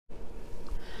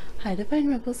Hi Divine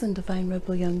Rebels and Divine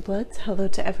Rebel Youngbloods. Hello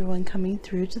to everyone coming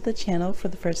through to the channel for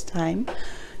the first time.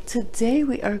 Today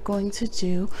we are going to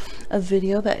do a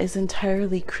video that is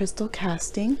entirely crystal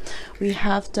casting. We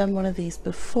have done one of these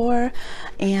before,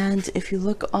 and if you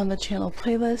look on the channel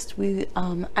playlist, we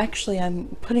actually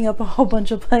I'm putting up a whole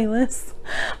bunch of playlists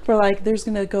for there's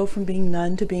gonna go from being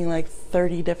none to being like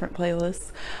 30 different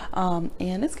playlists,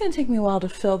 and it's gonna take me a while to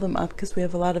fill them up because we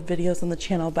have a lot of videos on the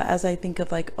channel. But as I think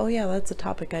of oh yeah, that's a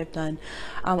topic I've done,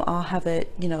 I'll have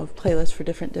it, playlists for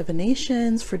different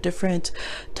divinations, for different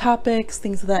topics,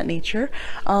 things of that nature,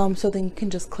 so then you can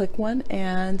just click one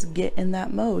and get in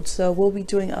that mode. So we'll be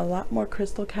doing a lot more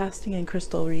crystal casting and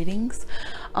crystal readings.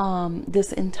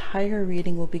 This entire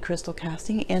reading will be crystal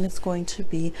casting, and it's going to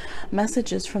be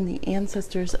messages from the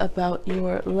ancestors about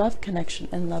your love connection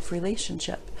and love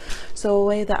relationship. So a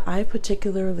way that I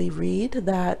particularly read,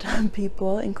 that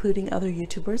people, including other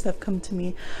YouTubers, have come to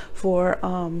me for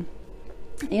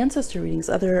ancestor readings,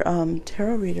 other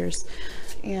tarot readers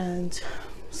and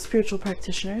spiritual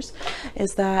practitioners,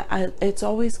 is that it's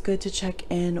always good to check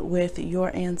in with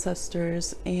your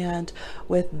ancestors and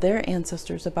with their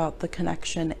ancestors about the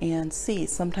connection and see.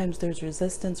 Sometimes there's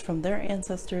resistance from their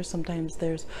ancestors, sometimes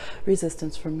there's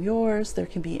resistance from yours, there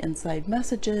can be inside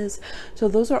messages. So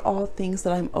those are all things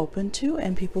that I'm open to,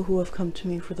 and people who have come to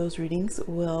me for those readings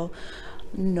will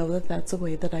know that that's a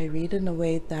way that I read and a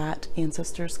way that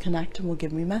ancestors connect and will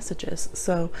give me messages.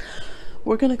 So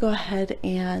we're going to go ahead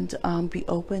and be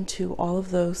open to all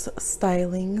of those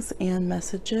stylings and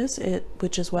messages,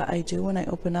 which is what I do when I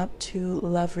open up to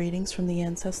love readings from the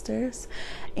ancestors,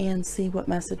 and see what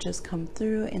messages come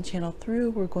through and channel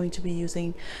through. We're going to be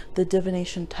using the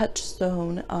divination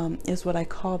touchstone, is what I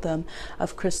call them,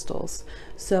 of crystals.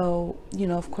 So,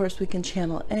 of course we can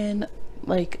channel in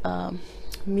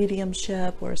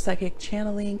mediumship or psychic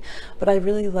channeling, but I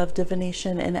really love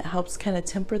divination, and it helps kind of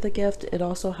temper the gift. It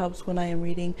also helps when I am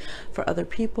reading for other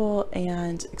people,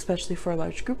 and especially for a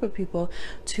large group of people,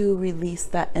 to release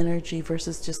that energy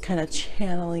versus just kind of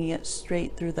channeling it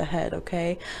straight through the head.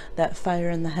 Okay, that fire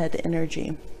in the head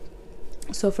energy.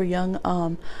 So for young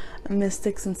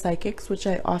mystics and psychics, which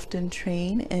I often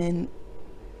train in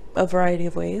a variety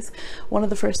of ways, one of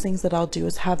the first things that I'll do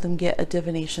is have them get a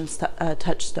divination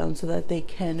touchstone so that they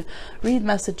can read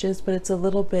messages, but it's a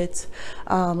little bit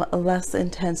less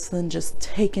intense than just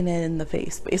taking it in the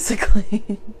face,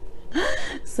 basically.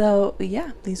 So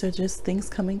yeah, these are just things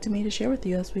coming to me to share with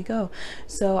you as we go.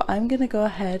 So I'm gonna go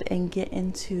ahead and get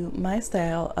into my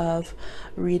style of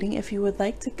reading. If you would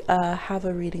like to have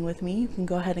a reading with me, you can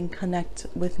go ahead and connect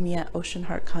with me at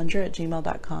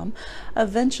oceanheartconjure@gmail.com.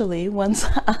 Eventually, once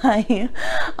I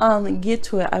get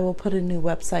to it, I will put a new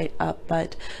website up,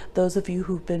 but those of you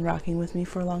who've been rocking with me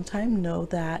for a long time know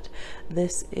that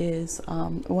this is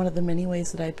one of the many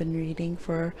ways that I've been reading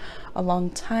for a long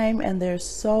time, and there's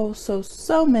so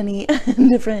many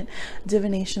different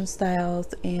divination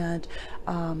styles and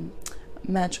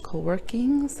magical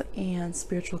workings and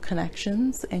spiritual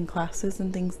connections and classes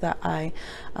and things that I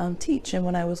teach. And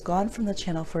when I was gone from the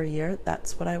channel for a year,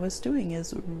 that's what I was doing,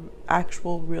 is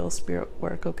actual real spirit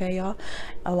work, okay y'all,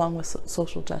 along with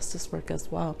social justice work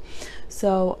as well.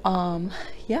 So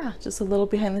yeah, just a little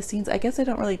behind the scenes. I guess I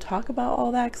don't really talk about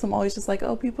all that because I'm always just like,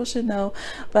 oh, people should know,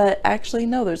 but actually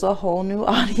no, there's a whole new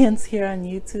audience here on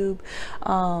YouTube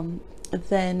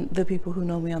than the people who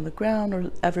know me on the ground, or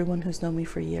everyone who's known me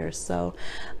for years. So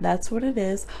that's what it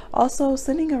is. Also,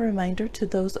 sending a reminder to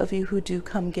those of you who do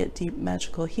come get deep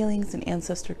magical healings and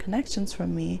ancestor connections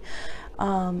from me,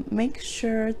 make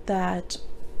sure that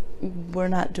we're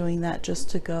not doing that just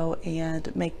to go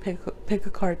and make pick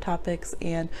a card topics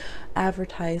and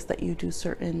advertise that you do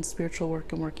certain spiritual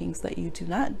work and workings that you do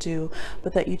not do,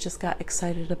 but that you just got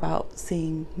excited about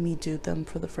seeing me do them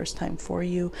for the first time for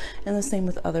you. And the same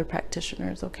with other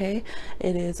practitioners. Okay,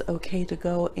 it is okay to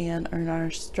go and earn our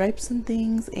stripes and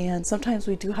things, and sometimes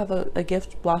we do have a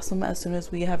gift blossom as soon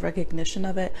as we have recognition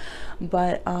of it,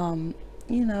 but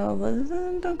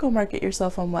don't go market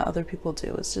yourself on what other people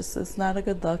do. It's not a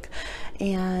good look,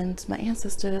 and my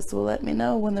ancestors will let me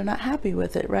know when they're not happy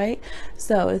with it, right?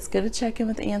 So it's good to check in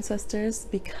with the ancestors,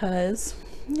 because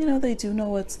they do know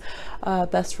what's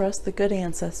best for us. The good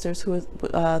ancestors, who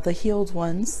are the healed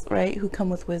ones, right, who come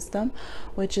with wisdom,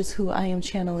 which is who I am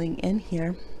channeling in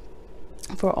here.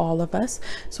 for all of us.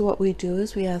 So what we do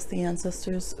is we ask the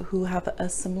ancestors who have a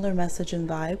similar message and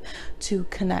vibe to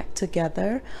connect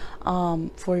together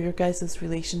for your guys'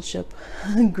 relationship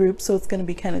group. So it's going to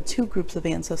be kind of two groups of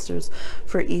ancestors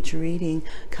for each reading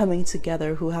coming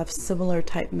together who have similar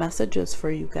type messages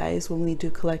for you guys when we do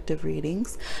collective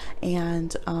readings,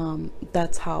 and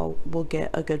that's how we'll get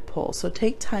a good pull. So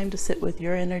take time to sit with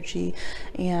your energy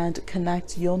and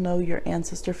connect. You'll know your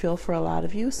ancestor feel for a lot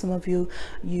of you. Some of you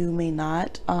may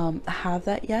not have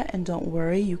that yet, and don't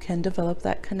worry, you can develop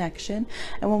that connection.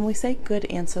 And when we say good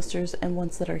ancestors and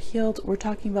ones that are healed, we're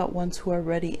talking about ones who are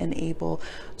ready and able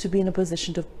to be in a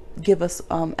position to give us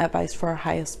advice for our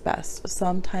highest best.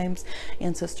 Sometimes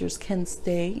ancestors can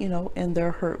stay, you know, in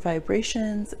their hurt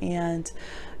vibrations, and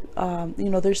you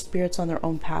know, they're spirits on their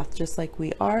own path just like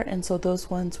we are, and so those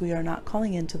ones we are not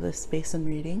calling into this space and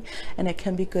reading. And it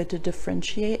can be good to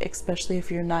differentiate, especially if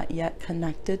you're not yet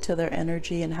connected to their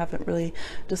energy and haven't really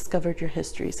discovered your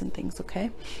histories and things.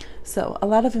 Okay, so a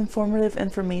lot of informative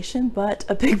information, but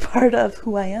a big part of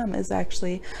who I am is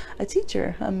actually a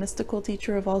teacher, a mystical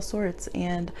teacher of all sorts,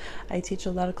 and I teach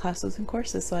a lot of classes and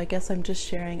courses. So I guess I'm just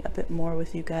sharing a bit more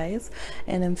with you guys,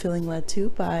 and I'm feeling led to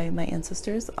by my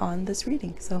ancestors on this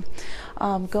reading. So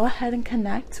go ahead and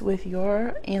connect with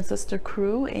your ancestor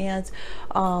crew, and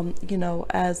you know,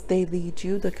 as they lead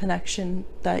you, the connection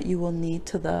that you will need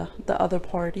to the other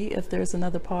party, if there's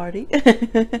another party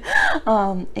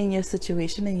in your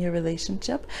situation, in your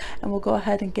relationship. And we'll go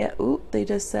ahead and get, ooh, they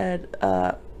just said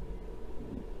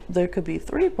there could be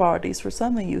 3 parties for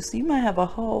some of you, so you might have a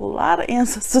whole lot of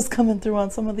ancestors coming through on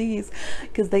some of these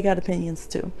because they got opinions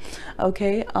too.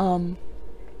 Okay,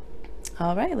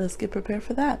 all right, let's get prepared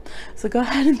for that. So go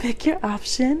ahead and pick your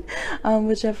option,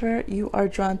 whichever you are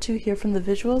drawn to. Here from the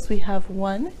visuals, we have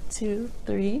 1, 2,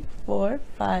 3, 4,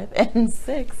 5, and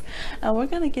 6. And we're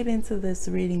going to get into this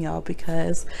reading, y'all,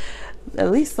 because at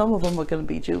least some of them are going to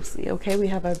be juicy. Okay, we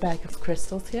have our bag of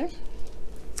crystals here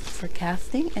for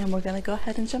casting, and we're going to go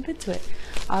ahead and jump into it.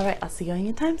 All right, I'll see you on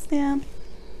your timestamp.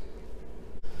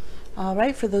 All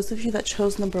right, for those of you that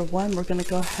chose number 1, we're going to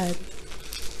go ahead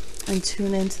and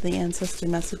tune into the ancestor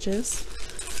messages.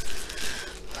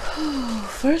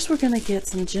 First, we're going to get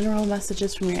some general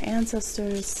messages from your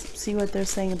ancestors, see what they're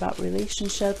saying about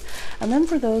relationship, and then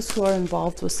for those who are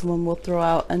involved with someone, we'll throw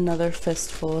out another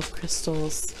fistful of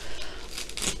crystals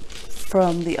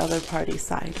from the other party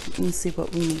side and see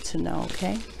what we need to know.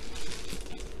 Okay,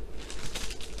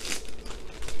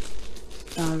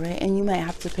 all right, and you might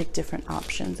have to pick different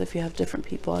options if you have different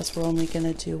people, as we're only going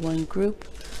to do one group,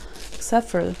 except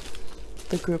for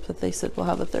the group that they said will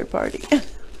have a third party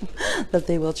that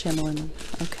they will channel in.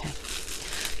 Okay,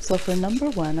 so for number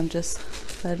 1, I'm just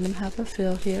letting them have a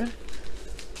feel here.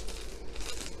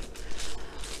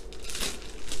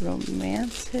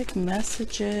 Romantic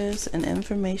messages and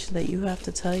information that you have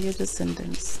to tell your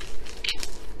descendants.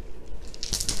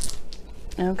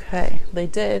 Okay, they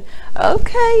did.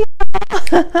 Okay.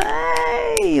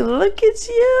 Hey, look at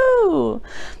you.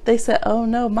 They said, oh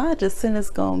no, my descendants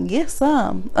gonna get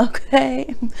some.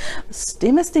 Okay,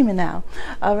 steaming now.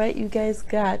 All right, you guys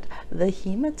got the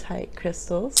hematite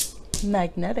crystals,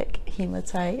 magnetic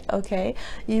hematite. Okay,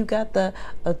 you got the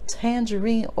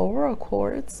tangerine aura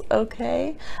quartz.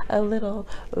 Okay, a little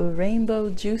rainbow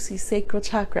juicy sacral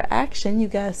chakra action. You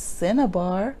got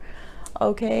cinnabar.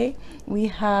 Okay, we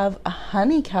have a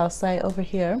honey calcite over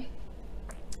here,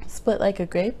 split like a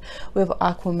grape. We have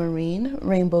aquamarine,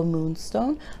 rainbow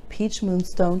moonstone, peach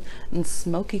moonstone, and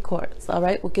smoky quartz. All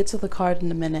right, we'll get to the card in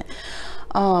a minute.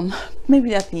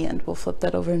 Maybe at the end we'll flip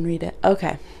that over and read it.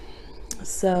 Okay,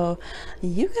 so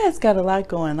you guys got a lot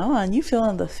going on. You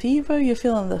feeling the fever, you're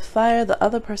feeling the fire. The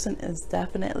other person is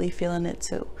definitely feeling it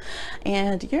too,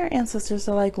 and your ancestors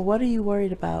are like, what are you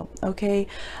worried about? Okay,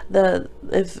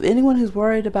 if anyone who's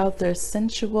worried about their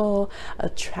sensual,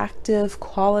 attractive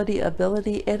quality,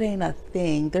 ability, it ain't a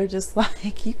thing. They're just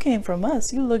like, you came from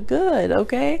us, you look good.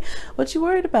 Okay, what you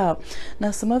worried about?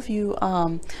 Now some of you,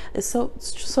 it's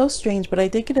so strange, but I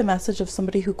did get a message of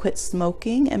somebody who quit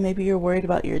smoking, and maybe you're worried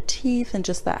about your teeth and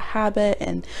just that habit.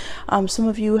 And some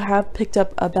of you have picked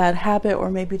up a bad habit, or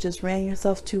maybe just ran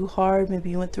yourself too hard. Maybe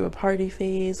you went through a party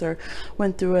phase, or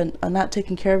went through a not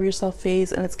taking care of yourself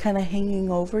phase, and it's kind of hanging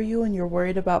over you, and you're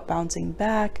worried about bouncing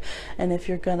back. And if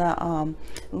you're gonna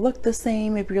look the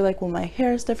same, maybe you're like, well, my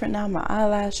hair is different now, my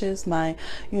eyelashes, my,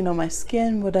 you know, my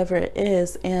skin, whatever it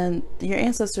is, and your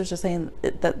ancestors are saying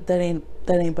that ain't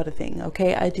that ain't but a thing.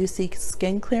 Okay, I do see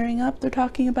skin clearing up. They're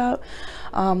talking about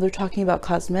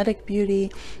cosmetic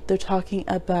beauty. They're talking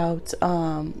about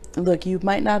look, you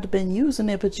might not have been using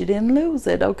it, but you didn't lose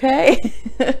it. Okay.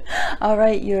 All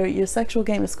right, your sexual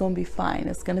game is going to be fine.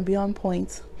 It's going to be on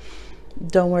point.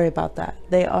 Don't worry about that.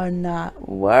 They are not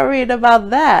worried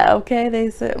about that. Okay, they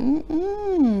said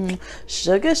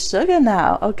sugar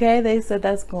now. Okay, they said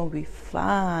that's gonna be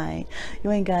fine. You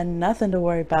ain't got nothing to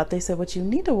worry about. They said what you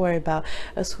need to worry about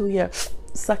is who you're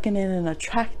sucking in and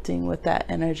attracting with that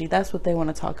energy. That's what they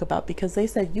want to talk about, because they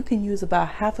said you can use about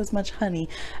half as much honey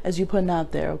as you putting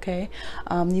out there. Okay,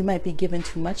 you might be giving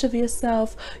too much of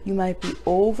yourself. You might be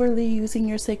overly using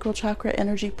your sacral chakra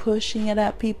energy, pushing it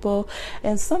at people,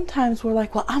 and sometimes we're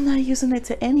like, well, I'm not using it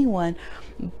to anyone,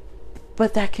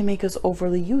 but that can make us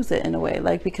overly use it in a way,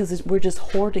 like, because we're just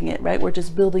hoarding it, right? We're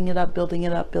just building it up, building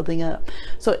it up, building it up.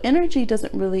 So energy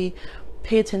doesn't really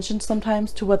pay attention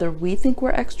sometimes to whether we think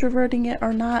we're extroverting it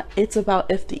or not. It's about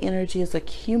if the energy is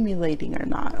accumulating or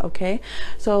not. Okay,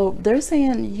 so they're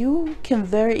saying you can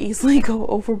very easily go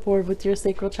overboard with your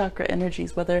sacral chakra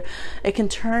energies, whether it can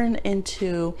turn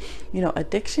into, you know,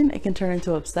 addiction, it can turn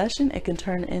into obsession, it can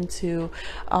turn into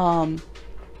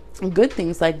good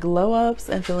things like glow ups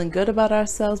and feeling good about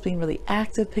ourselves, being really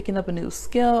active, picking up a new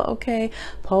skill. Okay,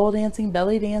 pole dancing,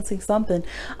 belly dancing, something.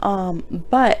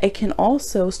 But it can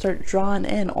also start drawing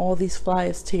in all these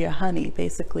flies to your honey,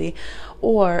 basically.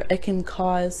 Or it can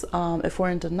cause, if we're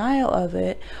in denial of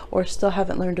it or still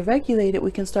haven't learned to regulate it,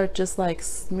 we can start just like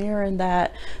smearing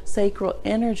that sacral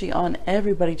energy on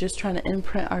everybody, just trying to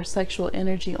imprint our sexual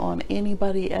energy on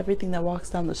anybody, everything that walks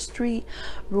down the street,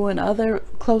 ruin other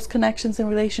close connections and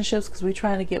relationships, because we're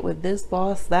trying to get with this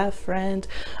boss, that friend,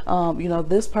 you know,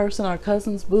 this person, our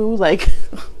cousin's boo. Like,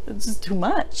 it's just too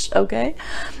much. Okay,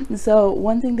 so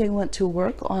one thing they want to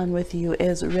work on with you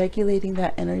is regulating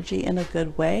that energy in a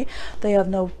good way. They have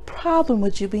no problem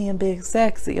with you being big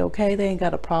sexy. Okay, they ain't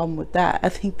got a problem with that. I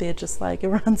think they're just like, it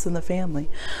runs in the family.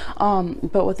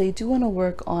 But what they do want to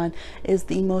work on is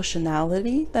the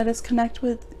emotionality that is connected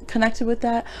with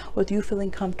that, with you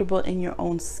feeling comfortable in your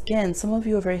own skin. Some of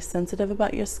you are very sensitive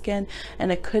about your skin,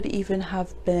 and it could even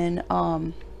have been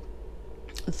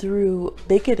through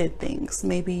bigoted things.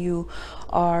 Maybe you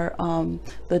are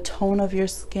the tone of your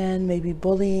skin, maybe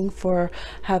bullying for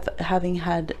having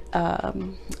had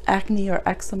acne or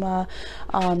eczema,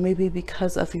 maybe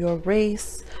because of your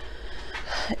race,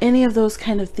 any of those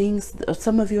kind of things.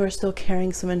 Some of you are still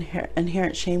carrying some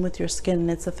inherent shame with your skin, and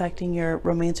it's affecting your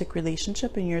romantic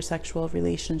relationship and your sexual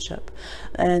relationship.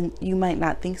 And you might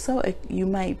not think so. You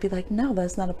might be like, no,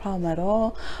 that's not a problem at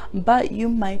all. But you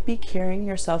might be carrying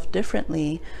yourself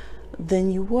differently than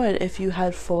you would if you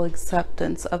had full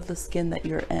acceptance of the skin that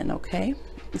you're in. Okay,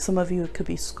 some of you, it could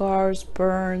be scars,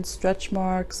 burns, stretch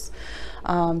marks,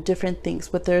 different things,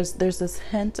 but there's this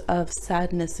hint of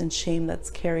sadness and shame that's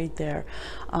carried there,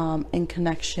 in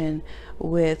connection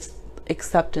with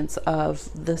acceptance of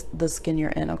the skin you're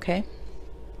in. Okay,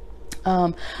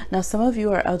 now some of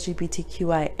you are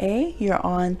LGBTQIA. You're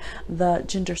on the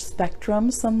gender spectrum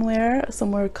somewhere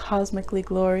cosmically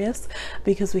glorious,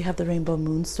 because we have the rainbow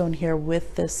moonstone here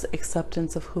with this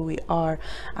acceptance of who we are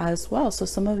as well. So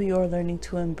some of you are learning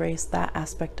to embrace that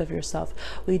aspect of yourself.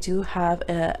 We do have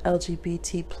a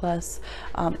LGBT plus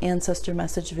ancestor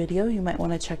message video. You might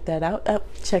want to check that out.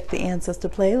 Check the ancestor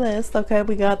playlist. Okay,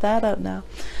 we got that up now.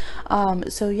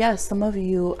 So yes, some of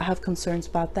you have concerns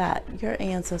about that. Your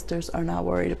ancestors are not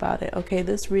worried about it. Okay,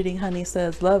 this reading, honey,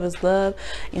 says love is love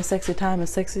and sexy time is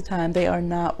sexy time. They are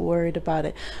not worried about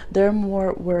it. They're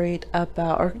more worried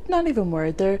about, or not even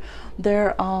worried, they're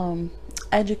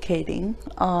educating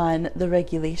on the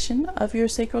regulation of your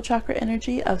sacral chakra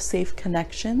energy, of safe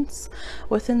connections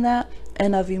within that,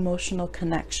 and of emotional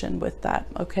connection with that.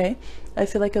 Okay, I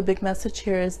feel like a big message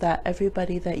here is that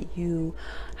everybody that you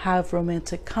have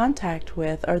romantic contact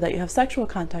with, or that you have sexual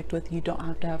contact with, you don't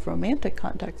have to have romantic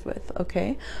contact with.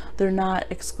 Okay, they're not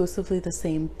exclusively the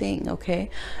same thing.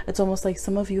 Okay, it's almost like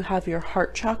some of you have your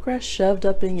heart chakra shoved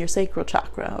up in your sacral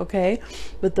chakra. Okay,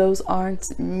 but those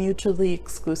aren't mutually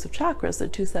exclusive chakras. They're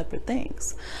two separate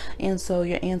things. And so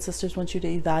your ancestors want you to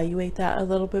evaluate that a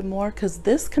little bit more, because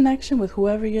this connection with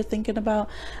whoever you're thinking about,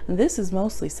 this is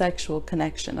mostly sexual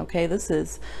connection. Okay, this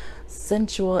is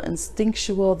sensual,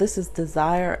 instinctual. This is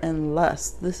desire and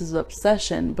lust. This is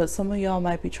obsession. But some of y'all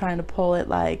might be trying to pull it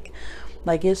like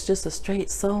it's just a straight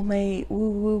soulmate,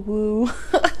 woo woo woo,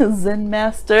 Zen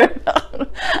master,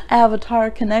 avatar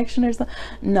connection or something.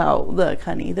 No, look,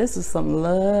 honey, this is some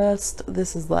lust.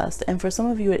 This is lust. And for some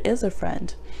of you, it is a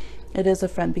friend. It is a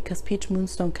friend because Peach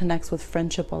Moonstone connects with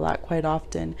friendship a lot quite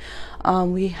often.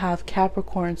 We have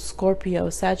Capricorn, Scorpio,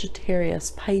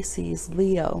 Sagittarius, Pisces,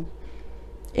 Leo,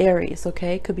 Aries,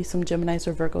 okay? Could be some Geminis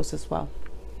or Virgos as well.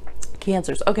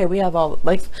 Cancers. Okay, we have all,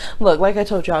 like, look, like I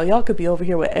told y'all could be over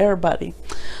here with everybody.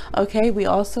 Okay, we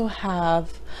also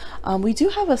have, we do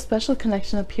have a special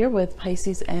connection up here with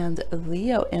Pisces and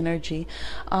Leo energy.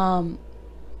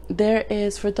 There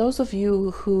is, for those of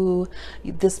you who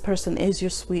this person is your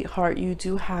sweetheart, you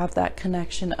do have that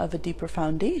connection of a deeper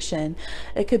foundation.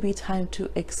 It could be time to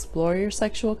explore your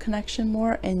sexual connection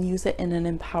more and use it in an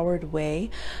empowered way,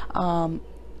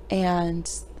 and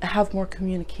have more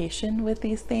communication with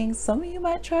these things. Some of you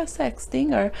might try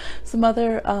sexting or some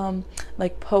other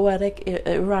like poetic,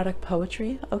 erotic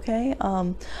poetry. Okay,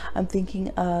 I'm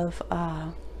thinking of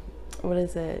what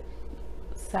is it,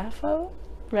 Sappho,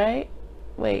 right?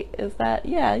 Wait, is that,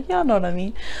 yeah, y'all know what I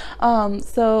mean.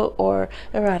 So, or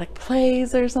erotic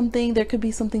plays or something. There could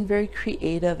be something very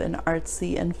creative and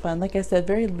artsy and fun. Like I said,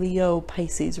 very Leo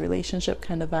Pisces relationship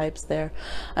kind of vibes there.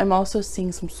 I'm also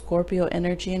seeing some Scorpio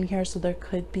energy in here, so there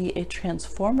could be a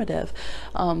transformative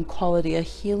quality, a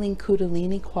healing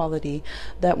Kundalini quality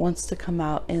that wants to come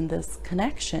out in this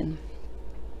connection.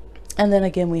 And then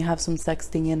again, we have some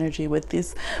sexting energy with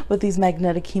these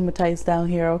magnetic hematites down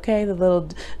here, okay? The little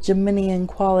Geminian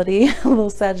quality, a little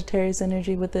Sagittarius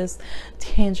energy with this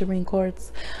tangerine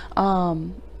quartz.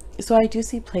 So I do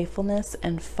see playfulness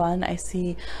and fun. I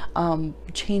see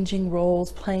changing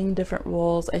roles, playing different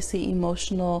roles. I see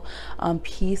emotional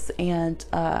peace and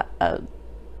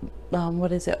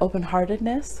what is it,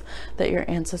 open-heartedness that your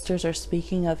ancestors are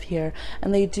speaking of here.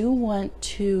 And they do want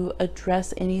to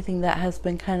address anything that has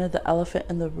been kind of the elephant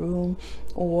in the room,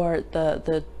 or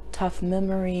the tough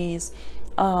memories.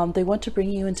 They want to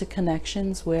bring you into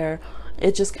connections where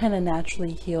it just kind of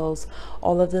naturally heals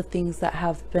all of the things that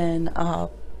have been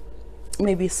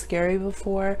maybe scary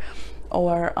before,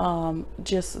 or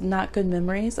just not good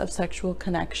memories of sexual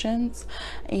connections.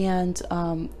 And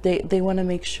they want to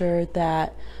make sure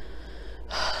that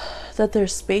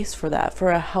there's space for that, for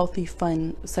a healthy,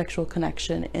 fun sexual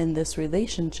connection in this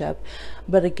relationship.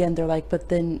 But again, they're like, but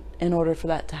then in order for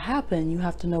that to happen, you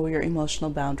have to know where your emotional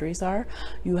boundaries are.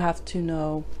 You have to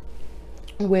know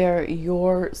where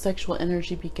your sexual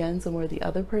energy begins and where the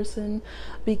other person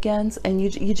begins, and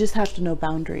you just have to know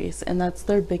boundaries. And that's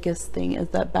their biggest thing, is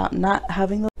that about not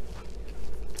having the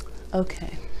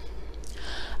okay.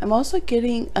 I'm also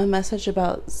getting a message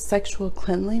about sexual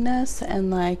cleanliness and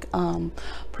like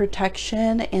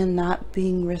protection and not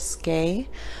being risque.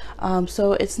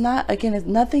 So it's not, again,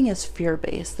 nothing is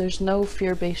fear-based. There's no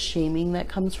fear-based shaming that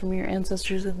comes from your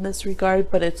ancestors in this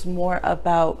regard, but it's more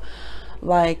about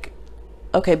like,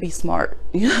 okay, be smart.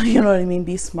 You know what I mean?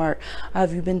 Be smart.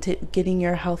 Have you been getting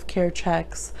your healthcare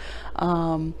checks?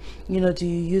 You know, do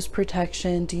you use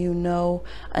protection? Do you know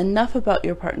enough about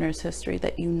your partner's history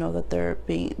that you know that they're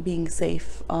being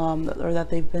safe, or that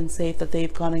they've been safe, that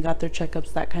they've gone and got their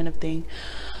checkups, that kind of thing.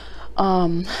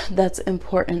 That's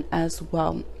important as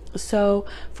well. So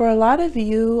for a lot of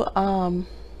you,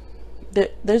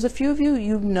 there's a few of you,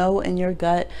 you know in your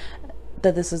gut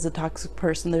that this is a toxic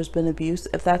person, there's been abuse.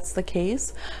 If that's the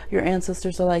case, your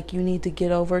ancestors are like, you need to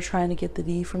get over trying to get the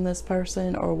D from this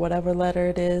person, or whatever letter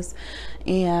it is,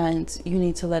 and you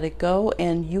need to let it go,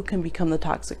 and you can become the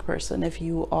toxic person if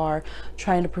you are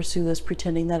trying to pursue this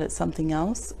pretending that it's something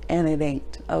else and it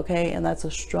ain't, okay? And that's a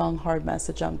strong, hard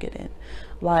message I'm getting.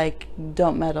 Like,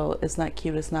 don't meddle, it's not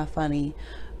cute, it's not funny.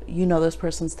 You know this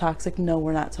person's toxic. No,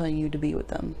 we're not telling you to be with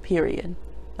them, period.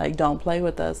 Like, don't play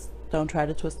with us. Don't try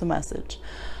to twist the message.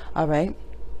 All right.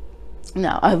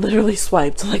 Now, I literally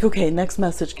swiped like, okay, next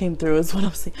message came through is what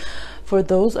I'm saying. For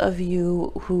those of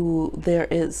you who there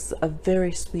is a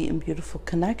very sweet and beautiful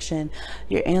connection,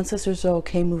 your ancestors are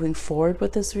okay moving forward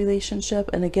with this relationship.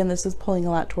 And again, this is pulling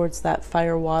a lot towards that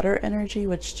fire water energy,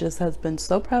 which just has been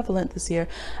so prevalent this year,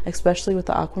 especially with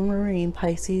the aquamarine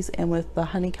Pisces and with the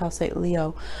honey calcite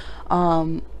Leo.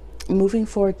 Moving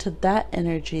forward to that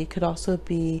energy could also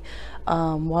be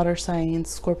water signs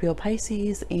Scorpio,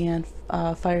 Pisces, and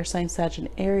fire signs Sag and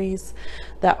Aries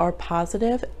that are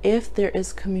positive if there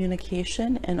is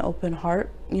communication and open heart,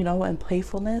 you know, and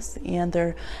playfulness, and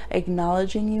they're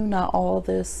acknowledging you, not all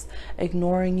this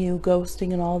ignoring you,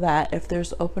 ghosting and all that. If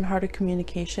there's open-hearted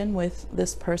communication with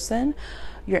this person,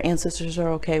 your ancestors are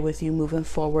okay with you moving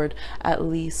forward, at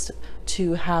least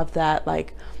to have that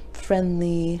like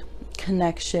friendly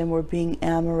connection, we're being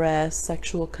amorous,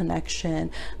 sexual connection.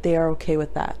 They are okay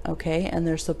with that, okay? And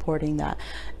they're supporting that.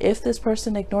 If this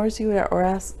person ignores you or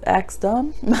acts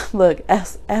dumb, look,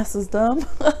 ass is dumb.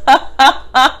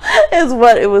 is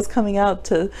what it was coming out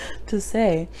to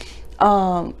say.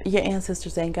 Your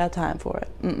ancestors ain't got time for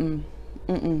it.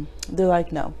 They're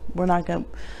like, no,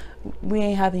 we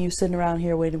ain't having you sitting around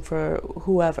here waiting for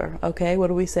whoever. Okay, what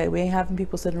do we say? We ain't having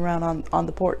people sitting around on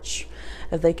the porch.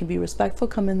 If they can be respectful,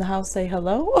 come in the house, say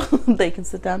hello. They can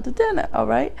sit down to dinner. All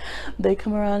right, they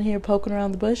come around here poking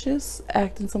around the bushes,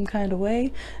 acting some kind of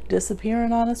way,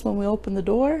 disappearing on us when we open the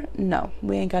door. No,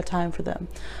 we ain't got time for them.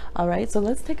 All right, so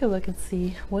let's take a look and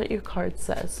see what your card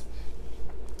says.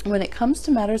 When it comes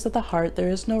to matters of the heart, there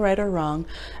is no right or wrong.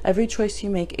 Every choice you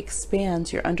make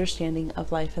expands your understanding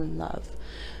of life and love.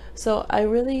 So I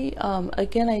really,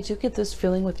 again, I do get this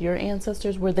feeling with your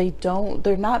ancestors where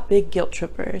they're not big guilt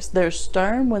trippers. They're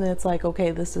stern when it's like,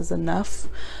 okay, this is enough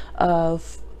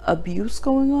of abuse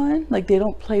going on. Like, they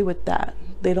don't play with that.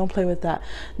 They don't play with that.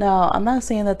 Now, I'm not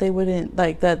saying that they wouldn't,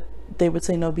 like, that they would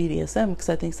say no BDSM, because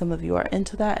I think some of you are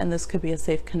into that, and this could be a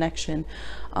safe connection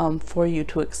for you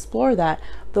to explore that.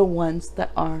 The ones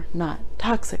that are not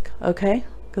toxic, okay?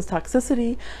 Because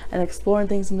toxicity and exploring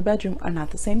things in the bedroom are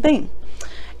not the same thing.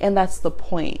 And that's the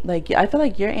point. Like, I feel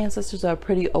like your ancestors are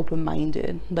pretty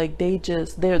open-minded. Like,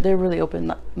 they're really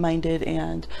open-minded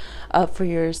and up for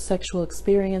your sexual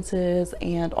experiences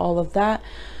and all of that.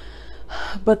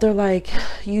 But they're like,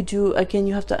 you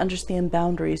have to understand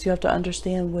boundaries. You have to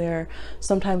understand where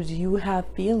sometimes you have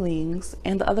feelings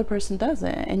and the other person doesn't.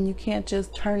 And you can't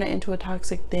just turn it into a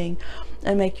toxic thing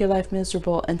and make your life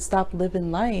miserable and stop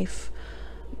living life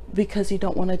because you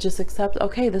don't want to just accept,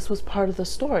 okay, this was part of the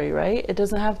story, right? It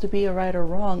doesn't have to be a right or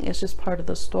wrong. It's just part of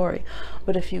the story.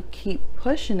 But if you keep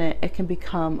pushing it, it can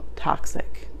become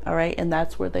toxic. All right. And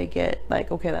that's where they get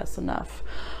like, okay, that's enough.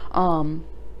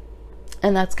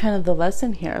 And that's kind of the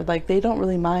lesson here. Like, they don't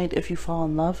really mind if you fall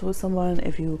in love with someone,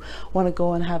 if you want to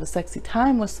go and have a sexy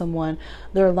time with someone.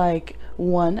 They're like,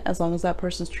 one, as long as that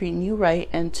person's treating you right,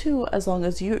 and two, as long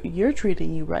as you're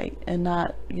treating you right and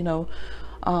not,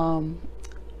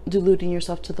 deluding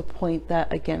yourself to the point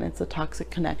that, again, it's a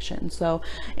toxic connection. So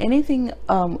anything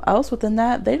else within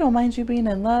that, they don't mind you being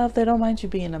in love. They don't mind you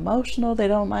being emotional. They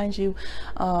don't mind you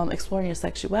exploring your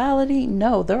sexuality.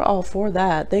 No, they're all for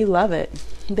that. They love it.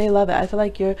 They love it. I feel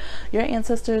like your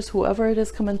ancestors, whoever it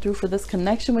is coming through for this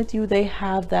connection with you, they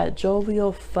have that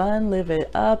jovial fun, live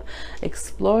it up,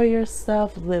 explore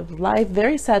yourself, live life.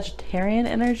 Very Sagittarian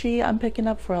energy I'm picking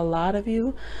up for a lot of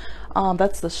you.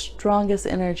 That's the strongest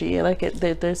energy. Like,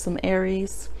 there's some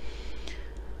Aries.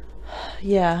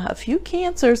 Yeah, a few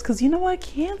Cancers, because you know what?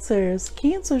 Cancers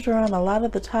are on a lot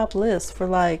of the top lists for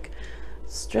like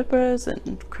strippers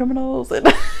and criminals,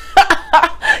 and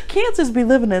Cancers be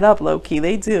living it up low-key.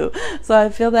 They do. So I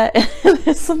feel that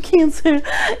there's some Cancer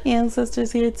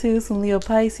ancestors here too, some Leo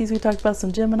Pisces. We talked about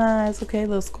some Geminis, okay,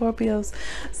 little Scorpios,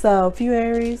 so a few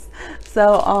Aries.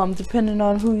 So depending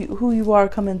on who you are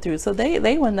coming through, so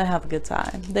they want to have a good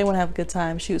time. They want to have a good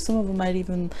time. Shoot, some of them might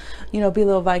even, be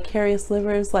little vicarious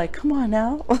livers, like, come on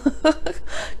now,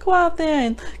 go out there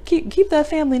and keep that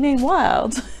family name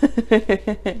wild.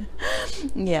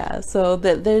 Yeah, so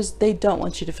that they don't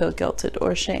want you to feel guilted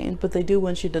or shamed, but they do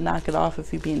want you to knock it off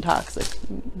if you're being toxic,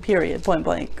 period, point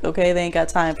blank. Okay, they ain't got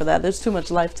time for that. There's too much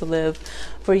life to live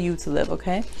for you to live.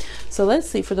 Okay, so let's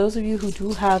see, for those of you who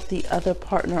do have the other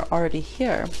partner already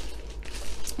here,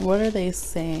 what are they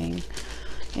saying?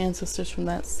 Ancestors from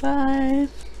that side.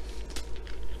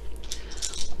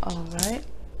 All right.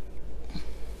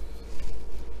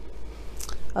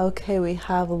 Okay, we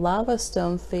have lava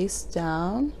stone face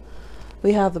down.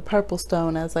 We have the purple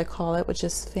stone, as I call it, which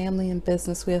is family and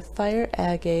business. We have fire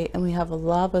agate, and we have a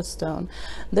lava stone.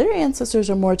 Their ancestors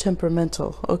are more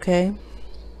temperamental, okay?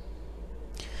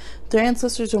 Their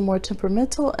ancestors are more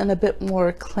temperamental and a bit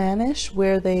more clannish,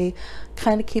 where they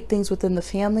kind of keep things within the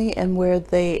family and where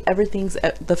everything's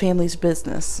the family's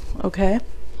business, okay?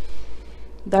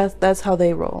 That's how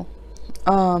they roll.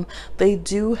 They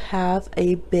do have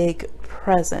a big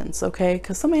presence, okay,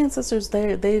 because some ancestors,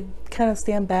 they kind of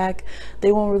stand back.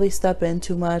 They won't really step in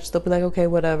too much. They'll be like, okay,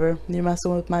 whatever, you're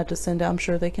messing with my descendant, I'm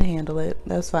sure they can handle it,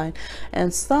 that's fine.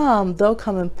 And some, they'll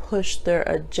come and push their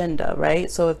agenda,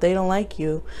 right? So if they don't like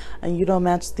you and you don't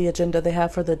match the agenda they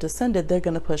have for the descendant, they're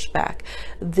going to push back.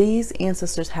 These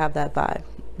ancestors have that vibe,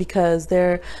 because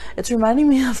it's reminding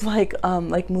me of like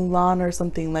Mulan or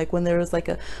something, like when there was like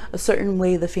a certain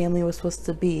way the family was supposed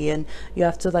to be, and you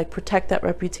have to like protect that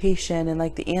reputation, and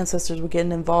like the ancestors were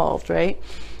getting involved, right?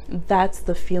 That's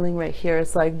the feeling right here.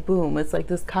 It's like, boom, it's like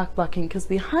this cock blocking, because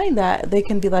behind that they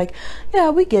can be like, yeah,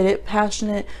 we get it,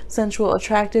 passionate, sensual,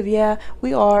 attractive, yeah,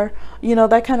 we are, you know,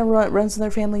 that kind of runs in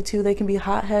their family too. They can be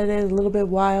hot-headed, a little bit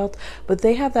wild, but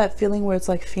they have that feeling where it's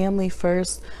like family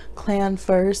first, clan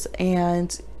first.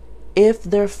 And if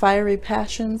their fiery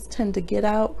passions tend to get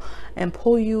out and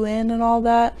pull you in and all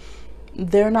that,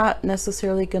 they're not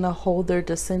necessarily going to hold their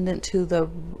descendant to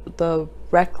the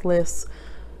reckless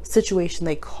situation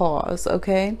they cause.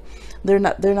 Okay, they're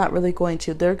not really going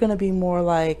to. They're going to be more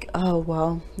like, oh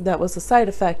well, that was a side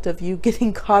effect of you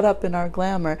getting caught up in our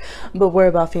glamour, but we're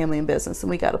about family and business, and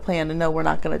we got a plan to know we're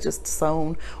not going to just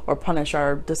disown or punish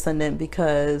our descendant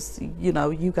because, you know,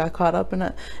 you got caught up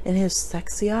in his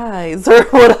sexy eyes or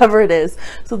whatever it is.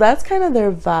 So that's kind of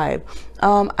their vibe.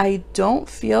 I don't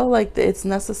feel like it's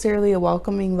necessarily a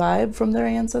welcoming vibe from their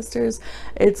ancestors.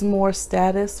 It's more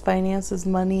status, finances,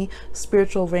 money,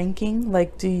 spiritual ranking.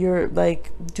 Like, do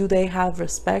they have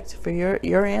respect for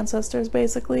your ancestors?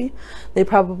 Basically, they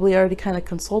probably already kind of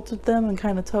consulted them and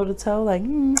kind of toe to toe, like,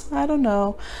 I don't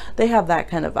know. They have that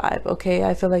kind of vibe. Okay,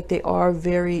 I feel like they are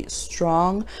very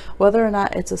strong. Whether or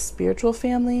not it's a spiritual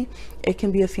family, it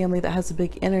can be a family that has a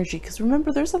big energy, because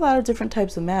remember, there's a lot of different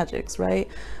types of magics, right?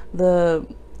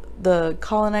 The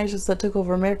colonizers that took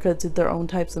over America did their own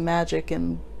types of magic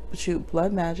and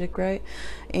blood magic, right?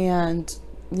 And,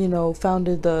 you know,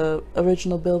 founded the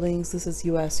original buildings. This is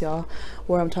US, y'all,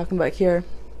 where I'm talking about here,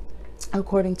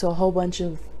 according to a whole bunch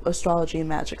of astrology and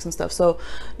magics and stuff. So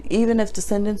even if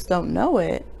descendants don't know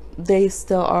it, they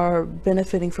still are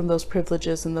benefiting from those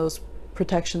privileges and those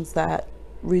protections that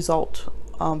result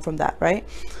from that, right?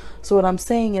 So what I'm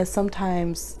saying is,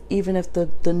 sometimes even if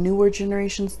the newer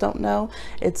generations don't know,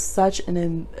 it's such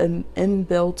an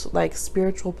inbuilt like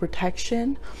spiritual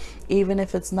protection, even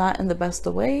if it's not in the best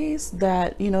of ways,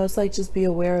 that, you know, it's like, just be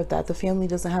aware of that. The family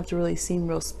doesn't have to really seem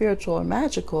real spiritual or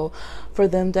magical for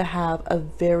them to have a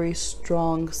very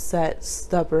strong, set,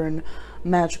 stubborn,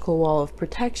 magical wall of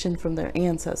protection from their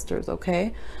ancestors.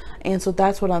 Okay, and so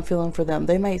that's what I'm feeling for them.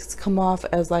 They might come off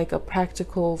as like a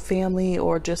practical family,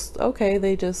 or just, okay,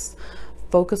 they just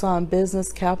focus on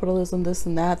business, capitalism, this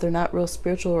and that. They're not real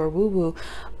spiritual or woo-woo,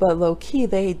 but low-key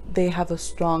they have a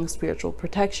strong spiritual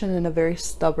protection and a very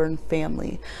stubborn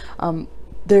family.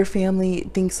 Their family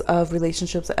thinks of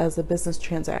relationships as a business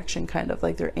transaction, kind of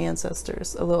like their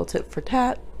ancestors. A little tit for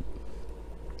tat,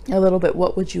 a little bit,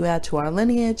 what would you add to our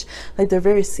lineage? Like, they're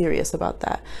very serious about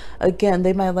that. Again,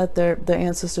 they might let their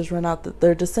ancestors run out,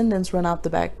 their descendants run out the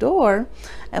back door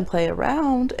and play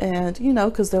around, and, you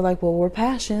know, because they're like, well, we're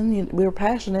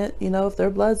passionate, you know, if their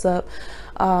blood's up.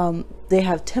 They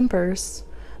have tempers.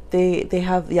 They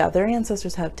have, yeah, their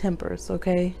ancestors have tempers.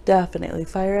 Okay, definitely.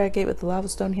 Fire agate with the lava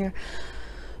stone here.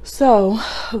 So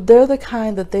they're the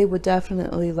kind that they would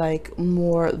definitely like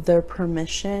more their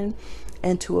permission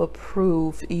and to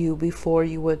approve you before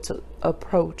you would to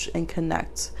approach and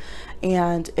connect.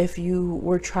 And if you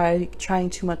were trying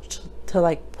too much to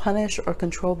like punish or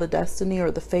control the destiny or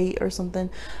the fate or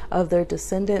something of their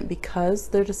descendant, because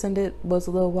their descendant was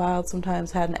a little wild,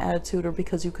 sometimes had an attitude, or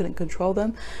because you couldn't control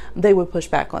them, they would push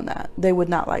back on that. They would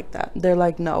not like that. They're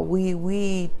like, no,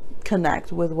 we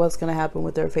connect with what's going to happen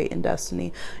with their fate and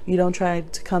destiny. You don't try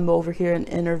to come over here and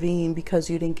intervene because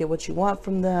you didn't get what you want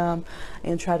from them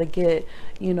and try to get,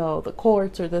 you know, the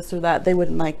courts or this or that. They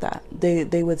wouldn't like that.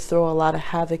 They would throw a lot of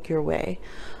havoc your way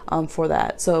for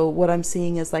that. So what I'm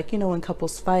seeing is, like, you know, when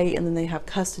couples fight and then they have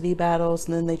custody battles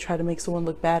and then they try to make someone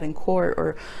look bad in court,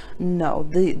 or no,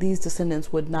 these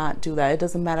descendants would not do that. It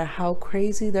doesn't matter how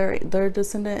crazy their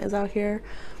descendant is out here,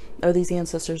 or these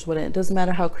ancestors wouldn't. It doesn't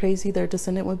matter how crazy their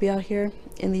descendant would be out here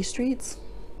in these streets.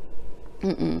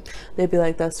 They'd be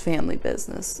like, that's family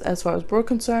business. As far as we're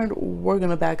concerned, we're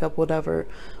gonna back up whatever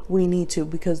we need to,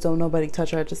 because don't nobody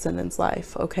touch our descendant's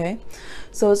life. Okay,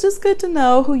 so it's just good to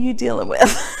know who you dealing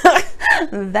with.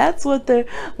 That's what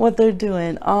they're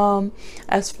doing.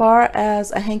 As far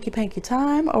as a hanky-panky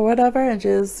time or whatever, and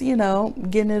just, you know,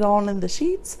 getting it on in the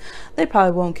sheets, they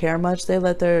probably won't care much. They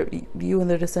let you and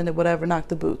their descendant, whatever, knock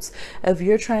the boots. If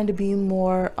you're trying to be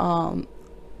more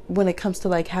when it comes to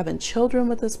like having children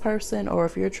with this person, or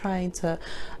if you're trying to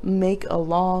make a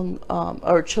long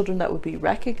or children that would be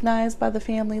recognized by the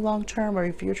family long term, or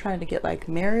if you're trying to get like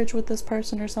marriage with this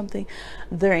person or something,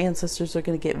 their ancestors are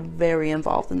going to get very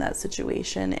involved in that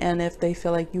situation. And if they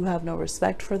feel like you have no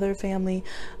respect for their family,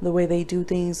 the way they do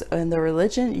things in their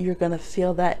religion, you're going to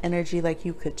feel that energy like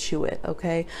you could chew it.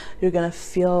 Okay, you're going to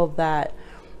feel that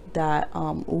that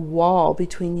wall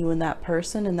between you and that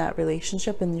person and that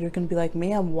relationship, and you're going to be like,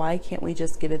 man, why can't we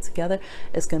just get it together?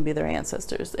 It's going to be their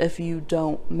ancestors if you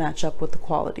don't match up with the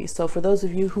quality. So for those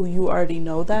of you who you already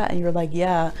know that and you're like,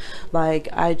 yeah, like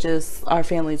our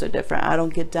families are different, I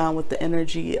don't get down with the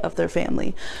energy of their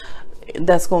family,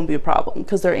 that's going to be a problem,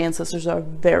 because their ancestors are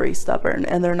very stubborn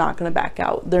and they're not going to back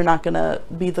out. They're not going to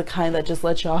be the kind that just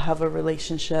let y'all have a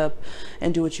relationship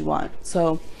and do what you want.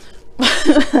 So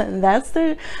that's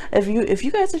their, if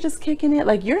you guys are just kicking it,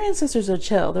 like, your ancestors are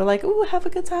chill. They're like, ooh, have a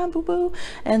good time, boo boo.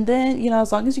 And then, you know,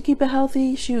 as long as you keep it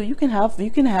healthy, shoot, you can have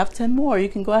 10 more. You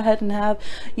can go ahead and have,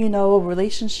 you know, a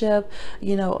relationship,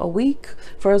 you know, a week,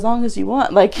 for as long as you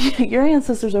want. Like, your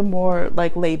ancestors are more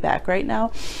like laid back right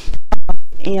now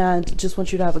and just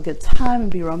want you to have a good time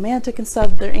and be romantic and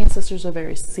stuff. Their ancestors are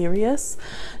very serious.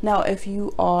 Now, if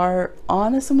you are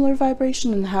on a similar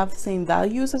vibration and have the same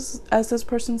values as this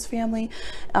person's family,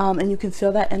 and you can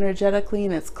feel that energetically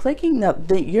and it's clicking, now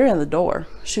you're in the door.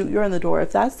 Shoot, you're in the door.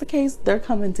 If that's the case, they're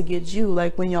coming to get you,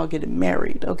 like when y'all get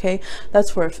married, okay?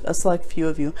 That's for a select few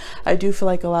of you. I do feel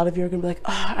like a lot of you are gonna be like,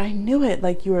 oh, I knew it.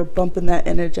 Like, you were bumping that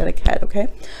energetic head, okay?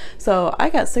 So I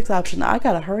got 6 options. I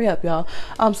gotta hurry up, y'all.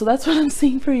 So that's what I'm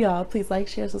seeing for y'all. Please like,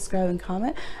 share, subscribe, and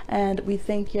comment. And we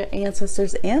thank your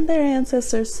ancestors and their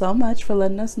ancestors so much for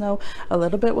letting us know a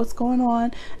little bit what's going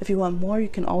on. If you want more, you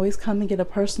can always come and get a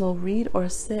personal read or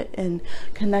sit and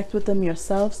connect with them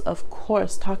yourselves. Of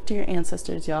course, talk to your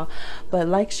ancestors, y'all. But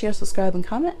like, share, subscribe, and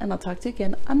comment, and I'll talk to you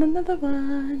again on another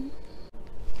one.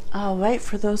 All right,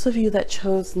 for those of you that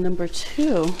chose number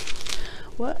 2,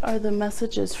 what are the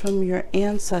messages from your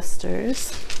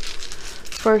ancestors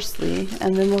firstly,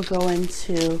 and then we'll go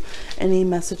into any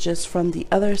messages from the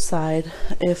other side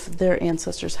if their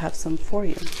ancestors have some for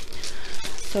you.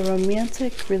 So,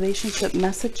 romantic relationship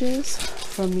messages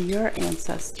from your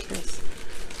ancestors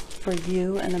for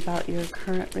you and about your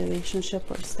current relationship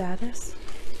or status.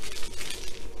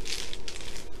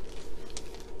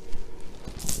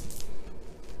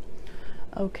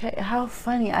 Okay, how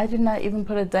funny. I did not even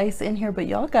put a dice in here, but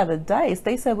y'all got a dice.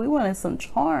 They said we wanted some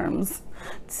charms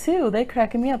too. They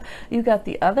cracking me up. You got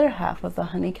the other half of the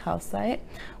honey calcite.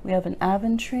 We have an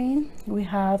aventurine. We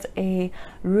have a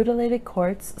rutilated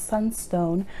quartz,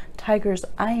 sunstone, tiger's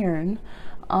iron,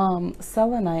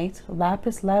 selenite,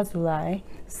 lapis lazuli,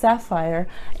 sapphire,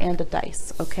 and a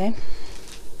dice. Okay.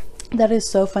 That is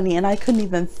so funny, and I couldn't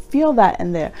even feel that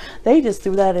in there. They just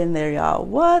threw that in there, y'all.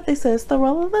 What? They said it's the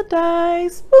roll of the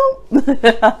dice. Boom.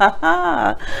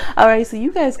 All right, so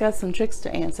you guys got some trickster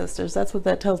ancestors. That's what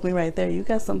that tells me right there. You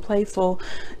got some playful,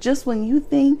 just when you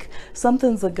think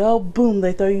something's a go, boom,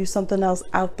 they throw you something else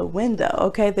out the window,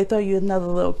 okay? They throw you another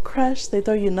little crush. They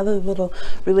throw you another little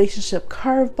relationship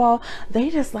curveball. They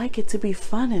just like it to be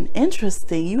fun and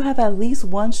interesting. You have at least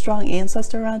one strong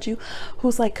ancestor around you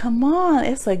who's like, come on,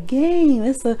 it's a game.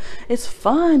 It's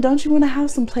fun. Don't you want to have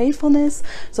some playfulness?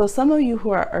 So some of you who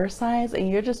are earth signs and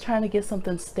you're just trying to get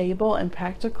something stable and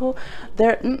practical,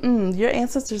 your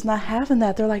ancestors not having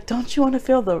that. They're like, don't you want to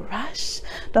feel the rush?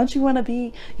 Don't you want to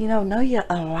be, know you're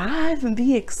alive and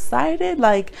be excited?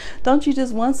 Like, don't you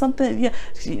just want something,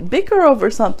 bicker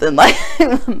over something, like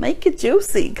make it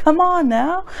juicy? Come on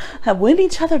now, win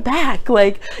each other back.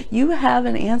 Like, you have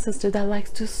an ancestor that likes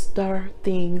to stir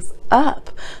things up.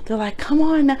 They're like, come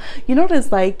on now. You know what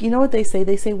it's like? You know what they say?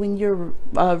 They say when you're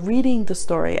reading the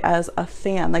story as a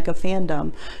fan, like a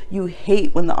fandom, you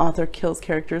hate when the author kills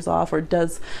characters off or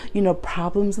does,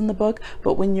 problems in the book.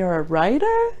 But when you're a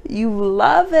writer, you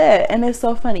love it. And it's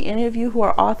so funny. Any of you who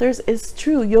are authors, it's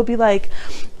true. You'll be like,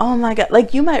 oh my God.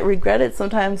 Like, you might regret it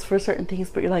sometimes for certain things,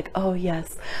 but you're like, oh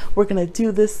yes, we're going to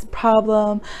do this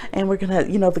problem and we're going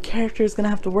to, the character is going to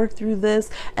have to work through this.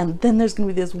 And then there's going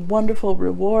to be this wonderful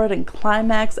reward and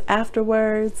climax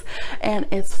afterwards. And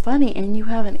it's funny, and you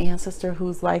have an ancestor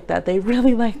who's like that. They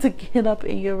really like to get up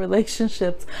in your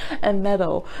relationships and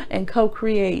meddle and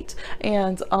co-create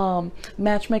and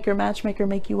matchmaker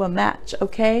make you a match.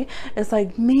 Okay, it's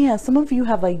like, man, some of you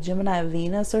have like Gemini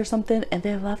Venus or something, and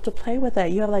they love to play with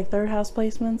that. You have like 3rd house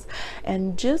placements,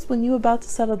 and just when you're about to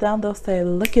settle down, they'll say,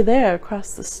 looky there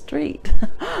across the street.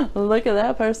 Look at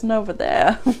that person over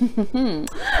there.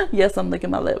 Yes, I'm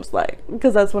licking my lips, like,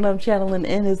 because that's what I'm channeling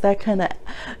in, is that kind of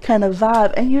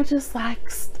vibe. And you're just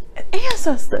like,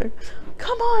 ancestor,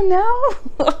 come on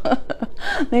now.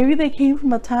 Maybe they came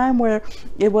from a time where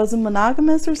it wasn't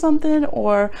monogamous or something,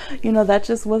 or that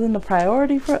just wasn't a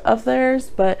priority of theirs.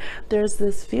 But there's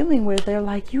this feeling where they're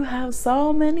like, you have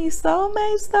so many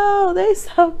soulmates though, they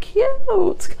so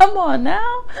cute, come on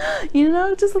now,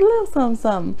 just a little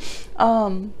something.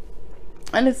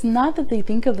 And it's not that they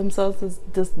think of themselves as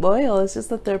disloyal, it's just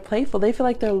that they're playful. They feel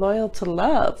like they're loyal to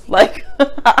love. Like,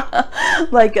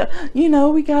 like, you know,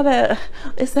 we gotta,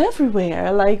 it's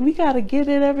everywhere. Like, we gotta get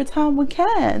it every time we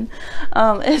can.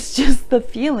 It's just the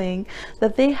feeling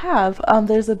that they have.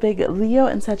 There's a big Leo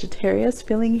and Sagittarius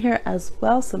feeling here as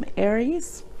well. Some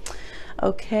Aries.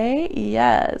 Okay,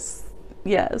 yes,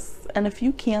 yes. And a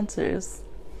few Cancers.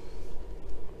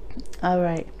 All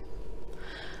right.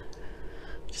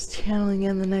 Just channeling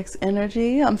in the next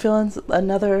energy. I'm feeling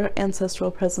another ancestral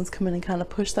presence come in and kind of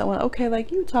push that one. Okay, like,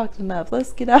 you talked enough.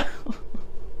 Let's get out.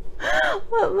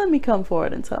 let me come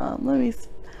forward and tell them. Let me.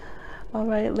 All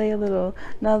right, lay a little.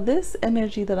 Now, this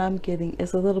energy that I'm getting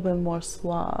is a little bit more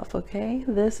suave. Okay,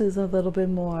 this is a little bit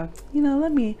more. You know,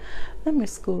 let me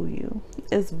school you.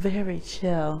 It's very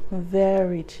chill.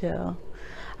 Very chill.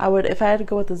 I would, if I had to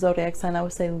go with the zodiac sign, I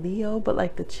would say Leo, but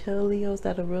like the chill Leos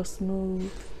that are real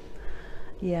smooth.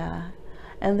 Yeah.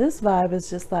 And this vibe is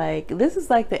just like, this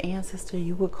is like the ancestor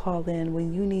you would call in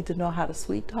when you need to know how to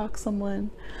sweet talk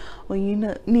someone, when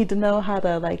you need to know how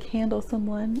to like handle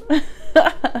someone,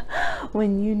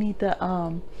 when you need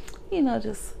to, you know,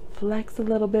 just flex a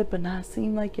little bit, but not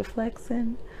seem like you're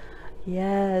flexing.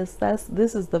 Yes,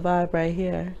 this is the vibe right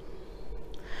here.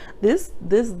 This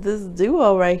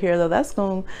duo right here, though, that's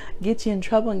gonna get you in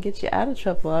trouble and get you out of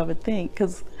trouble, I would think,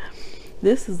 because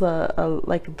this is a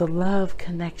like the love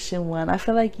connection one. I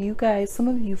feel like you guys, some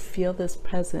of you feel this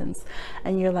presence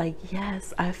and you're like,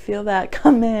 yes, I feel that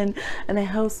come in, and it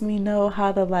helps me know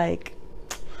how to like,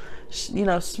 you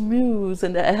know, schmooze,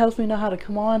 and it helps me know how to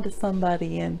come on to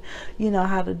somebody, and you know,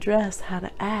 how to dress, how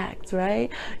to act, right?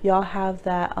 Y'all have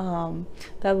that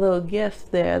that little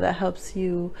gift there that helps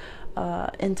you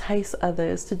entice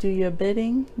others to do your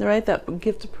bidding, right? That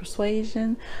gift of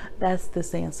persuasion. That's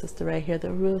this ancestor right here.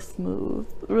 They're real smooth,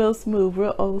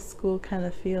 real old school kind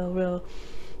of feel, real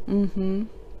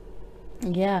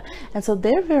yeah. And so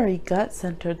they're very gut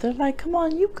centered. They're like, come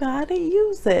on, you got it,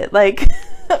 use it, like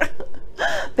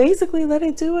basically let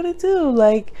it do what it do.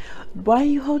 Like, why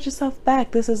you hold yourself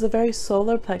back? This is a very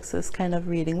solar plexus kind of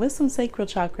reading with some sacral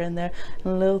chakra in there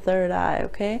and a little third eye.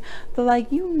 Okay, but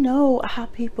like, you know how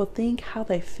people think, how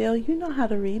they feel, you know how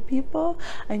to read people,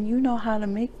 and you know how to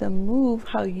make them move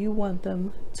how you want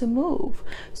them to move.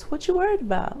 So what you worried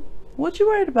about? What you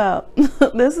worried about?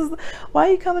 This is why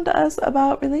you coming to us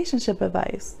about relationship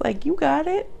advice. Like, you got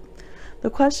it. The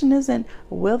question isn't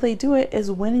will they do it, is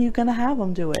when are you going to have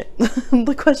them do it?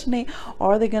 The question ain't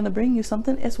are they going to bring you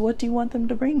something, it's what do you want them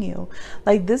to bring you?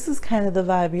 Like, this is kind of the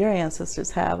vibe your ancestors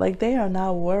have. Like, they are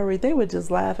not worried. They would just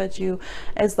laugh at you.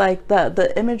 It's like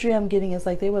the imagery I'm getting is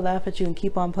like they would laugh at you and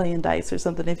keep on playing dice or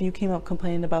something. If you came up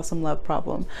complaining about some love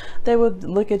problem, they would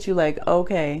look at you like,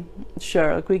 okay,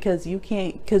 sure, because you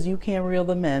can't reel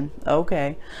them in.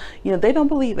 Okay, you know, they don't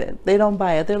believe it. They don't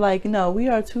buy it. They're like, no, we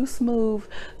are too smooth,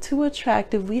 too attractive.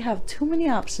 We have too many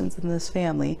options in this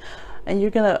family. And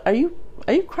you're gonna, are you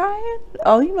crying?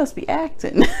 Oh, you must be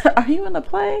acting. Are you in a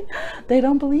play? They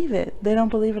don't believe it. They don't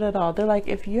believe it at all. They're like,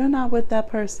 if you're not with that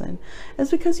person,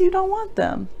 it's because you don't want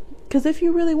them. Because if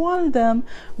you really wanted them,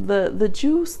 the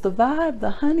juice, the vibe, the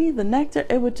honey, the nectar,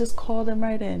 it would just call them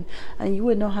right in, and you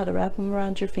would know how to wrap them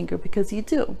around your finger, because you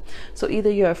do. So either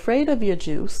you're afraid of your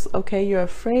juice, okay, you're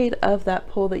afraid of that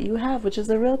pull that you have, which is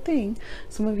a real thing.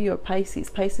 Some of you are Pisces.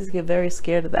 Pisces get very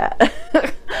scared of that,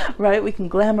 right? We can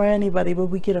glamour anybody, but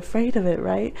we get afraid of it,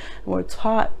 right? And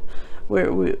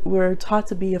we're taught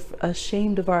to be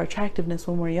ashamed of our attractiveness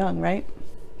when we're young, right?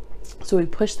 So we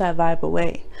push that vibe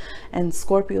away. And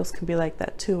Scorpios can be like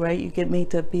that too, right? You get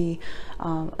made to be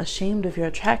ashamed of your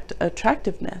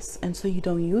attractiveness, and so you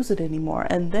don't use it anymore.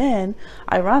 And then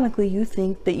ironically, you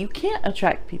think that you can't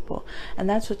attract people, and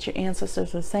that's what your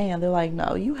ancestors are saying. They're like,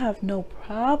 no, you have no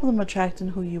problem attracting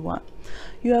who you want.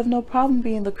 You have no problem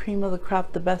being the cream of the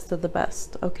crop, the best of the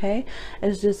best. Okay,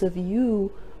 it's just if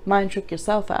you mind trick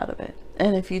yourself out of it,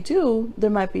 and if you do, there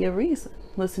might be a reason.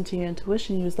 Listen to your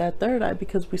intuition, use that third eye,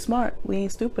 because we smart, we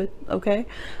ain't stupid. Okay,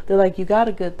 they're like, you got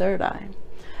a good third eye,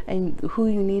 and who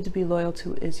you need to be loyal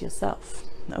to is yourself.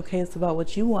 Okay, it's about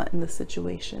what you want in this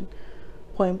situation,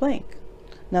 point blank.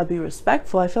 Now be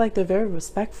respectful. I feel like they're very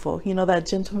respectful, you know, that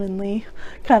gentlemanly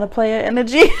kind of player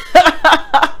energy.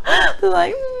 They're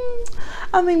like,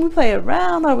 I mean, we play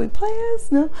around, are we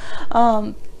players? No.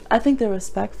 I think they're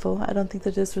respectful. I don't think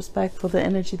they're disrespectful, the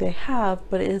energy they have,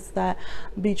 but it's that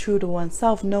be true to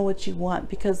oneself, know what you want,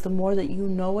 because the more that you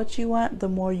know what you want, the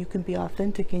more you can be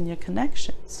authentic in your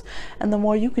connections, and the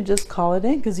more you can just call it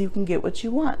in, because you can get what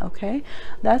you want. Okay,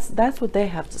 that's what they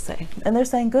have to say, and they're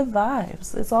saying good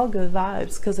vibes. It's all good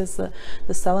vibes, because it's the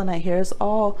selenite here. It's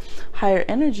all higher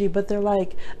energy, but they're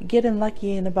like, getting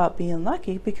lucky ain't about being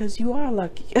lucky, because you are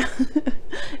lucky.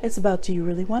 It's about, do you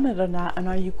really want it or not, and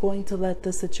are you going to let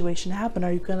the situation happen?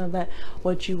 Are you going to let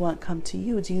what you want come to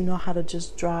you? Do you know how to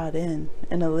just draw it in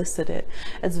and elicit it?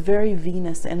 It's very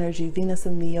Venus energy, Venus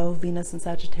in Leo, Venus in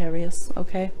Sagittarius.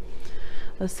 Okay,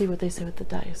 let's see what they say with the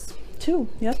dice. 2.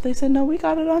 Yep, they said no, we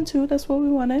got it on 2. That's what we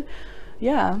wanted.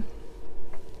 Yeah,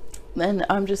 and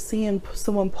I'm just seeing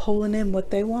someone pulling in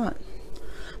what they want,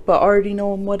 but already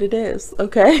knowing what it is.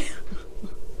 Okay.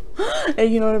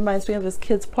 And you know what it reminds me of is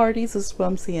kids parties. This is what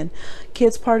I'm seeing.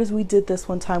 Kids parties. We did this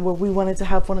one time where we wanted to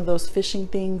have one of those fishing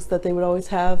things that they would always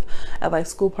have at like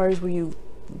school parties, where you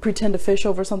pretend to fish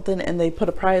over something and they put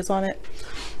a prize on it.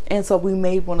 And so we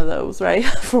made one of those, right,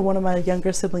 for one of my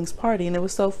younger siblings' party, and it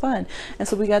was so fun. And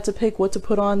so we got to pick what to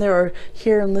put on there, or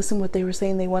hear and listen what they were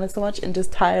saying they wanted so much, and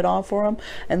just tie it on for them,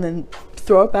 and then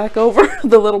throw it back over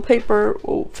the little paper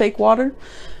fake water.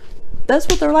 That's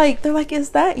what they're like. They're like, it's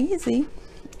that easy.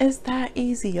 It's that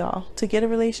easy, y'all, to get a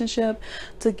relationship,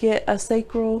 to get a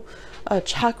sacral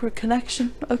chakra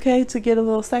connection, okay, to get a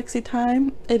little sexy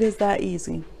time. It is that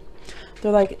easy.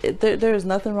 They're like, there is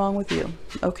nothing wrong with you,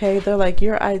 okay? They're like,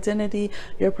 your identity,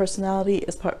 your personality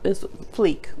is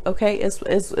fleek, okay?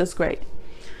 It's great.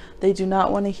 They do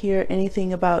not want to hear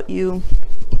anything about you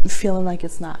feeling like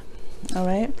it's not, all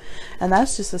right? And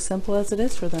that's just as simple as it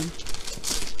is for them.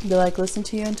 They're like, listen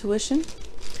to your intuition.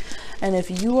 And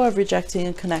if you are rejecting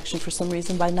a connection for some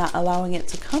reason by not allowing it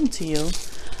to come to you,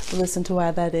 listen to why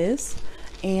that is,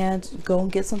 and go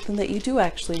and get something that you do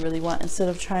actually really want, instead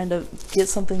of trying to get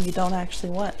something you don't actually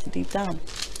want deep down.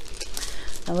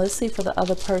 Now let's see for the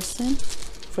other person,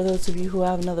 for those of you who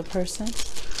have another person,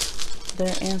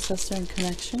 their ancestor and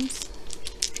connections,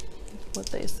 what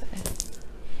they say.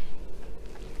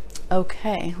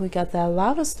 Okay, we got that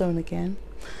lava stone again.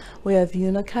 We have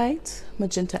Unakite,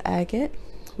 magenta agate.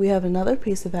 We have another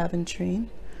piece of aventurine,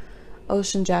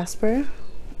 ocean jasper,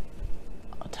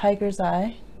 tiger's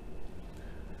eye,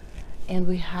 and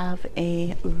we have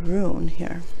a rune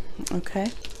here.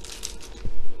 Okay,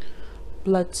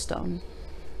 bloodstone.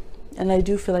 And I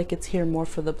do feel like it's here more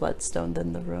for the bloodstone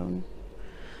than the rune,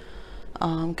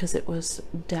 because it was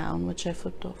down, which I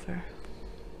flipped over.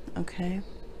 Okay,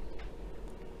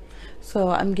 so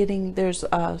I'm getting, there's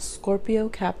Scorpio,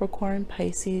 Capricorn,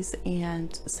 Pisces,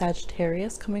 and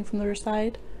Sagittarius coming from their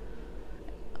side.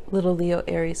 Little Leo,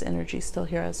 Aries energy still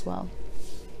here as well.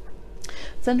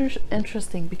 It's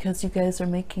interesting because you guys are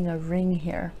making a ring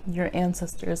here, your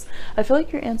ancestors. I feel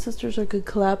like your ancestors are good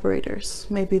collaborators.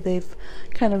 Maybe they've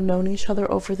kind of known each other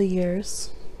over the years.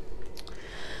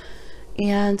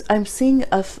 And I'm seeing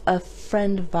a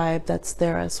friend vibe that's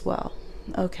there as well.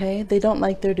 Okay, they don't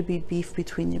like there to be beef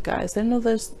between you guys. They know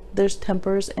there's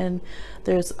tempers and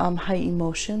there's high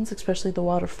emotions, especially the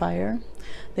water fire.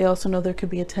 They also know there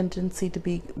could be a tendency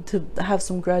to have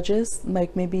some grudges,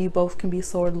 like maybe you both can be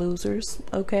sore losers.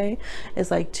 Okay,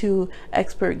 it's like two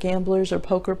expert gamblers or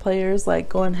poker players like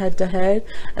going head to head,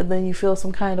 and then you feel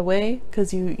some kind of way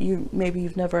because maybe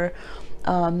you've never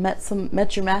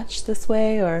met your match this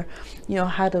way, or you know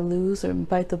how to lose or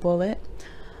bite the bullet.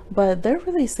 But they're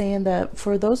really saying that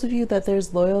for those of you that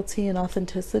there's loyalty and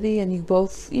authenticity, and you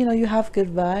both, you know, you have good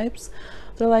vibes,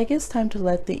 they're like, it's time to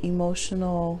let the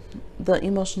emotional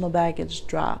baggage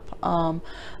drop.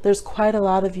 There's quite a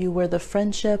lot of you where the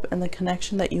friendship and the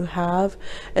connection that you have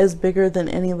is bigger than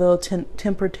any little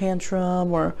temper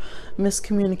tantrum or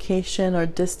miscommunication or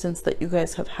distance that you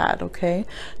guys have had. Okay,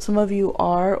 some of you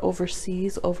are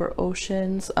overseas, over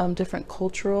oceans, different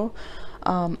cultural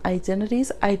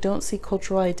identities. I don't see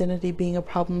cultural identity being a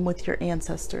problem with your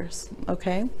ancestors.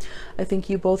 Okay, I think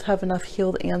you both have enough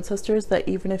healed ancestors that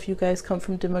even if you guys come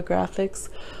from demographics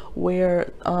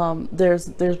where there's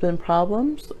been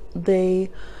problems,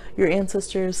 your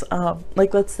ancestors,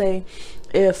 like let's say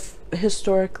if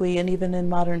historically and even in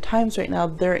modern times right now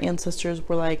their ancestors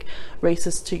were like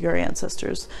racist to your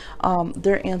ancestors,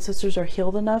 their ancestors are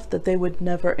healed enough that they would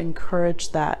never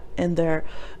encourage that in their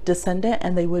descendant,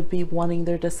 and they would be wanting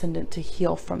their descendant to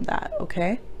heal from that.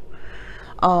 Okay,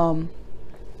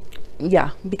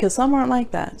 yeah, because some aren't like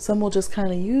that. Some will just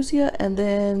kind of use you, and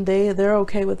then they're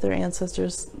okay with their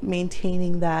ancestors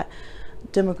maintaining that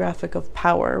demographic of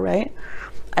power, right?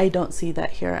 I don't see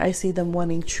that here. I see them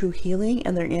wanting true healing,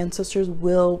 and their ancestors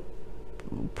will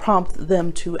prompt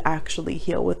them to actually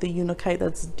heal. With the Unakite,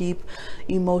 that's deep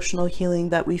emotional healing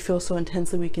that we feel so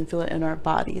intensely we can feel it in our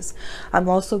bodies. I'm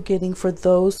also getting for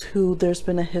those who there's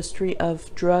been a history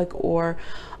of drug or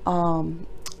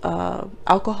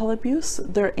alcohol abuse,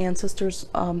 their ancestors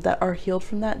that are healed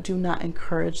from that do not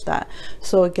encourage that.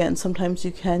 So again, sometimes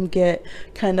you can get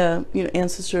kind of, you know,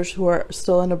 ancestors who are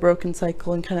still in a broken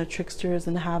cycle and kind of tricksters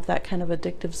and have that kind of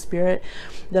addictive spirit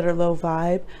that are low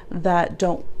vibe, that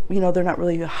don't, you know, they're not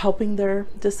really helping their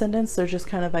descendants, they're just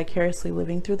kind of vicariously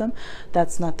living through them.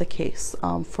 That's not the case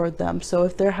for them. So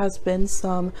if there has been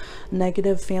some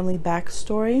negative family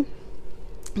backstory,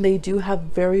 they do have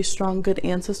very strong good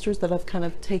ancestors that have kind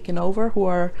of taken over, who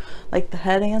are like the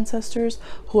head ancestors,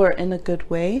 who are in a good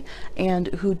way and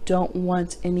who don't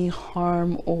want any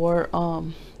harm or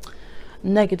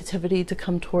negativity to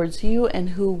come towards you,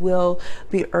 and who will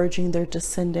be urging their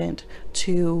descendant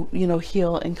to, you know,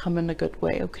 heal and come in a good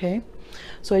way. Okay,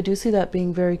 so I do see that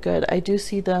being very good. I do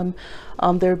see them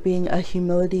there being a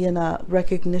humility and a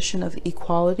recognition of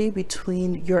equality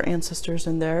between your ancestors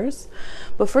and theirs.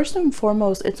 But first and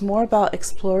foremost, it's more about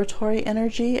exploratory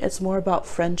energy. It's more about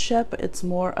friendship. It's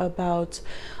more about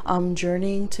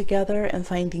journeying together and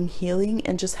finding healing,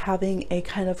 and just having a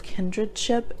kind of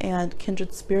kindredship and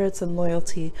kindred spirits and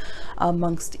loyalty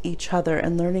amongst each other,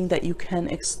 and learning that you can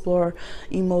explore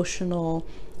emotional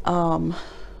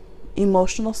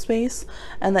space,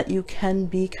 and that you can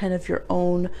be kind of your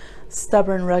own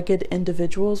stubborn, rugged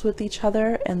individuals with each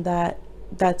other, and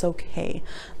that's okay.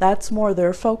 That's more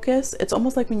their focus. It's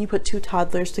almost like when you put two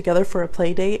toddlers together for a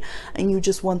play date and you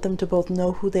just want them to both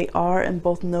know who they are and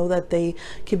both know that they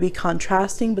can be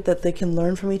contrasting, but that they can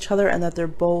learn from each other, and that they're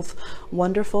both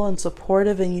wonderful and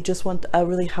supportive, and you just want a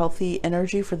really healthy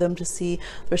energy for them to see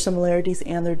their similarities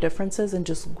and their differences and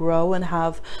just grow and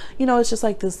have, you know, it's just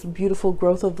like this beautiful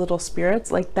growth of little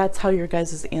spirits. Like, that's how your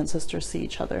guys' ancestors see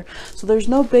each other. So there's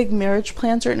no big marriage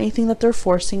plans or anything that they're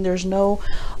forcing. There's no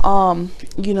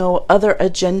you know, other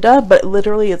agenda, but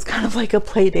literally it's kind of like a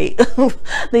play date.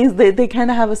 they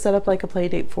kind of have a setup like a play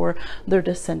date for their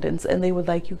descendants, and they would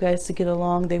like you guys to get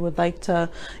along. They would like to,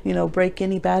 you know, break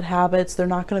any bad habits. They're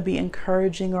not going to be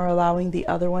encouraging or allowing the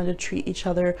other one to treat each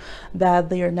other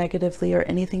badly or negatively or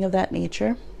anything of that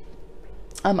nature.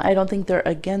 I don't think they're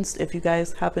against if you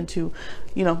guys happen to,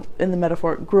 you know, in the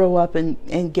metaphor, grow up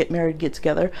and get married, get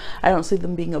together. I don't see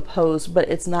them being opposed, but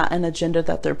it's not an agenda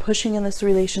that they're pushing in this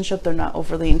relationship. They're not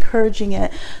overly encouraging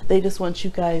it. They just want you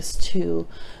guys to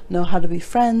know how to be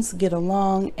friends, get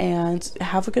along, and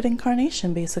have a good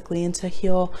incarnation, basically, and to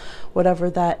heal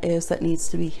whatever that is that needs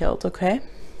to be healed. Okay?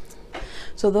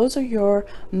 So those are your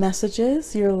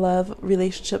messages, your love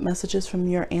relationship messages from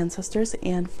your ancestors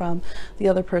and from the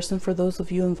other person. For those of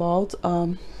you involved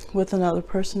with another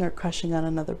person or crushing on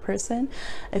another person,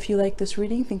 if you like this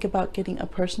reading, think about getting a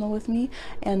personal with me,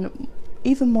 and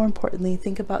even more importantly,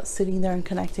 think about sitting there and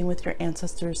connecting with your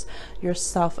ancestors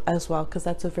yourself as well, because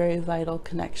that's a very vital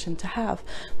connection to have.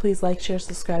 Please like, share,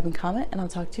 subscribe, and comment, and I'll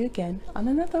talk to you again on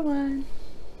another one.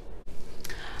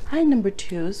 Hi, number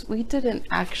twos. We didn't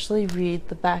actually read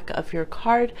the back of your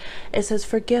card. It says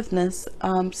forgiveness.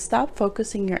 Stop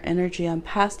focusing your energy on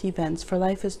past events, for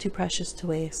life is too precious to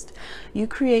waste. You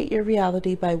create your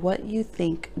reality by what you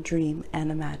think, dream,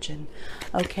 and imagine.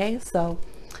 Okay, so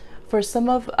for some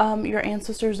of your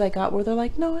ancestors, I got where they're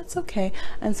like, no, it's okay.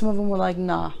 And some of them were like,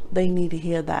 nah, they need to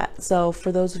hear that. So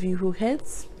for those of you who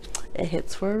hits, it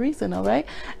hits for a reason. All right,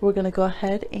 we're gonna go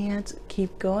ahead and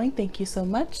keep going. Thank you so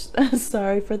much.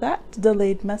 Sorry for that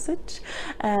delayed message,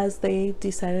 as they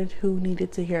decided who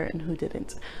needed to hear it and who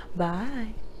didn't.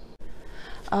 Bye.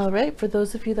 All right, for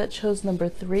those of you that chose number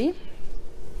 3,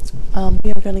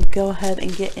 we are going to go ahead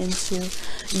and get into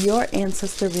your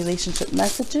ancestor relationship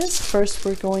messages. First,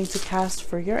 we're going to cast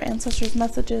for your ancestors'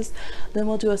 messages. Then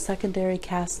we'll do a secondary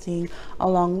casting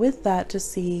along with that to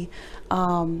see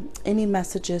any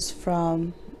messages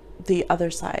from the other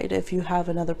side, if you have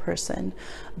another person,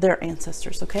 their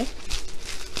ancestors. Okay.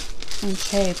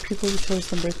 Okay, people who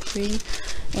chose number 3,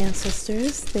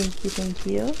 ancestors, thank you, thank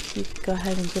you. You can go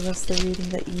ahead and give us the reading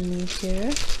that you need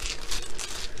here.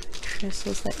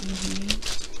 Crystals that you need.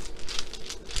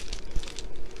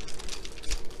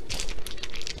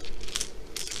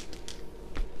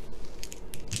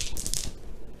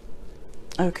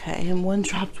 Okay, and one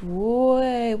dropped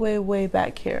way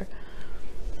back here.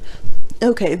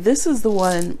 Okay, this is the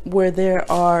one where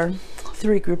there are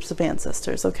 3 groups of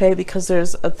ancestors, okay, because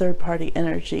there's a third party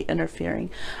energy interfering.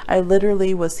 I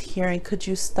literally was hearing, could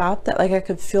you stop that? Like, I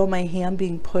could feel my hand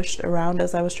being pushed around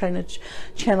as I was trying to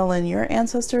channel in your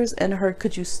ancestors, and heard,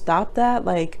 could you stop that?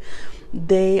 Like,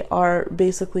 they are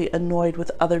basically annoyed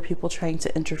with other people trying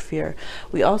to interfere.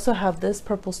 We also have this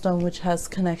purple stone, which has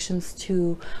connections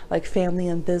to like family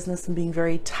and business and being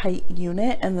very tight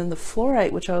unit. And then the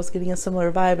fluorite, which I was getting a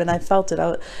similar vibe, and I felt it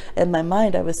out in my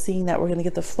mind. I was seeing that we're going to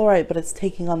get the fluorite, but it's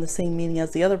taking on the same meaning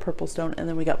as the other purple stone. And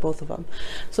then we got both of them.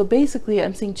 So basically,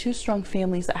 I'm seeing two strong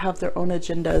families that have their own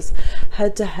agendas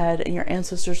head to head, and your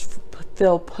ancestors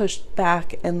feel pushed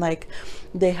back, and like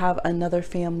they have another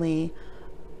family,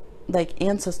 like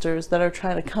ancestors, that are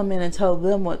trying to come in and tell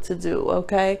them what to do.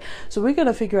 Okay, so we're going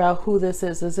to figure out who this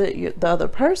is. Is it the other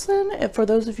person, for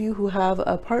those of you who have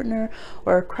a partner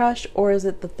or a crush, or is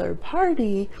it the third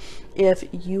party if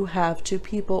you have two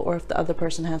people, or if the other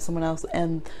person has someone else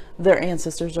and their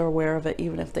ancestors are aware of it,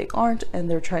 even if they aren't, and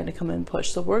they're trying to come in and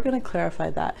push. So we're going to clarify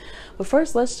that. But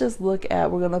first, let's just look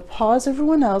at, we're going to pause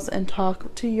everyone else and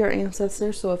talk to your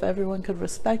ancestors. So if everyone could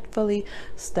respectfully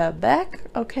step back.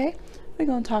 Okay, we're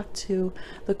going to talk to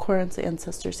the Quartz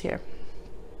ancestors here.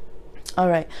 All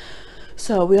right,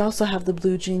 so we also have the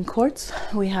blue jean quartz,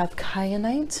 we have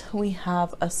kyanite, we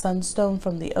have a sunstone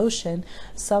from the ocean,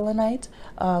 selenite,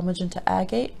 magenta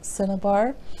agate,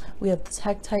 cinnabar, we have the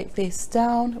tektite face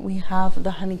down, we have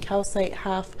the honey calcite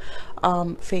half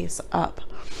face up.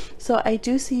 So I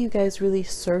do see you guys really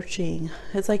searching.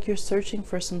 It's like you're searching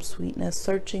for some sweetness,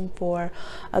 searching for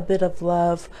a bit of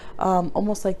love,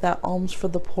 almost like that alms for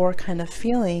the poor kind of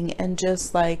feeling, and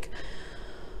just like,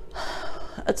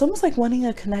 it's almost like wanting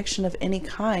a connection of any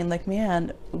kind. Like,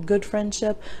 man, good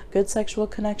friendship, good sexual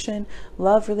connection,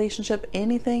 love relationship,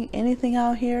 anything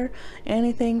out here,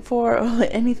 anything for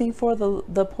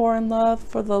the poor in love,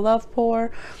 for the love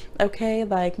poor. Okay,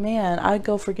 like, man, I'd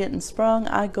go for getting sprung,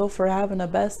 I'd go for having a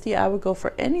bestie, I would go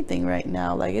for anything right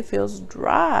now. Like, it feels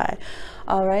dry.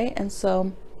 All right, and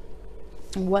so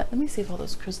let me see if all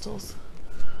those crystals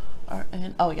are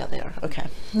in. Oh yeah, they are. Okay.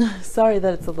 Sorry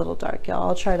that it's a little dark, y'all.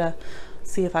 I'll try to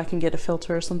see if I can get a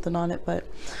filter or something on it, but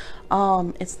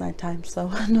it's nighttime,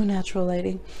 so no natural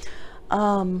lighting.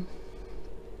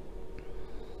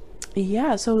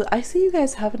 Yeah, so I see you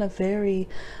guys having a very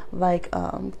like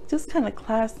just kind of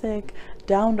classic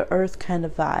down to earth kind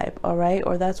of vibe. All right,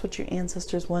 or that's what your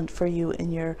ancestors want for you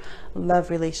in your love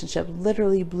relationship.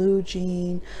 Literally blue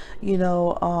jean, you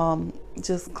know,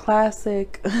 just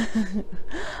classic,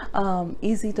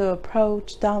 easy to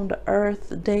approach, down to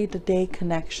earth, day-to-day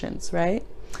connections, right?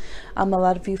 A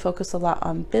lot of you focus a lot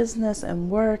on business and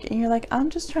work, and you're like, I'm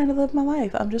just trying to live my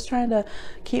life. I'm just trying to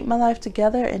keep my life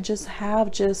together and just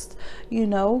have, you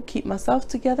know, keep myself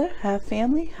together, have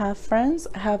family, have friends,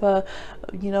 have a,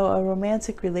 you know, a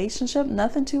romantic relationship.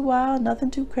 Nothing too wild, nothing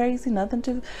too crazy,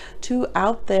 nothing too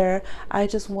out there. I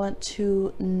just want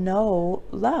to know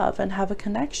love and have a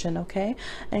connection. Okay,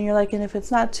 and you're like, and if it's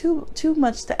not too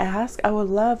much to ask, I would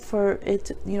love for it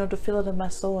to, you know, to feel it in my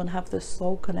soul and have this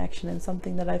soul connection and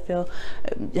something that I feel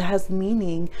has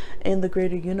meaning in the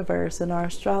greater universe and our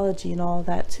astrology and all of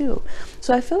that too.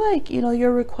 So I feel like, you know,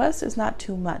 your request is not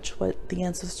too much. What the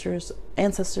ancestors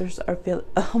are feeling,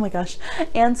 oh my gosh,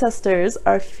 ancestors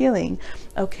are feeling.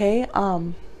 Okay,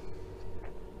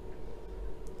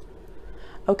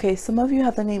 okay, some of you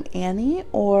have the name Annie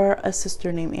or a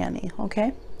sister named Annie.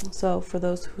 Okay, so for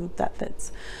those who that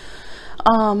fits,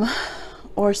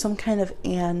 or some kind of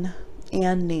Anne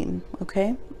name.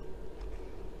 Okay,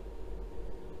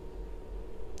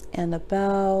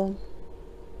 Annabelle,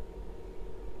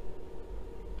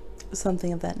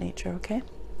 something of that nature. Okay,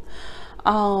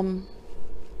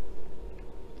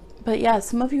 but yeah,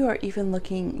 some of you are even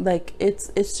looking like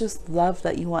it's just love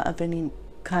that you want of any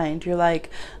kind. You're like,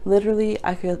 literally,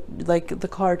 I could, like the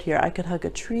card here, I could hug a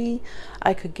tree,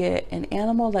 I could get an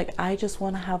animal. Like, I just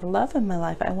want to have love in my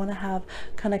life. I want to have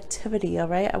connectivity. All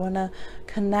right, I want to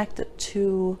connect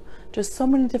to just so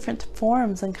many different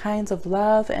forms and kinds of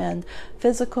love, and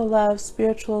physical love,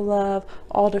 spiritual love,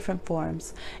 all different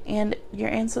forms. And your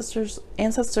ancestors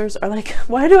are like,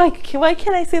 why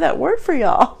can't I say that word for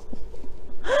y'all?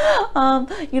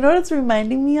 You know what it's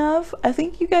reminding me of? I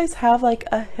think you guys have like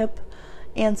a hip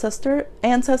ancestor,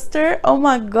 oh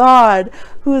my god,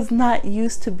 who is not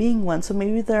used to being one. So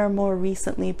maybe they're a more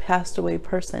recently passed away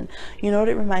person. You know what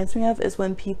it reminds me of is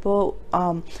when people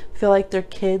feel like their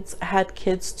kids had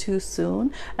kids too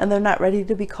soon and they're not ready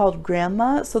to be called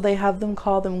grandma, so they have them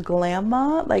call them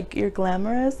glamma, like you're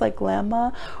glamorous, like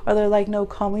glamma, or they're like, no,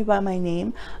 call me by my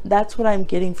name. That's what I'm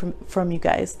getting from you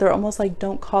guys. They're almost like,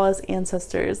 don't call us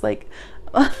ancestors, like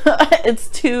it's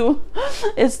too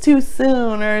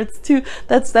soon, or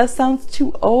that sounds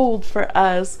too old for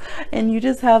us. And you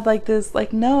just have like this,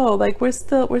 like, no, like we're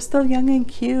still young and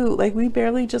cute, like we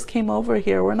barely just came over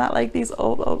here, we're not like these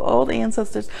old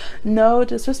ancestors. No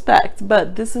disrespect,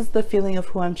 but this is the feeling of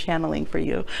who I'm channeling for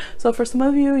you. So for some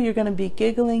of you, you're going to be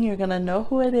giggling, you're going to know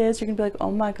who it is, you're going to be like,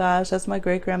 oh my gosh, that's my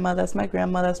great grandma, that's my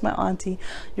grandma, that's my auntie.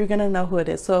 You're going to know who it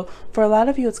is. So for a lot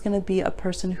of you, it's going to be a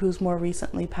person who's more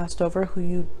recently passed over, who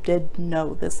you did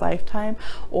know this lifetime,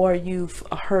 or you've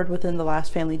heard within the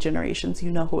last family generations.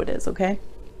 You know who it is. Okay.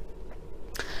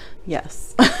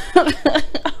 Yes.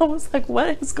 I was like,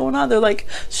 what is going on? They're like,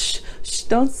 shh, shh,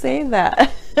 don't say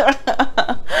that.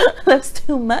 That's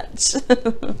too much.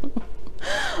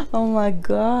 Oh my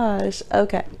gosh.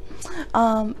 Okay.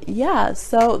 Yeah,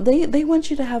 so they want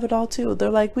you to have it all too. They're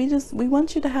like, we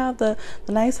want you to have the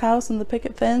nice house and the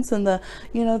picket fence and the,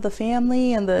 you know, the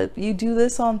family, and you do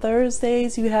this on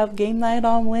Thursdays, you have game night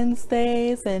on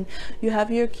Wednesdays, and you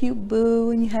have your cute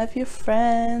boo, and you have your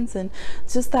friends, and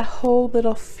just that whole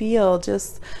little feel,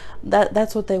 just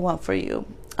that's what they want for you.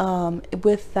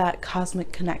 With that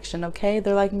cosmic connection. Okay,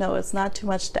 they're like, no, it's not too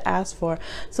much to ask for.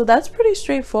 So that's pretty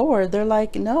straightforward. They're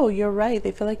like, no, you're right.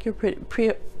 They feel like you're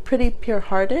pretty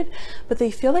pure-hearted, but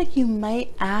they feel like you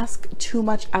might ask too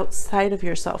much outside of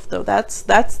yourself, though. That's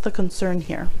the concern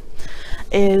here,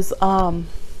 is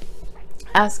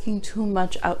asking too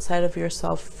much outside of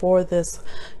yourself for this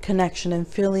connection, and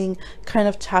feeling kind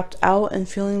of tapped out, and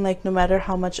feeling like no matter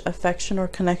how much affection or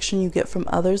connection you get from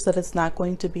others, that it's not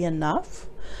going to be enough,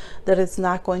 that it's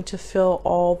not going to fill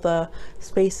all the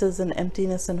spaces and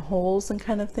emptiness and holes and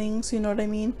kind of things, you know what I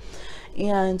mean?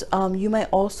 And you might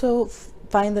also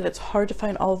find that it's hard to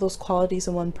find all of those qualities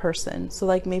in one person. So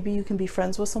like, maybe you can be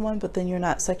friends with someone, but then you're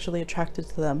not sexually attracted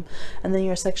to them, and then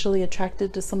you're sexually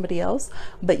attracted to somebody else,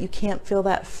 but you can't feel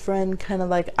that friend kind of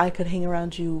like, I could hang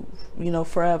around you, you know,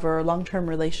 forever, a long-term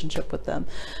relationship with them.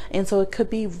 And so it could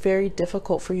be very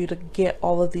difficult for you to get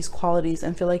all of these qualities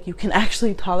and feel like you can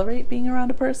actually tolerate being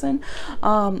around a person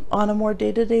on a more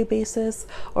day-to-day basis,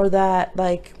 or that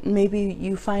like, maybe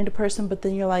you find a person, but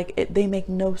then you're like, they make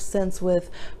no sense with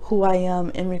who I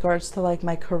am in regards to like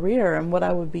my career and what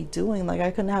I would be doing. Like,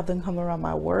 I couldn't have them come around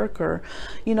my work, or,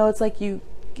 you know, it's like you're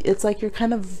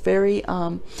kind of very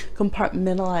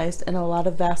compartmentalized in a lot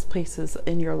of vast places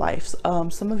in your life.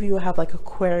 Some of you have like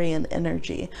Aquarian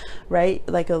energy, right?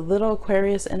 Like a little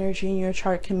Aquarius energy in your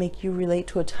chart can make you relate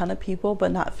to a ton of people,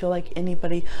 but not feel like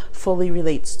anybody fully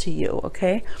relates to you.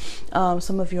 Okay.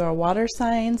 Some of you are water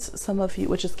signs, some of you,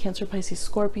 which is Cancer, Pisces,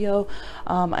 Scorpio.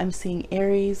 I'm seeing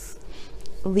Aries,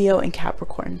 Leo, and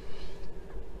Capricorn.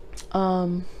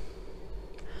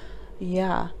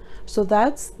 Yeah, so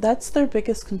that's their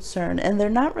biggest concern, and they're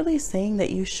not really saying that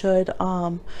you should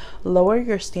lower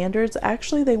your standards.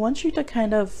 Actually, they want you to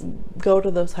kind of go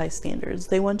to those high standards.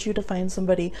 They want you to find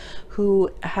somebody who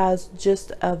has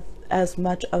just as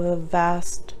much of a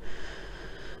vast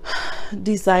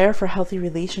desire for healthy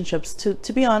relationships.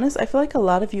 To be honest, I feel like a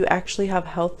lot of you actually have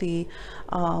healthy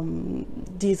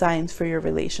designs for your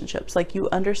relationships. Like, you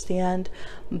understand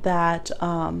that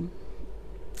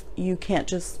you can't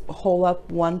just hole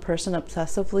up one person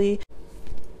obsessively.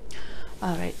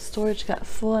 All right, storage got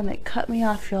full and it cut me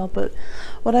off, y'all. But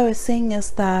what I was saying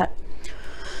is that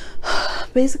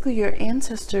basically your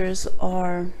ancestors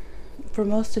are, for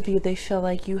most of you, they feel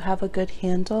like you have a good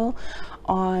handle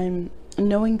on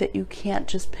knowing that you can't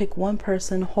just pick one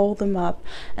person, hold them up,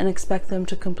 and expect them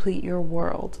to complete your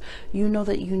world. You know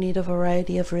that you need a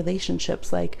variety of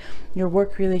relationships, like your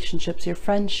work relationships, your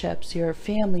friendships, your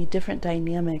family, different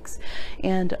dynamics.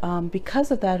 And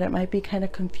because of that, it might be kind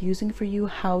of confusing for you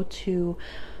how to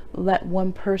let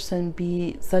one person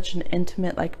be such an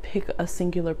intimate, like, pick a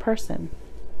singular person.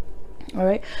 All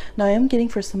right, now I am getting,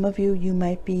 for some of you, you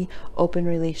might be open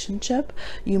relationship.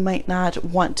 You might not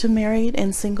want to marry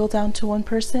and single down to one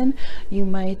person. You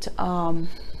might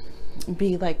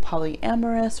be like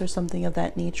polyamorous or something of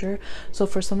that nature. So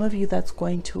for some of you, that's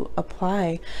going to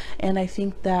apply. And I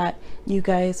think that you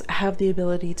guys have the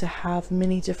ability to have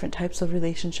many different types of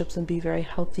relationships and be very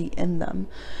healthy in them.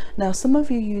 Now, some of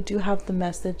you, you do have the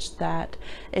message that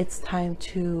it's time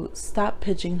to stop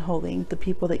pigeonholing the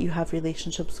people that you have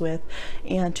relationships with,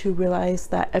 and to realize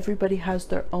that everybody has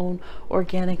their own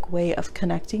organic way of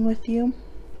connecting with you.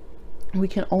 We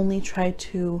can only try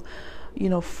to, you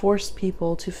know, force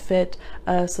people to fit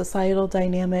a societal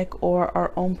dynamic or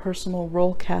our own personal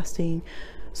role casting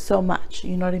so much.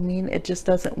 You know what I mean? It just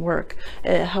doesn't work.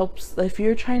 It helps if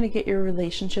you're trying to get your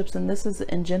relationships, and this is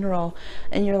in general,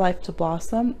 in your life to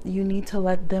blossom, you need to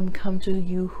let them come to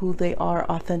you who they are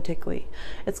authentically.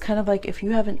 It's kind of like if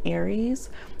you have an Aries,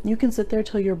 you can sit there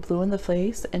till you're blue in the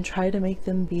face and try to make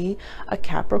them be a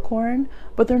Capricorn,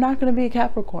 but they're not going to be a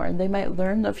Capricorn. They might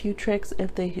learn a few tricks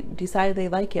if they decide they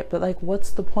like it, but like, what's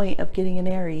the point of getting an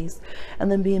Aries and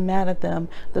then being mad at them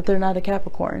that they're not a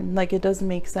Capricorn? Like, it doesn't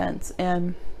make sense.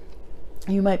 And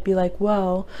you might be like,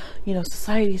 well, you know,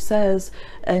 society says,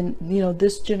 and you know,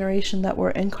 this generation that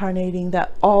we're incarnating,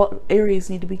 that all Aries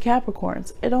need to be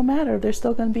Capricorns. It don't matter, they're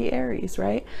still going to be Aries,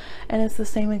 right? And it's the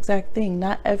same exact thing.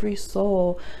 Not every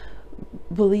soul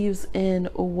believes in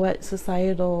what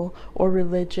societal or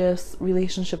religious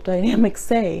relationship dynamics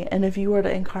say. And if you were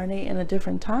to incarnate in a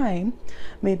different time,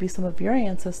 maybe some of your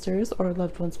ancestors or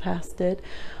loved ones past did,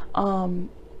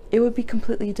 it would be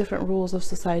completely different rules of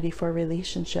society for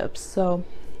relationships. So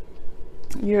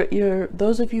you're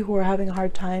those of you who are having a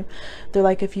hard time, they're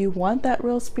like, if you want that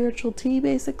real spiritual tea,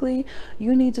 basically,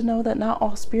 you need to know that not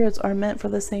all spirits are meant for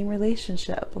the same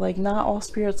relationship. Like, not all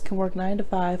spirits can work 9 to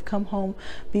 5, come home,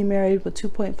 be married with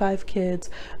 2.5 kids,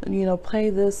 you know, play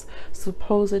this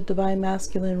supposed divine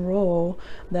masculine role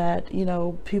that, you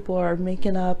know, people are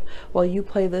making up, while you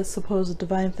play this supposed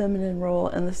divine feminine role,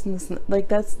 and this and this. Like,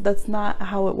 that's not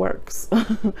how it works.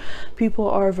 People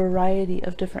are a variety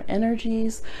of different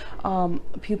energies.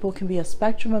 People can be a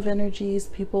spectrum of energies.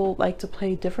 People like to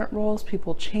play different roles.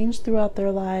 People change throughout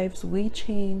their lives. We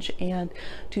change, and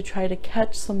to try to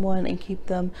catch someone and keep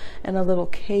them in a little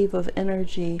cave of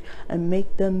energy and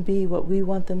make them be what we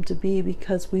want them to be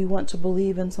because we want to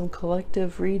believe in some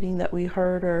collective reading that we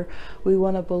heard, or we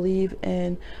want to believe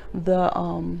in the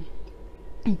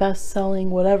best-selling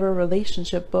whatever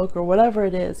relationship book or whatever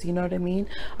it is, you know what I mean,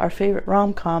 our favorite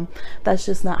rom-com. That's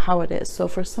just not how it is. So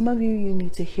for some of you, you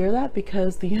need to hear that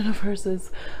because the universe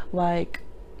is like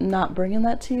not bringing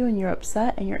that to you, and you're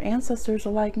upset, and your ancestors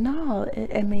are like, no,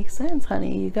 it makes sense,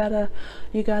 honey. You gotta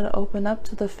open up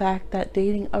to the fact that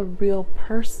dating a real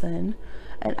person,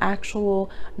 an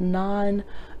actual non,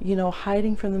 you know,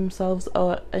 hiding from themselves,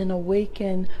 an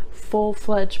awakened,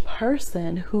 full-fledged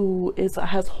person who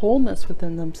has wholeness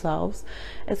within themselves,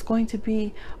 it's going to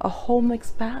be a whole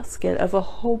mixed basket of a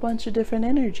whole bunch of different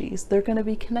energies. They're going to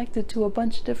be connected to a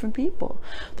bunch of different people.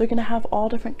 They're going to have all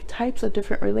different types of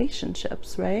different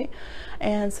relationships, right?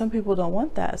 And some people don't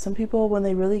want that. Some people, when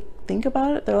they really think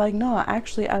about it, they're like, no,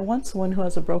 actually, I want someone who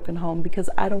has a broken home because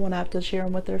I don't want to have to share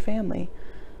them with their family.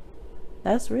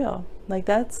 That's real. Like,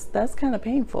 that's kind of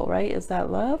painful, right? Is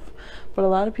that love? But a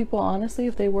lot of people, honestly,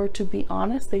 if they were to be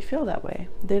honest, they feel that way.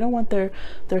 They don't want their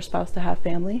spouse to have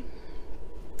family.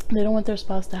 They don't want their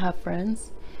spouse to have friends,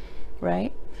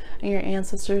 right? And your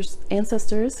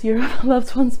ancestors, your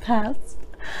loved ones past,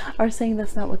 are saying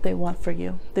that's not what they want for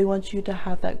you. They want you to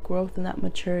have that growth and that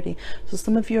maturity. So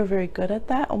some of you are very good at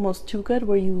that, almost too good,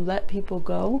 where you let people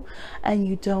go and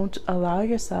you don't allow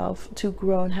yourself to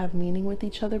grow and have meaning with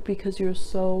each other because you're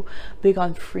so big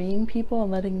on freeing people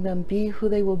and letting them be who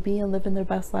they will be and live in their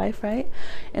best life, right?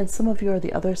 And some of you are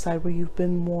the other side, where you've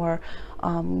been more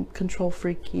control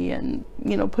freaky and,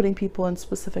 you know, putting people in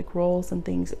specific roles and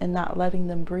things and not letting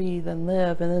them breathe and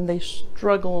live, and then they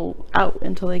struggle out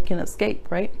until they can escape,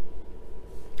 right?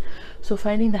 So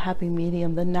finding the happy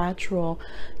medium, the natural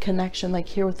connection, like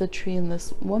here with the tree and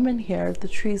this woman here, the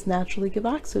trees naturally give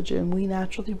oxygen. We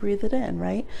naturally breathe it in,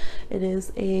 right? It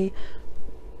is a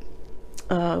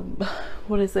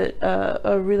what is it?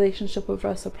 A relationship of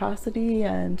reciprocity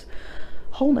and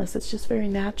wholeness. It's just very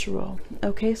natural.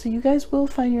 Okay, so you guys will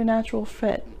find your natural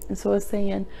fit. And so it's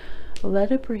saying,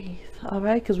 let it breathe. All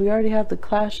right, because we already have the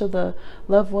clash of the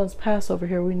loved ones past over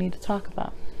here we need to talk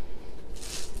about.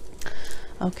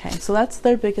 Okay, so that's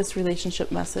their biggest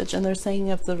relationship message. And they're saying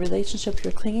if the relationship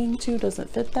you're clinging to doesn't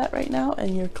fit that right now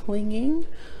and you're clinging,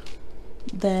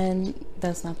 then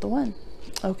that's not the one.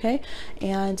 Okay,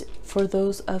 and for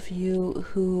those of you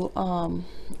who are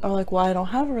like, well, I don't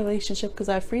have a relationship because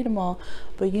I have freedom all,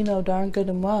 but you know darn good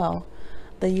and well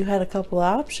that you had a couple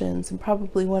of options, and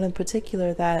probably one in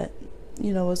particular that,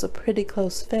 you know, was a pretty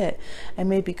close fit and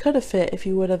maybe could have fit if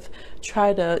you would have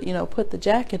tried to, you know, put the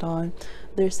jacket on.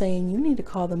 They're saying you need to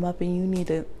call them up and you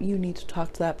need to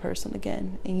talk to that person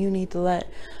again, and you need to let,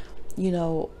 you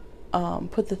know,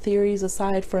 put the theories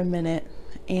aside for a minute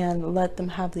and let them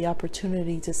have the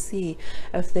opportunity to see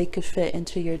if they could fit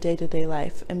into your day-to-day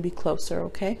life and be closer.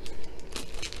 Okay,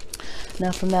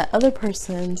 now from that other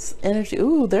person's energy,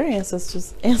 ooh, their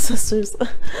ancestors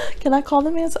can I call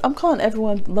them ancestors? I'm calling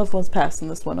everyone loved ones past in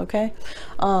this one. Okay,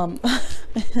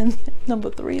 And number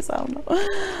threes, I don't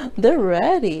know. They're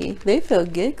ready. They feel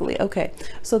giggly. Okay,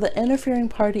 so the interfering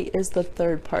party is the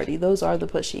third party. Those are the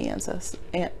pushy ancestors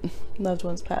and loved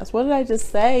ones past. What did I just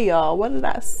say, y'all? What did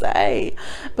I say?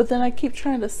 But then I keep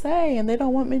trying to say, and they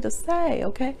don't want me to say.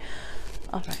 Okay,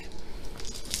 all right.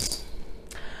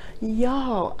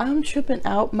 Y'all, I'm tripping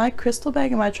out. My crystal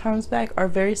bag and my charms bag are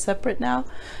very separate now,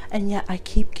 and yet I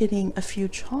keep getting a few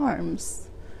charms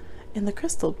in the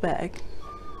crystal bag.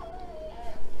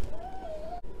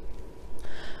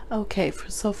 Okay,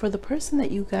 so for the person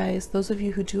that you guys, those of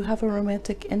you who do have a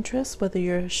romantic interest, whether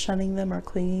you're shunning them or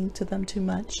clinging to them too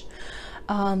much,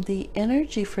 the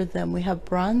energy for them, we have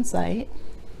bronzite,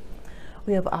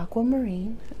 we have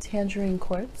aquamarine, tangerine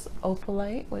quartz,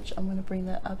 opalite, which I'm going to bring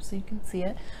that up so you can see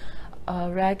it,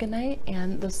 ragonite,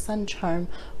 and the sun charm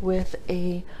with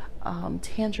a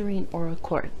tangerine aura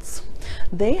quartz.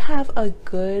 They have a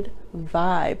good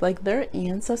vibe, like their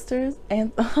ancestors,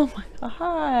 and oh my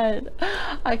god,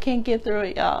 I can't get through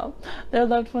it, y'all. Their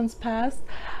loved ones passed.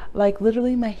 Like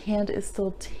literally my hand is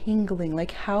still tingling.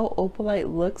 Like how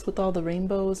opalite looks with all the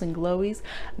rainbows and glowies,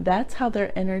 that's how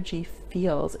their energy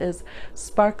feels, is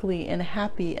sparkly and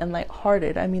happy and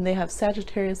lighthearted. I mean, they have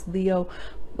Sagittarius, Leo,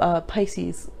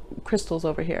 Pisces crystals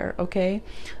over here. Okay,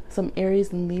 some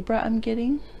Aries and Libra I'm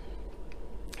getting,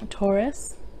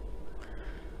 Taurus.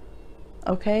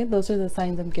 Okay, those are the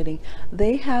signs I'm getting.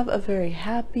 They have a very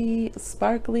happy,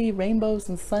 sparkly, rainbows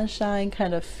and sunshine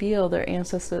kind of feel, their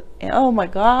ancestors. Oh my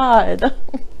god.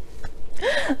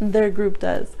 Their group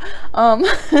does.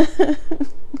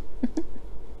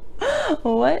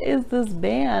 What is this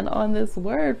ban on this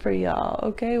word for y'all?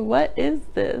 Okay, what is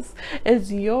this?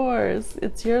 It's yours.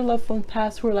 It's your loved one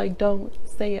past who are like, don't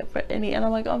say it for any. And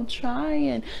I'm like, I'm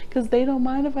trying, because they don't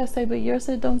mind if I say, but yours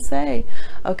said don't say.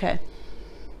 Okay.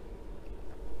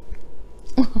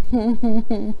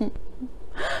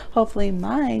 Hopefully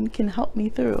mine can help me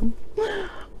through.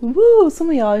 Woo, some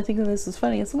of y'all are thinking this is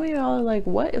funny, and some of y'all are like,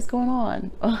 what is going on?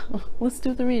 Let's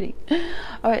do the reading.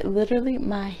 All right, literally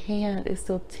my hand is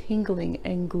still tingling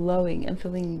and glowing and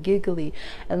feeling giggly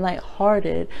and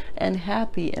lighthearted and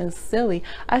happy and silly.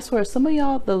 I swear, some of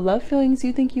y'all, the love feelings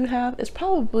you think you have is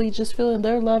probably just feeling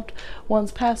their loved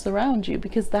ones pass around you,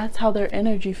 because that's how their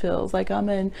energy feels. Like I'm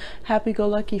in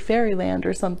happy-go-lucky fairyland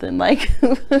or something. Like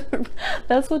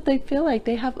that's what they feel like.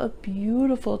 They have a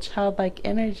beautiful childlike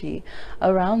energy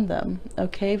around them.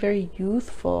 Okay, very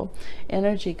youthful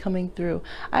energy coming through.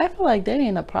 I feel like there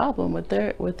ain't a problem with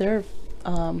their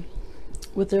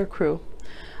crew.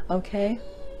 Okay,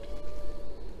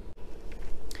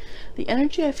 the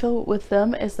energy I feel with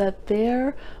them is that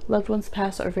their loved ones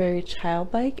past are very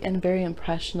childlike and very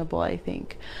impressionable. I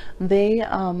think they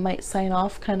might sign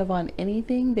off kind of on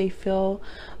anything. They feel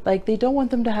like they don't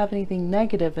want them to have anything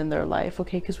negative in their life.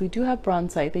 Okay, because we do have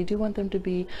bronzite. They do want them to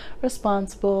be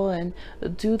responsible and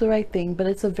do the right thing, but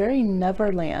it's a very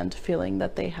Neverland feeling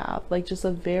that they have, like just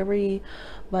a very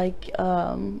like you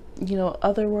know,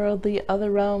 otherworldly,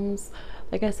 other realms.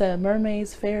 Like I said,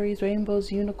 mermaids, fairies,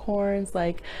 rainbows, unicorns,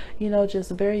 like, you know,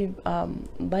 just very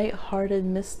light-hearted,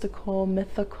 mystical,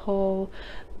 mythical,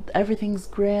 everything's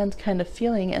grand kind of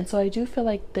feeling. And so I do feel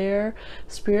like their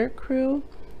spirit crew,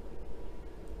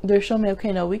 they're showing me,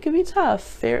 okay, no, we can be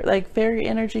tough. Like fairy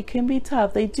energy can be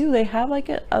tough. They have like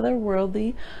an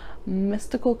otherworldly,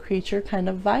 mystical creature kind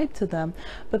of vibe to them.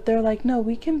 But they're like, no,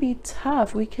 we can be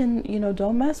tough. We can, you know,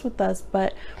 don't mess with us.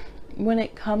 But when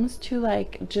it comes to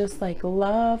like just like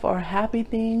love or happy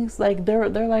things, like they're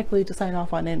likely to sign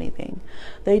off on anything.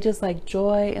 They just like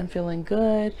joy and feeling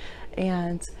good,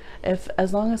 and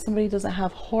as long as somebody doesn't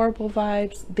have horrible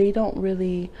vibes, they don't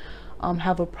really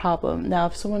have a problem. Now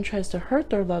if someone tries to hurt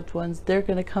their loved ones, they're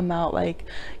gonna come out like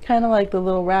kind of like the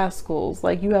little rascals,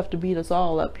 like you have to beat us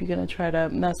all up, you're gonna try to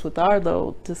mess with our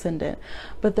little descendant.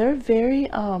 But they're very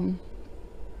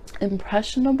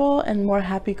impressionable and more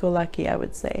happy-go-lucky, I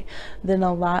would say, than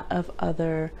a lot of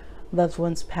other loved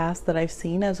ones past that I've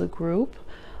seen as a group.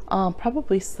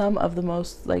 Probably some of the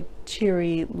most like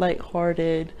cheery,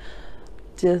 light-hearted,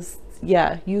 just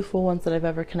yeah, youthful ones that I've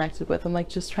ever connected with. I'm like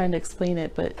just trying to explain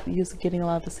it, but getting a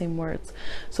lot of the same words.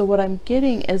 So what I'm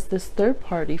getting is this third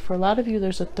party. For a lot of you,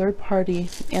 there's a third party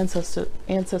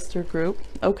ancestor group.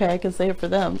 Okay, I can say it for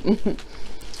them.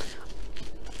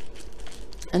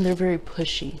 And they're very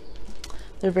pushy.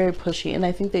 They're very pushy, and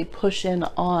I think they push in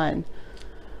on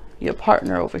your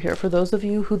partner over here. For those of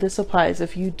you who this applies,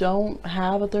 if you don't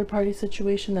have a third-party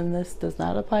situation and this does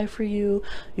not apply for you,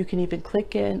 you can even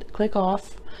click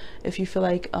off if you feel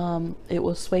like it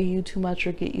will sway you too much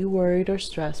or get you worried or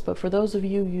stressed. But for those of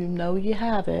you, you know you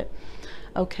have it,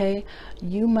 Okay,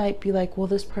 you might be like, well,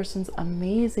 this person's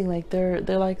amazing, like they're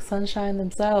like sunshine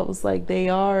themselves, like they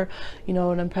are, you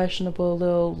know, an impressionable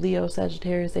little Leo,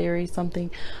 Sagittarius, Aries,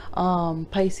 something,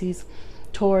 Pisces,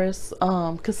 Taurus,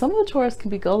 because some of the Taurus can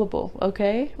be gullible.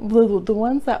 Okay, the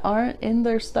ones that aren't in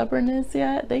their stubbornness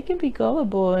yet, they can be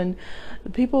gullible, and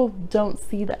people don't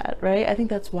see that, right? I think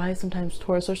that's why sometimes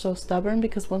Taurus are so stubborn,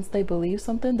 because once they believe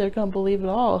something, they're gonna believe it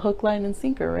all, hook, line, and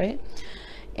sinker, right?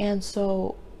 And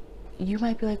so you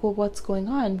might be like, well, what's going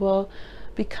on? Well,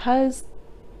 because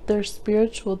their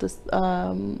spiritual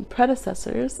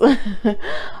predecessors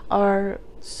are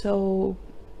so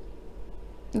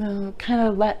kind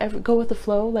of go with the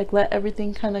flow, like let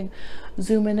everything kind of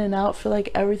zoom in and out, feel like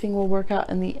everything will work out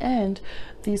in the end.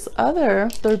 These other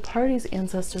third parties,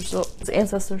 ancestors,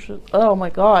 oh my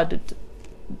god,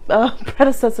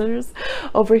 predecessors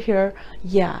over here,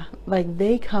 yeah, like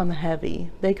they come heavy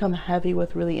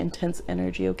with really intense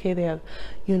energy. Okay, they have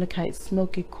unakite,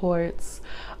 smoky quartz,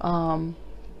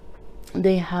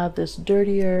 they have this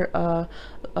dirtier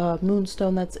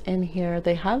moonstone that's in here.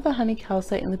 They have the honey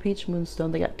calcite and the peach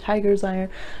moonstone. They got tiger's iron.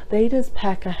 They just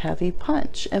pack a heavy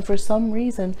punch, and for some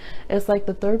reason it's like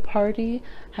the third party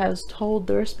has told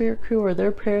their spirit crew or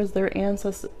their prayers, their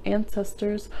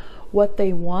ancestors what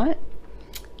they want,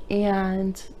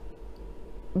 and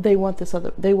they want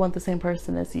the same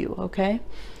person as you. Okay,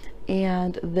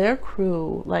 and their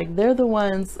crew, like they're the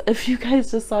ones, if you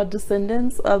guys just saw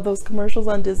Descendants of those commercials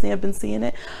on Disney, I've been seeing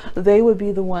it, they would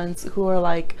be the ones who are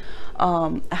like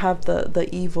have the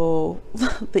evil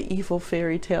the evil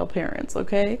fairy tale parents.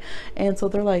 Okay, and so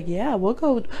they're like, yeah, we'll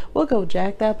go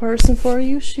jack that person for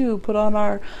you, shoot, put on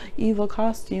our evil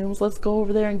costumes, let's go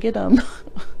over there and get them.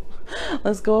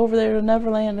 Let's go over there to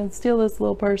Neverland and steal this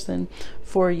little person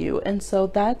for you. And so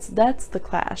that's the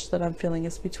clash that I'm feeling,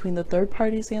 is between the third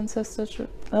party's ancestors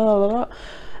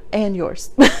and yours.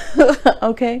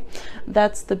 Okay,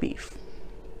 that's the beef.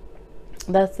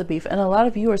 That's the beef. And a lot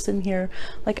of you are sitting here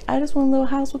like, I just want a little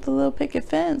house with a little picket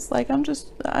fence, like I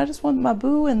just want my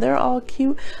boo, and they're all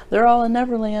cute, they're all in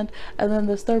Neverland, and then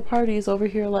this third party is over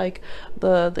here like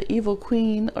the evil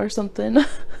queen or something.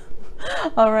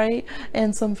 All right,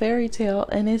 and some fairy tale,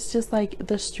 and it's just like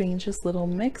the strangest little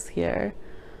mix here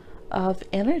of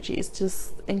energies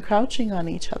just encroaching on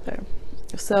each other.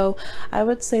 So I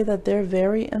would say that they're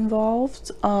very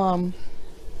involved.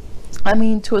 I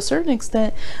mean, to a certain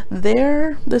extent,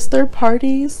 this third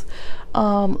party's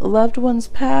loved ones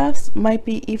past might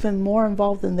be even more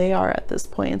involved than they are at this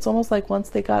point. It's almost like once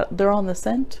they're on the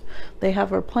scent, they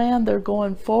have a plan, they're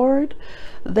going forward,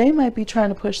 they might be trying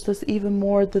to push this even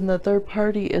more than the third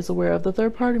party is aware of. The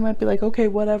third party might be like, okay,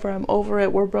 whatever, I'm over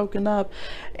it, we're broken up,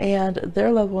 and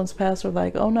their loved ones past are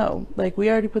like, oh no, like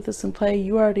we already put this in play,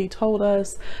 you already told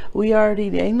us,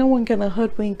 ain't no one gonna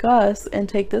hoodwink us and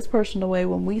take this person away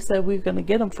when we said we were gonna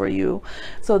get them for you.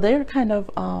 So they're kind of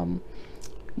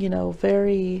you know,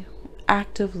 very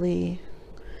actively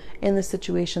in the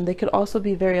situation. They could also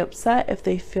be very upset if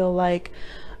they feel like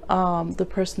the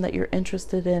person that you're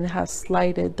interested in has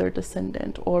slighted their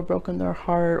descendant or broken their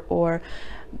heart, or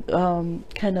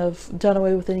kind of done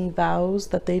away with any vows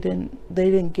that they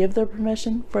didn't give their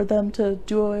permission for them to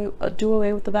do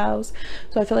away with the vows.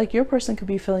 So I feel like your person could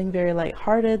be feeling very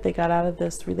lighthearted. They got out of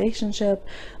this relationship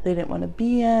they didn't want to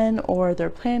be in, or they're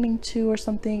planning to, or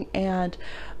something, and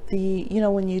you know,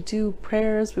 when you do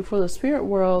prayers before the spirit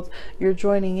world, you're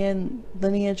joining in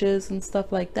lineages and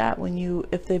stuff like that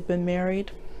if they've been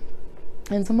married.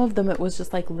 And some of them, it was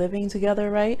just like living together,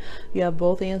 right? You have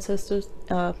both ancestors,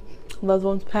 loved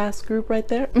ones past group right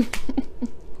there.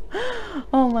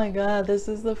 Oh my god, this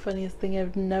is the funniest thing.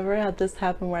 I've never had this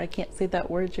happen where I can't say that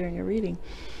word during a reading.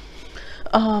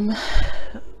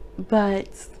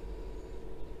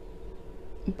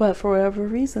 But for whatever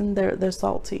reason, they're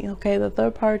salty. Okay, the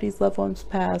third party's loved ones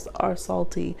past are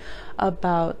salty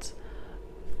about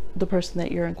the person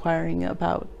that you're inquiring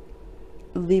about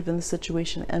leaving the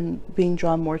situation and being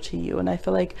drawn more to you. And I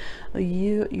feel like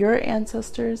your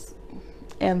ancestors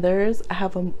and theirs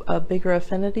have a bigger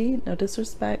affinity. No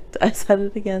disrespect, I said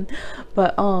it again,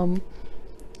 but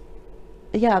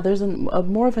yeah, there's a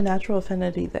more of a natural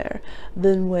affinity there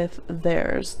than with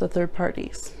theirs, the third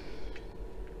parties.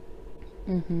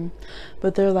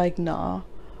 But they're like, nah,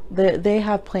 they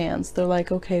have plans. They're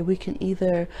like, okay, we can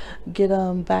either get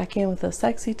them back in with a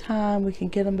sexy time, we can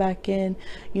get them back in,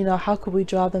 you know, how could we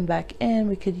draw them back in?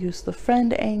 We could use the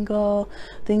friend angle,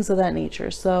 things of that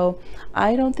nature. So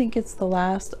I don't think it's the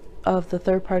last of the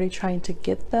third party trying to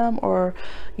get them, or,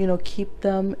 you know, keep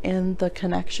them in the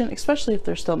connection, especially if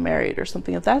they're still married or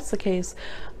something. If that's the case,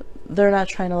 they're not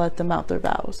trying to let them out their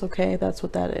vows, okay? That's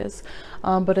what that is.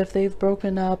 But if they've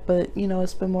broken up, but you know,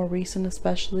 it's been more recent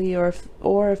especially,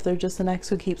 or if they're just an ex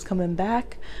who keeps coming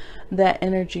back, that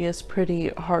energy is pretty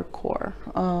hardcore.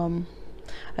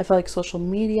 I feel like social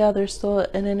media, there's still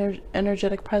an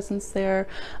energetic presence there.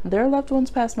 Their loved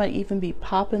ones past might even be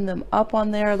popping them up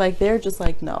on there. Like, they're just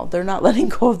like, no, they're not letting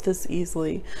go of this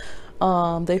easily.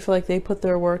 They feel like they put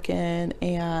their work in,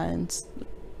 and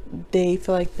they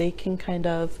feel like they can kind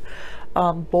of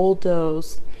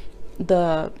bulldoze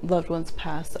the loved ones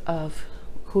past of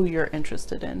who you're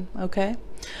interested in. Okay,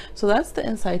 so that's the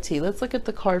inside tea. Let's look at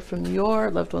the card from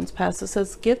your loved one's past. It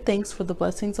says, give thanks for the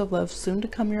blessings of love soon to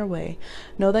come your way.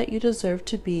 Know that you deserve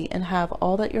to be and have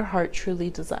all that your heart truly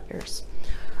desires.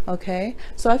 Okay,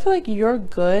 so I feel like you're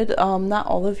good. Not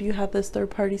all of you have this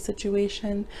third-party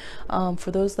situation. For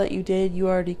those that you did, you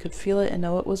already could feel it and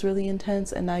know it was really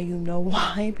intense, and now you know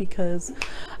why. Because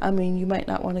I mean, you might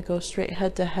not want to go straight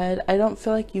head to head. I don't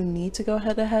feel like you need to go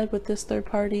head to head with this third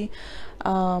party.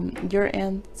 Your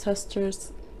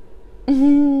ancestors,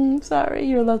 sorry,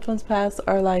 your loved ones past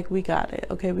are like, we got it,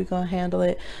 okay, we're gonna handle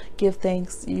it. Give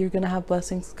thanks, you're gonna have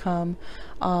blessings come.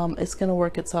 It's gonna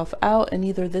work itself out, and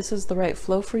either this is the right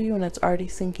flow for you and it's already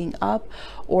syncing up,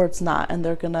 or it's not, and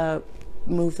they're gonna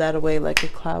move that away like a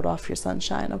cloud off your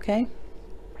sunshine. Okay,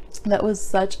 that was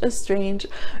such a strange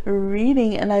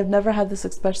reading, and I've never had this,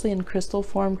 especially in crystal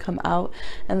form, come out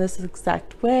in this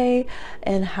exact way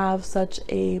and have such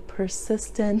a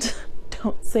persistent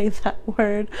don't say that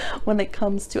word when it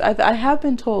comes to, I have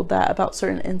been told that about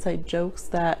certain inside jokes,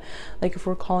 that like if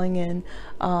we're calling in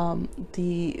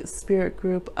the spirit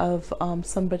group of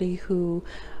somebody who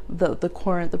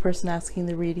the person asking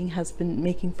the reading has been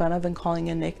making fun of and calling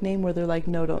a nickname, where they're like,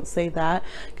 no, don't say that,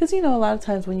 because you know, a lot of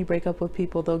times when you break up with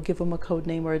people, they'll give them a code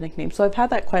name or a nickname. So I've had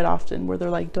that quite often, where they're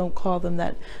like, don't call them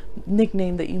that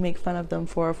nickname that you make fun of them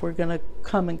for if we're gonna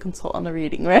come and consult on a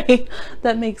reading, right?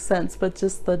 That makes sense, but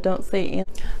just the don't say.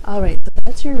 All right, so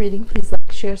that's your reading. Please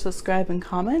like, share, subscribe, and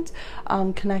comment.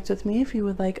 Connect with me if you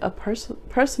would like a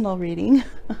personal reading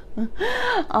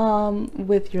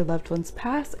with your loved one's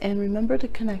past, and remember to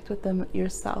connect with them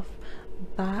yourself.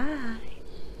 Bye.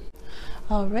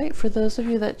 All right, for those of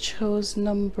you that chose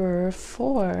number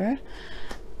 4,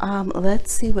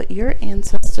 let's see what your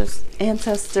ancestors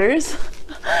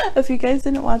if you guys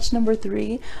didn't watch number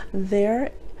 3,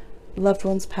 their loved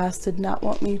ones past did not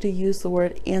want me to use the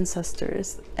word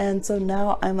ancestors, and so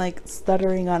now I'm like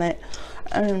stuttering on it,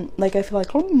 and like I feel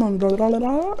like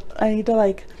I need to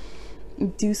like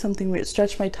do something weird,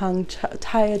 stretch my tongue,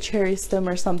 tie a cherry stem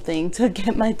or something to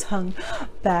get my tongue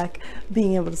back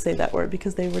being able to say that word,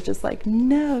 because they were just like,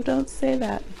 no, don't say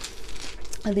that.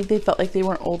 I think they felt like they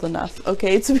weren't old enough,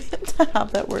 okay, to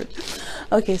have that word.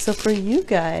 Okay, so for you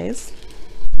guys,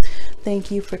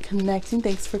 thank you for connecting.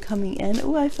 Thanks for coming in.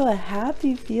 Oh, I feel a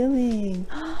happy feeling.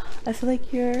 I feel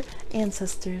like your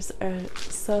ancestors are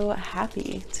so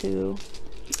happy to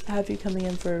have you coming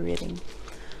in for a reading.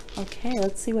 Okay,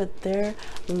 let's see what their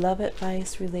love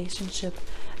advice, relationship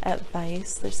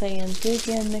advice, they're saying dig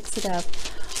in, mix it up,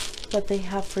 what they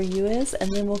have for you is, and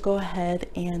then we'll go ahead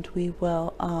and we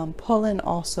will pull in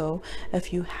also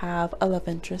if you have a love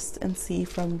interest and see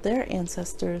from their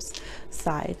ancestors'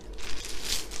 side.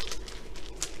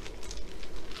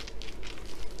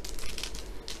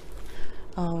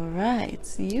 All right,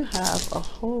 so you have a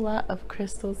whole lot of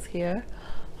crystals here.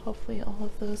 Hopefully all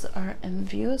of those are in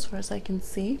view as far as I can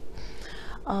see.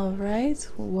 All right,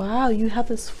 wow, you have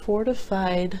this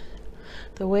fortified,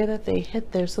 the way that they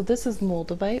hit there. So this is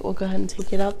moldavite. We'll go ahead and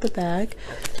take it out the bag.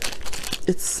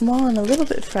 It's small and a little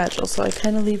bit fragile, so I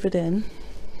kind of leave it in.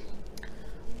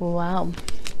 Wow,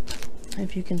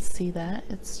 if you can see that,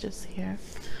 it's just here.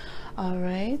 All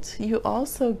right, you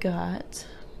also got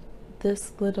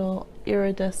this little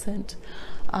iridescent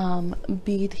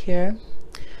bead here,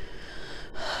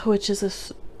 which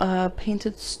is a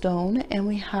painted stone, and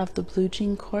we have the blue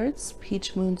jean quartz,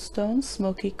 peach moonstone,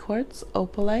 smoky quartz,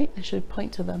 opalite. I should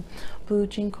point to them. Blue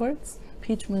jean quartz,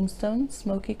 peach moonstone,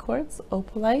 smoky quartz,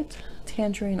 opalite,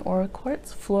 tangerine aura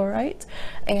quartz, fluorite,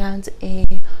 and a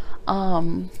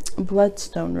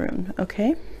bloodstone rune.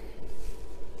 Okay,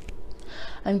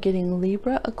 I'm getting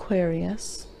Libra,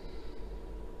 Aquarius,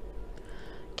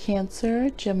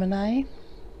 Cancer, Gemini,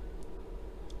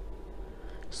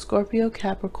 Scorpio,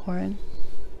 Capricorn,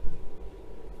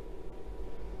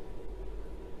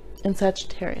 and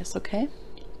Sagittarius. Okay,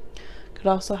 could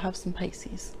also have some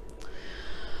Pisces.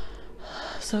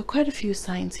 So quite a few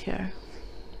signs here.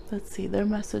 Let's see their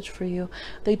message for you.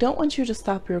 They don't want you to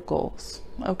stop your goals.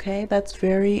 Okay, that's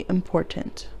very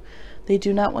important. They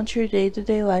do not want your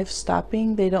day-to-day life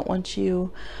stopping. They don't want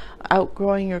you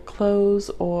outgrowing your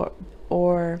clothes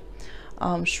or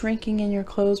shrinking in your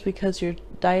clothes because your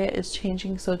diet is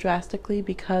changing so drastically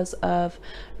because of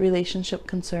relationship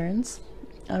concerns.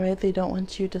 All right, they don't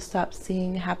want you to stop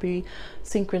seeing happy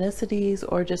synchronicities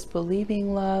or just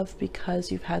believing love because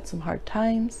you've had some hard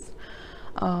times.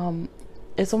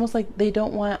 It's almost like they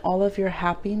don't want all of your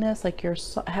happiness, like your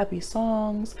happy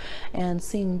songs and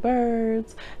seeing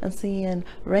birds and seeing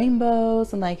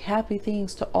rainbows and like happy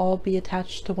things, to all be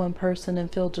attached to one person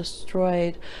and feel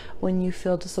destroyed when you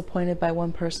feel disappointed by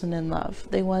one person in love.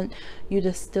 They want you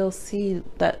to still see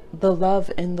that the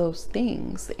love in those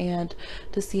things and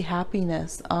to see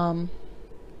happiness. Some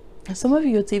of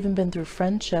you, it's even been through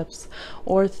friendships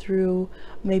or through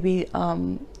maybe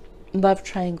love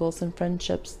triangles and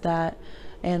friendships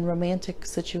and romantic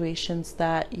situations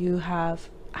that you have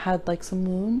had like some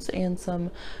wounds and some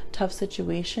tough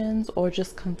situations or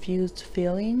just confused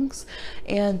feelings,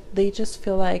 and they just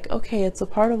feel like, okay, it's a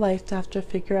part of life to have to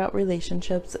figure out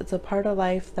relationships. It's a part of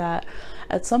life that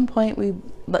at some point we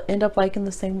end up liking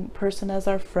the same person as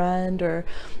our friend, or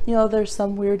there's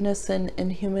some weirdness in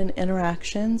human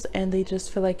interactions, and they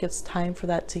just feel like it's time for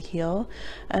that to heal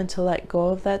and to let go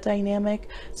of that dynamic.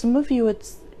 Some of you,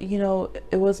 it's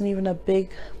it wasn't even a big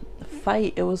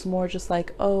fight. It was more just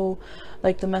like,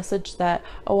 like the message that,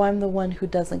 I'm the one who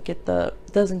doesn't get the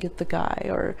guy,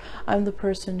 or I'm the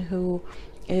person who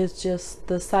is just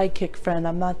the sidekick friend.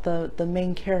 I'm not the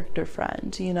main character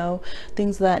friend,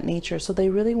 things of that nature. So they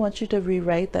really want you to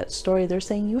rewrite that story. They're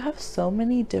saying you have so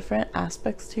many different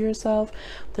aspects to yourself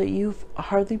that you've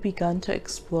hardly begun to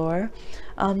explore.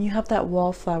 You have that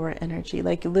wallflower energy,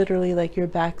 like literally like your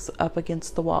back's up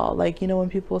against the wall. Like, when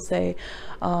people say,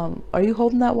 are you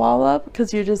holding that wall up?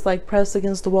 Because you're just like pressed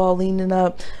against the wall, leaning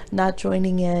up, not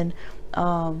joining in.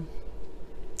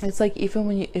 It's like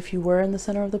even if you were in the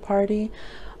center of the party,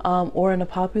 or in a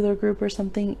popular group or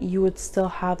something, you would still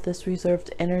have this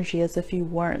reserved energy, as if you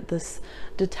weren't, this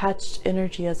detached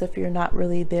energy, as if you're not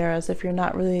really there, as if you're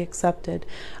not really accepted.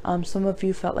 Some of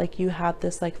you felt like you had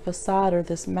this like facade or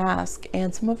this mask,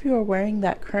 and some of you are wearing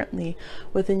that currently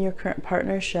within your current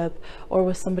partnership or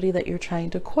with somebody that you're trying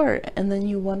to court, and then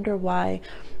you wonder why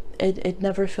it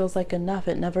never feels like enough.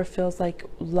 It never feels like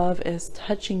love is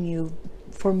touching you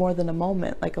for more than a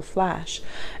moment, like a flash.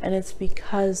 And it's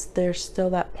because there's still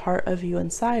that part of you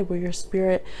inside where your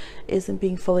spirit isn't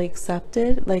being fully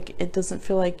accepted. Like, it doesn't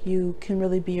feel like you can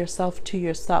really be yourself to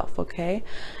yourself, okay?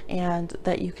 And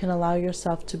that you can allow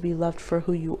yourself to be loved for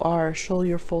who you are, show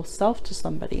your full self to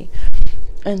somebody.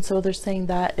 And so they're saying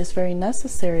that is very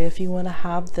necessary if you want to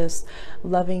have this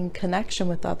loving connection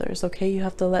with others, okay? You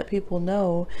have to let people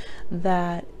know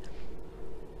that,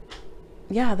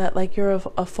 yeah, that like you're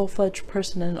a full-fledged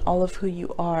person in all of who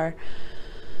you are.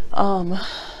 And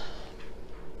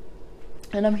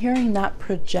I'm hearing not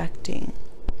projecting.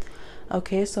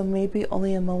 Okay, so maybe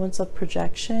only in moments of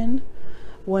projection,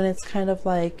 when it's kind of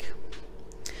like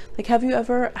have you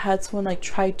ever had someone like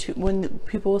when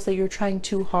people will say you're trying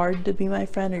too hard to be my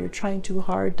friend, or you're trying too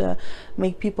hard to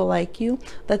make people like you?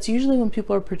 That's usually when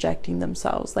people are projecting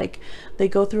themselves. Like, they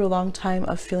go through a long time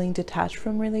of feeling detached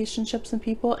from relationships and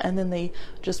people, and then they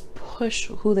just push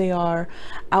who they are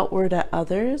outward at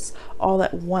others all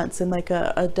at once in like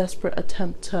a desperate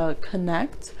attempt to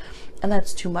connect. And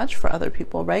that's too much for other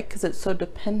people, right? Because it's so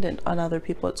dependent on other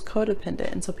people. It's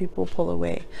codependent, and so people pull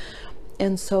away.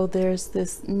 And so there's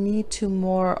this need to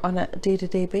more on a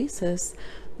day-to-day basis,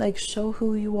 like, show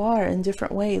who you are in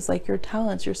different ways, like your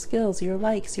talents, your skills, your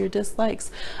likes, your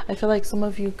dislikes. I feel like some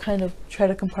of you kind of try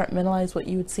to compartmentalize what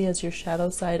you would see as your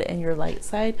shadow side and your light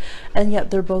side, and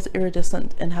yet they're both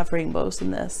iridescent and have rainbows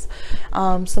in this.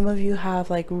 Some of you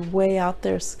have like way out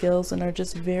there skills and are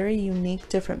just very unique,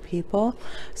 different people.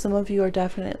 Some of you are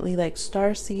definitely like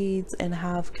star seeds and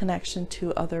have connection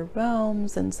to other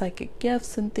realms and psychic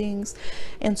gifts and things.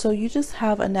 And so you just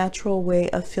have a natural way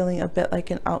of feeling a bit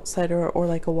like an outsider, or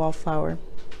like a wallflower.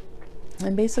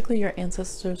 And basically your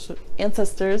ancestors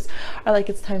are like,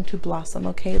 it's time to blossom,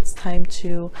 okay? It's time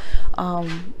to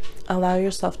allow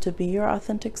yourself to be your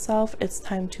authentic self. It's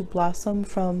time to blossom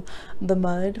from the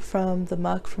mud, from the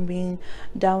muck, from being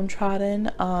downtrodden.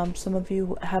 Some of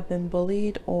you have been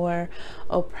bullied or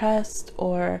oppressed,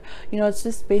 or it's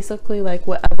just basically like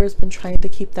whatever's been trying to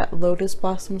keep that lotus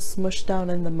blossom smushed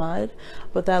down in the mud.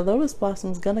 But that lotus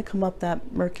blossom is gonna come up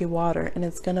that murky water, and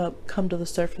it's gonna come to the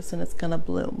surface, and it's gonna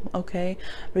bloom, okay?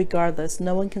 Regardless,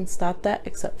 no one can stop that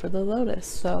except for the lotus.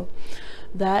 So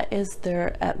that is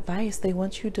their advice. They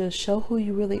want you to show who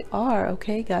you really are,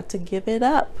 okay? Got to give it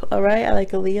up, all right? I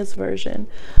like Aaliyah's version.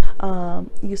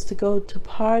 Used to go to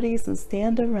parties and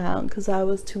stand around because I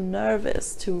was too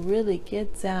nervous to really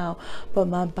get down, but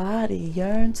my body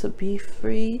yearned to be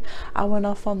free. I went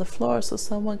off on the floor so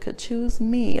someone could choose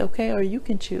me, okay? Or you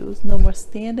can choose. No more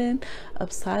standing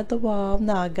upside the wall.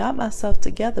 Now I got myself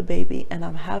together, baby, and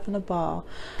I'm having a ball.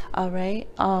 All right.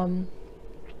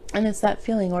 And it's that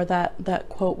feeling, or that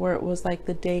quote where it was like,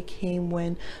 the day came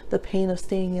when the pain of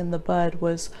staying in the bud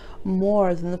was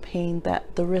more than the pain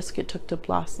that the risk it took to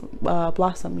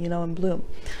blossom, you know, and bloom.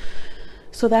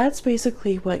 So that's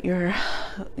basically what your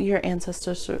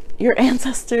ancestors,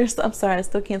 I'm sorry, I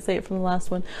still can't say it from the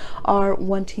last one, are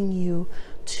wanting you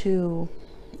to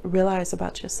realize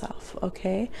about yourself.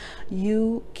 Okay,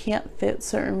 you can't fit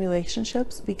certain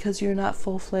relationships because you're not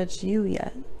full-fledged you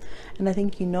yet. And I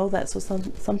think you know that. So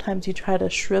sometimes you try to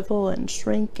shrivel and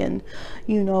shrink and,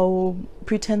 you know,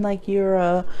 pretend like you're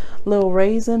a little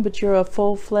raisin, but you're a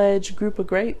full-fledged group of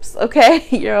grapes. Okay,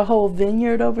 you're a whole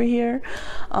vineyard over here.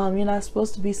 You're not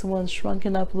supposed to be someone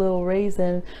shrunken up little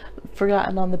raisin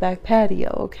forgotten on the back patio.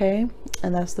 Okay,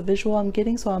 and that's the visual I'm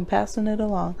getting, so I'm passing it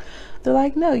along. They're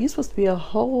like, no, you're supposed to be a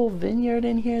whole vineyard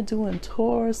in here doing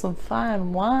tours, some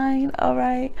fine wine. All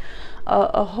right,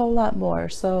 a whole lot more.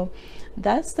 So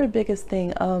that's their biggest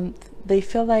thing. They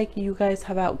feel like you guys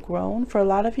have outgrown. For a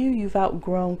lot of you, you've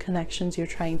outgrown connections you're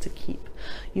trying to keep.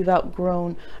 You've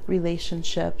outgrown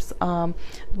relationships.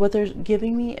 What they're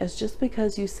giving me is, just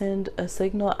because you send a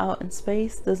signal out in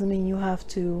space doesn't mean you have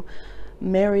to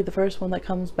marry the first one that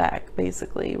comes back,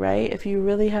 basically, right? If you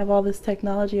really have all this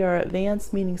technology, or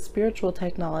advanced, meaning spiritual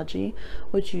technology,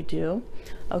 which you do,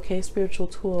 okay, spiritual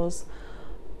tools,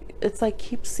 it's like,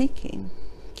 keep seeking,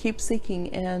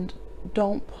 and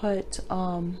don't put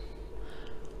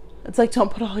it's like, don't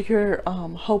put all your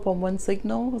hope on one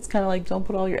signal. It's kind of like, don't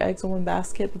put all your eggs in one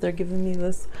basket. But they're giving me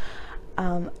this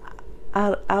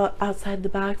outside the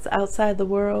box, outside the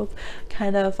world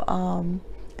kind of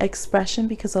expression,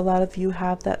 because a lot of you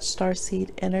have that starseed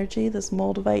energy, this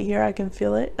moldavite here. I can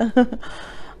feel it.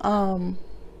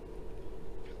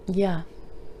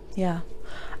 Yeah,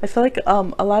 I feel like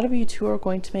a lot of you too are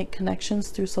going to make connections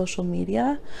through social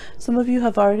media. Some of you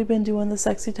have already been doing the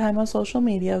sexy time on social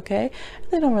media, okay?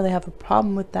 They don't really have a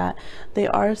problem with that. They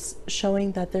are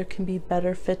showing that there can be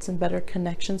better fits and better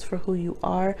connections for who you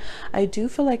are. I do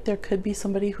feel like there could be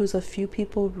somebody who's a few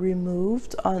people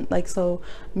removed on, like, so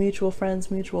mutual friends,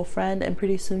 mutual friend, and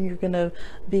pretty soon you're gonna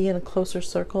be in a closer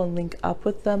circle and link up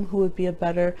with them who would be a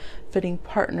better fitting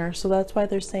partner. So that's why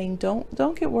they're saying,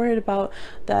 don't get worried about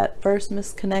that first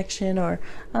misconnection, or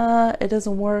it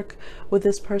doesn't work with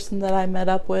this person that I met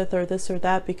up with, or this or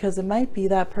that, because it might be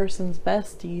that person's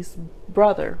bestie's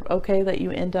brother, okay, that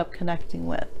you end up connecting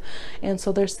with. And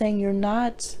so they're saying you're in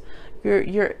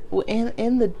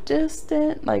the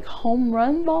distant, like, home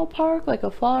run ballpark, like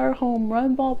a far home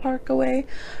run ballpark away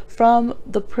from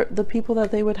the people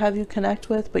that they would have you connect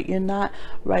with, but you're not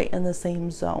right in the same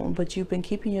zone. But you've been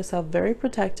keeping yourself very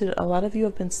protected. A lot of you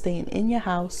have been staying in your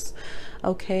house,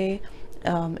 okay,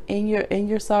 in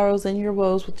your sorrows and your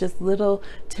woes, with just little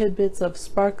tidbits of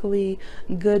sparkly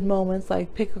good moments,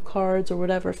 like pick a cards or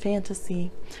whatever, fantasy.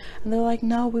 And they're like,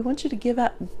 no, we want you to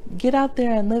get out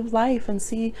there and live life and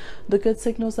see the good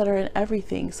signals that are in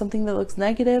everything. Something that looks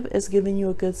negative is giving you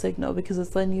a good signal, because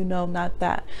it's letting you know, not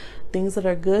that. Things that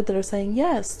are good, that are saying,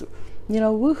 yes, you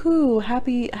know, woohoo,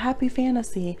 happy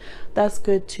fantasy, that's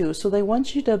good too. So they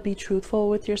want you to be truthful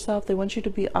with yourself. They want you to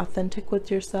be authentic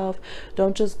with yourself.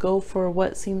 Don't just go for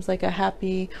what seems like a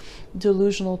happy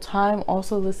delusional time.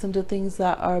 Also listen to things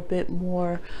that are a bit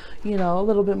more, you know, a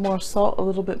little bit more salt, a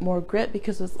little bit more grit,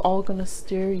 because it's all going to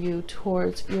steer you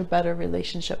towards your better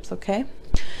relationships. Okay,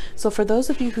 so for those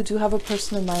of you who do have a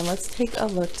person in mind, let's take a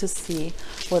look to see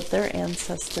what their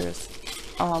ancestors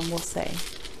will say.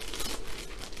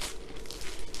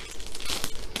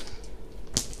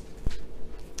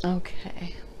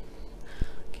 Okay,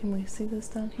 can we see this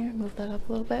down here? Move that up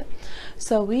a little bit.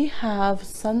 So we have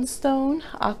Sunstone,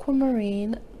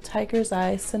 Aquamarine, Tiger's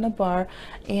Eye, Cinnabar,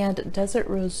 and Desert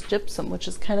Rose Gypsum, which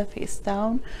is kind of face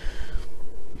down.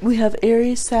 We have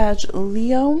Aries, Sag,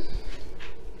 Leo,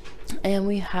 and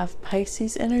we have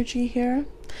Pisces energy here,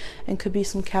 and could be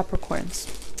some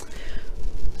Capricorns.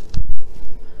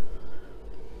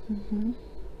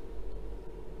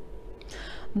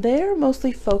 They're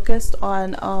mostly focused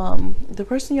on the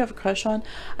person you have a crush on.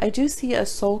 I do see a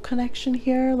soul connection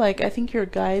here. Like, I think your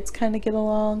guides kind of get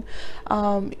along.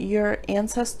 Your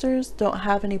ancestors don't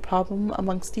have any problem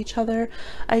amongst each other.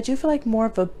 I do feel like more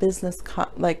of a business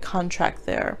contract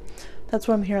there. That's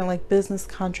what I'm hearing, like business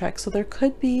contracts. So there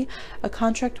could be a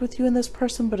contract with you and this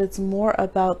person, but it's more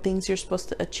about things you're supposed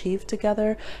to achieve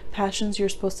together, passions you're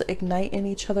supposed to ignite in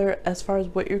each other as far as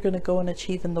what you're going to go and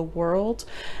achieve in the world,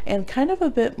 and kind of a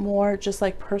bit more just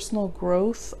like personal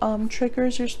growth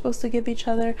triggers you're supposed to give each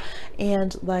other,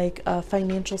 and like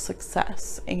financial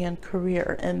success and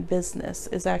career and business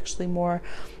is actually more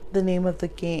the name of the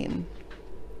game.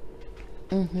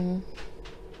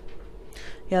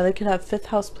 Yeah, they could have 5th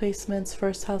house placements,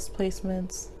 1st house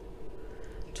placements,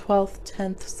 12th,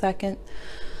 10th,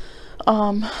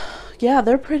 2nd. Yeah,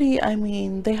 they're pretty, I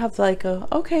mean, they have like a,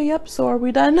 okay, yep, so are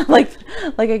we done? like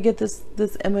I get this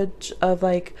image of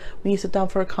like when you sit down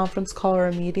for a conference call or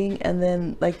a meeting, and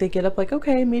then like they get up like,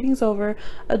 okay, meeting's over,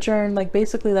 adjourn. Like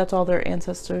basically that's all their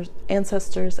ancestors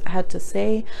had to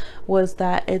say, was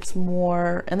that it's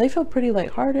more, and they feel pretty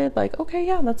lighthearted, like, okay,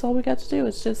 yeah, that's all we got to do.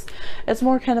 It's just, it's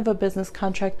more kind of a business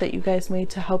contract that you guys made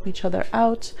to help each other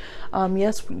out.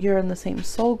 Yes, you're in the same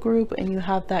soul group and you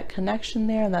have that connection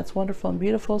there, and that's wonderful and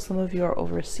beautiful. Some of you are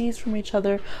overseas from each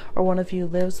other, or one of you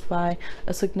lives by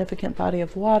a significant body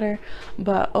of water,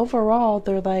 but overall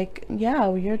they're like,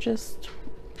 yeah, you're just,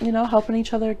 you know, helping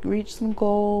each other reach some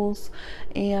goals,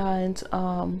 and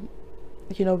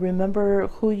you know, remember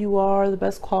who you are, the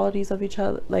best qualities of each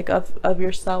other, like of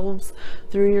yourselves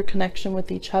through your connection with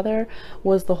each other,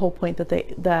 was the whole point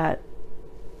that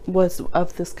was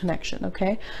of this connection.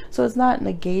 Okay, so it's not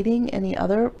negating any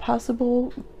other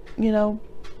possible, you know,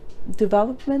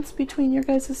 developments between your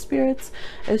guys' spirits.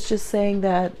 It's just saying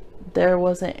that there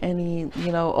wasn't any,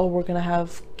 you know, oh, we're gonna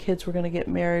have kids, we're gonna get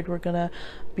married, we're gonna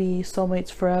be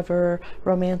soulmates forever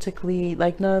romantically.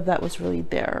 Like none of that was really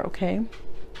there. Okay,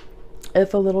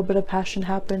 if a little bit of passion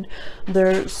happened,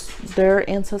 their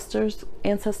ancestors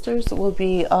will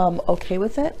be okay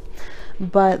with it,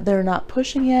 but they're not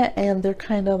pushing it, and they're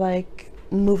kind of like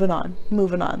moving on.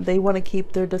 They want to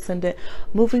keep their descendant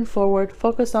moving forward,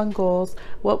 focus on goals,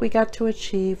 what we got to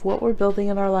achieve, what we're building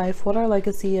in our life, what our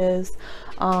legacy is.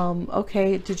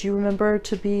 Okay, did you remember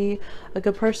to be a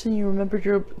good person? You remembered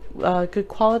your good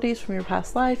qualities from your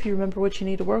past life. You remember what you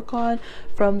need to work on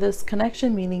from this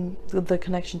connection, meaning the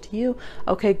connection to you.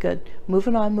 Okay, good.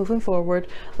 Moving on, moving forward.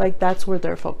 Like that's where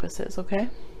their focus is. Okay.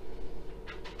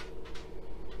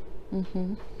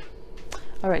 All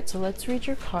right, so let's read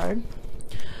your card.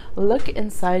 Look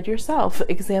inside yourself.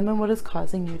 Examine what is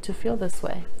causing you to feel this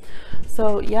way.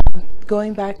 So yeah,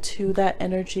 going back to that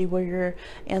energy where your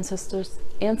ancestors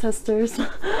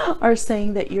are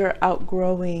saying that you're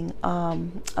outgrowing a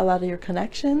lot of your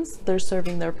connections. They're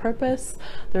serving their purpose.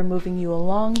 They're moving you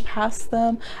along past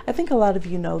them. I think a lot of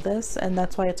you know this, and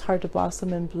that's why it's hard to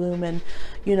blossom and bloom, and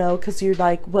you know, because you're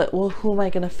like, what, well, who am I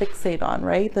going to fixate on,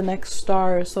 right? The next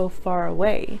star is so far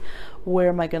away. Where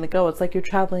am I going to go? It's like you're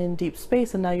traveling in deep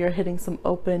space, and now you're hitting some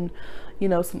open, you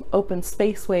know, some open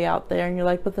space way out there, and you're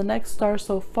like, but the next star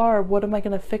so far, what am I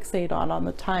going to fixate on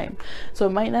the time? So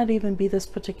it might not even be this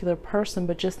particular person,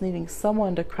 but just needing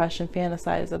someone to crush and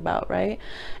fantasize about, right?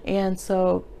 And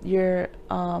so your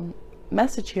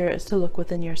message here is to look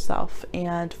within yourself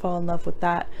and fall in love with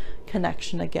that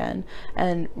connection again,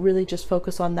 and really just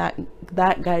focus on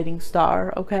that guiding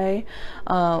star. Okay,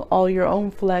 all your own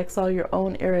flex, all your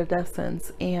own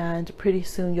iridescence, and pretty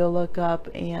soon you'll look up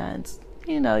and,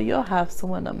 you know, you'll have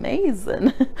someone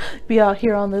amazing be out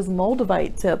here on this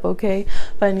moldavite tip. Okay,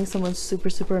 finding someone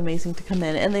super amazing to come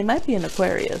in, and they might be an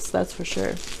Aquarius, that's for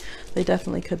sure. They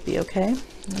definitely could be. Okay,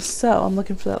 so I'm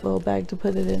looking for that little bag to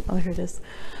put it in. Oh, here it is.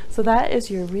 So that is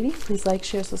your reading. Please like,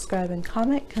 share, subscribe, and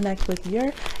comment. Connect with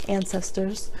your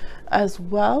ancestors as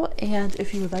well. And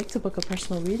if you would like to book a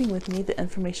personal reading with me, the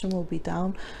information will be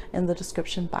down in the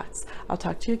description box. I'll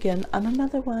talk to you again on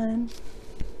another one.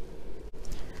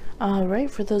 All right,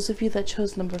 for those of you that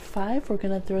chose number 5, we're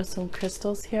going to throw some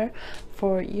crystals here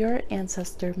for your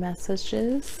ancestor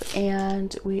messages,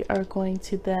 and we are going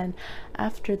to then,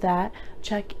 after that,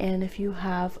 check in if you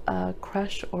have a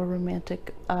crush or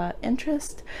romantic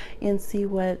interest, and see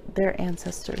what their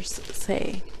ancestors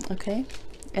say. Okay,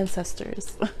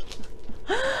 ancestors.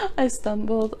 I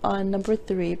stumbled on number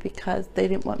 3 because they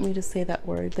didn't want me to say that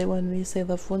word. They wanted me to say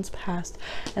loved ones past,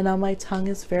 and now my tongue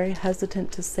is very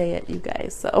hesitant to say it, you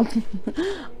guys, so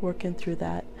working through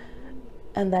that.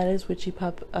 And that is Witchy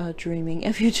Pup dreaming.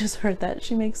 If you just heard that,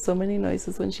 she makes so many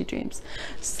noises when she dreams.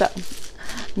 So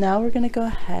now we're going to go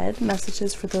ahead.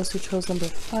 Messages for those who chose number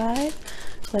 5.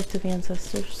 Collective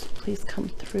ancestors, please come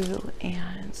through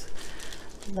and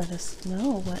let us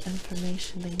know what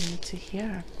information they need to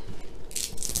hear.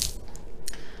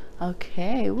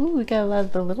 Okay, ooh, we got a lot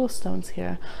of the little stones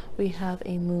here. We have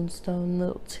a moonstone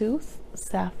little tooth,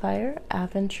 sapphire,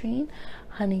 aventurine,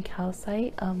 honey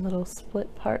calcite, little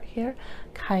split part here,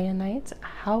 kyanite,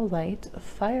 howlite,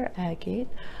 fire agate,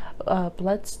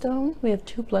 bloodstone. We have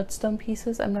 2 bloodstone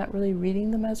pieces. I'm not really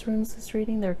reading them as runes this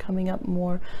reading. They're coming up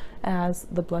more as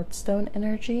the bloodstone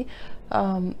energy.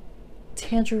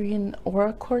 Tangerine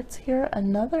aura quartz here,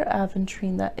 another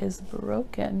aventurine that is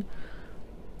broken.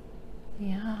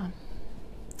 Yeah.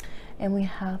 And we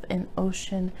have an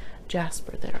ocean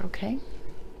jasper there, okay?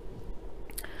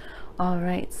 All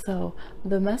right, so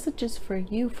the messages for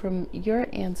you from your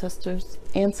ancestors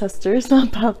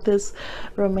about this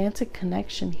romantic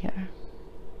connection here.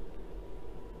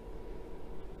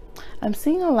 I'm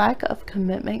seeing a lack of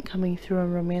commitment coming through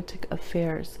in romantic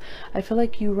affairs. I feel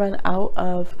like you run out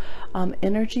of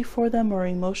energy for them or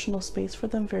emotional space for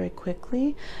them very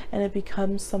quickly, and it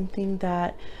becomes something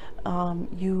that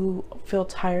you feel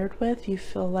tired with. You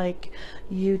feel like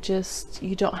you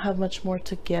don't have much more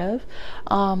to give.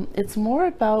 It's more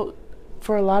about,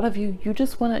 for a lot of you, you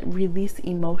just want to release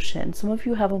emotion. Some of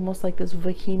you have almost like this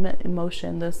vehement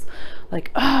emotion, this like,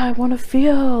 I want to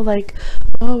feel, like,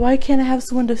 oh, why can't I have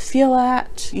someone to feel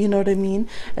at? You know what I mean?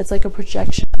 It's like a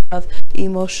projection of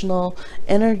emotional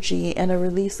energy and a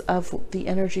release of the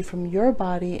energy from your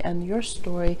body and your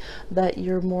story that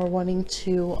you're more wanting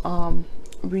to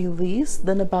release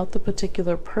than about the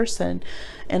particular person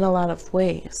in a lot of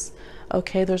ways.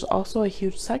 Okay, there's also a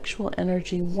huge sexual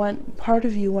energy, one part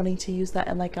of you wanting to use that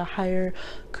in like a higher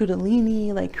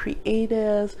kundalini, like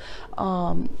creative,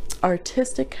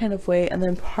 artistic kind of way, and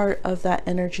then part of that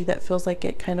energy that feels like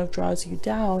it kind of draws you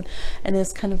down and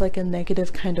is kind of like a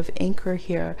negative kind of anchor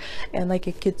here, and like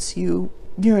it gets you,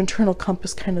 your internal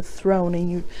compass kind of thrown,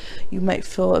 and you might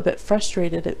feel a bit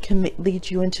frustrated. It can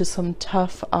lead you into some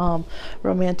tough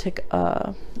romantic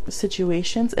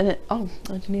situations. And it, oh,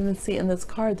 I didn't even see in this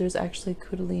card, there's actually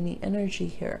kundalini energy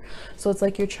here. So it's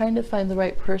like you're trying to find the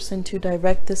right person to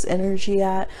direct this energy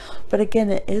at, but again,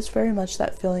 it is very much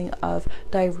that feeling of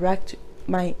direct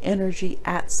my energy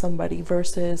at somebody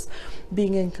versus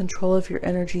being in control of your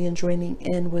energy and joining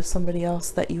in with somebody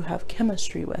else that you have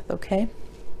chemistry with. Okay.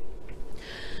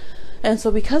 And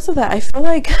so because of that, I feel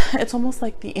like it's almost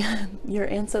like your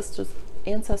ancestors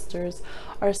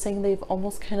are saying they've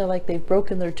almost kind of like they've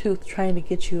broken their tooth trying to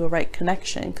get you a right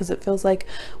connection, because it feels like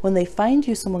when they find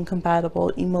you someone compatible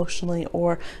emotionally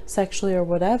or sexually or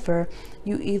whatever,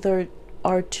 you either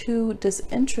are too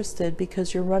disinterested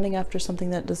because you're running after something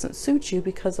that doesn't suit you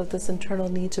because of this internal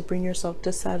need to bring yourself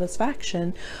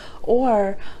dissatisfaction,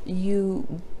 or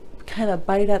you kind of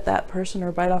bite at that person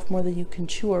or bite off more than you can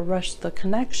chew or rush the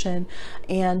connection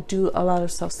and do a lot of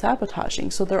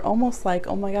self-sabotaging. So they're almost like,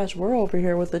 oh my gosh, we're over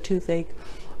here with a toothache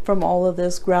from all of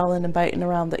this growling and biting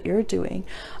around that you're doing.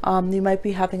 You might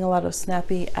be having a lot of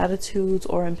snappy attitudes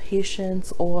or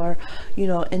impatience or, you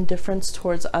know, indifference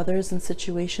towards others and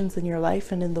situations in your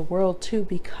life and in the world too,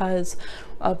 because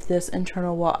of this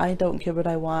internal, well, I don't get what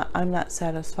I want, I'm not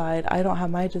satisfied, I don't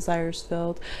have my desires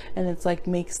filled, and it's like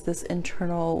makes this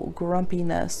internal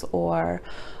grumpiness or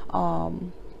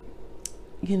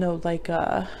you know, like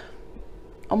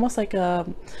almost like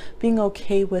being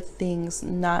okay with things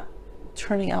not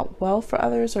turning out well for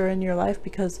others or in your life,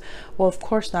 because, well, of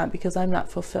course not, because I'm not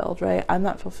fulfilled, right? I'm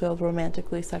not fulfilled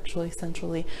romantically, sexually,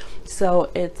 sensually. So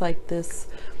it's like this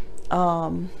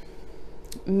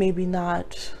maybe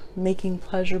not making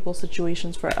pleasurable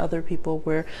situations for other people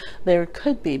where there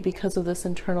could be, because of this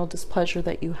internal displeasure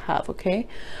that you have. Okay.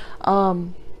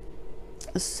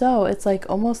 So it's like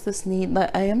almost this need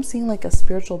that I am seeing, like a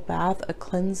spiritual bath, a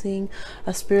cleansing,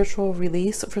 a spiritual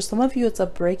release. For some of you, it's a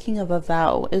breaking of a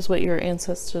vow is what your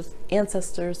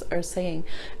ancestors are saying.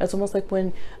 It's almost like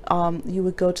when you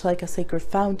would go to like a sacred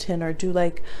fountain or do,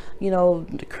 like, you know,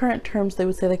 the current terms, they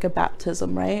would say like a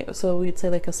baptism, right? So we'd say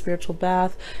like a spiritual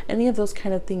bath, any of those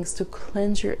kind of things to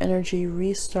cleanse your energy,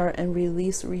 restart and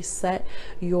release, reset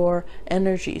your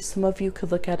energy. Some of you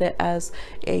could look at it as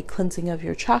a cleansing of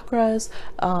your chakras,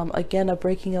 again, a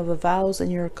breaking of the vows in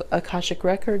your Akashic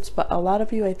records. But a lot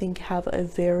of you, I think, have a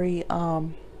very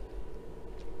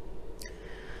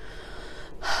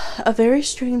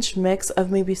strange mix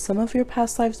of maybe some of your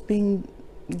past lives being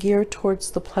geared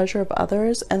towards the pleasure of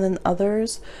others, and then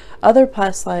other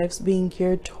past lives being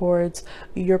geared towards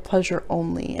your pleasure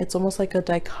only. It's almost like a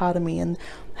dichotomy, and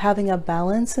having a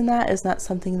balance in that is not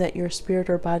something that your spirit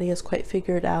or body has quite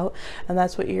figured out, and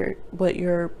that's what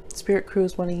your spirit crew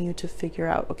is wanting you to figure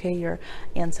out. Okay, your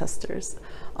ancestors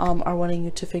are wanting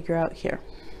you to figure out here.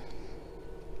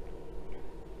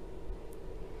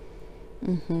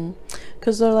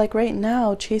 Because they're like, right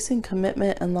now, chasing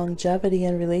commitment and longevity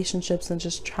in relationships and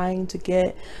just trying to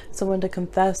get someone to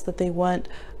confess that they want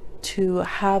to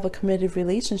have a committed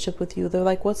relationship with you. They're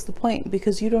like, what's the point?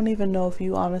 Because you don't even know if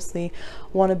you honestly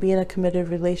want to be in a committed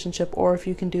relationship or if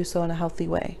you can do so in a healthy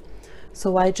way.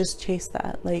 So why just chase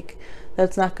that? Like,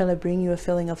 that's not going to bring you a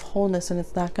feeling of wholeness, and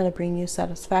it's not going to bring you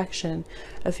satisfaction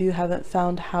if you haven't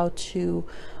found how to,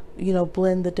 you know,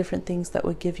 blend the different things that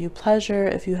would give you pleasure.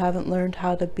 If you haven't learned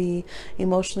how to be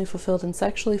emotionally fulfilled and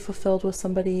sexually fulfilled with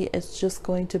somebody, it's just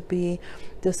going to be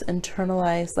this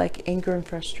internalized like anger and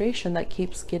frustration that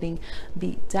keeps getting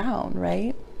beat down,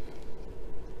 right?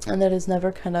 And that is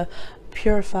never kind of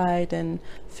purified and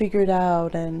figured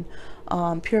out. And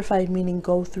purified meaning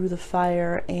go through the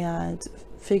fire and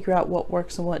figure out what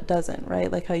works and what doesn't,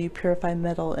 right? Like how you purify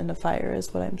metal in a fire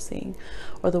is what I'm seeing,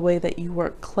 or the way that you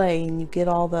work clay and you get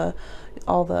all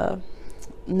the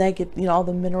negative, you know, all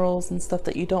the minerals and stuff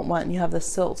that you don't want, and you have the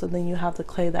silt, and then you have the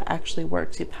clay that actually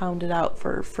works. You pound it out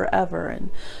for forever and,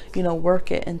 you know,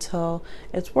 work it until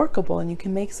it's workable and you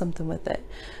can make something with it.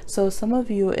 So some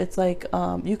of you, it's like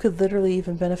you could literally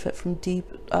even benefit from deep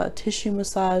tissue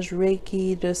massage,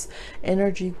 Reiki, just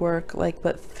energy work, like,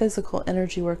 but physical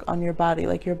energy work on your body.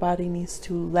 Like your body needs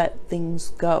to let things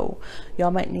go.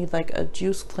 Y'all might need like a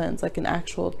juice cleanse, like an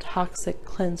actual toxic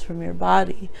cleanse from your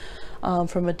body.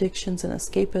 From addictions and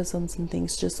escapisms and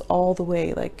things, just all the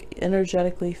way, like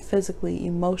energetically, physically,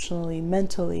 emotionally,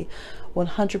 mentally.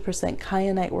 100%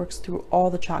 kyanite works through all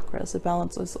the chakras. It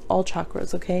balances all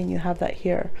chakras, okay? And you have that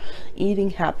here. Eating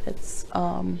habits,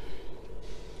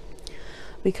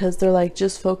 because they're like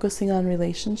just focusing on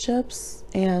relationships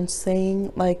and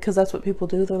saying, like, because that's what people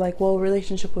do. They're like, well,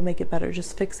 relationship would make it better,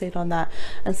 just fixate on that,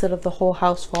 instead of the whole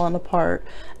house falling apart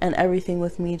and everything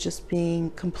with me just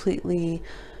being completely,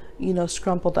 you know,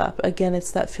 scrumpled up. Again,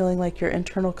 it's that feeling like your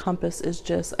internal compass is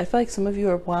just, I feel like some of you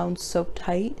are wound so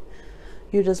tight.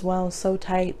 You're just wound so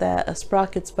tight that a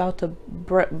sprocket's about to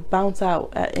bounce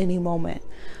out at any moment,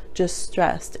 just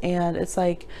stressed. And it's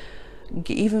like,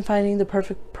 even finding the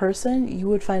perfect person, you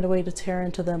would find a way to tear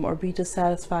into them or be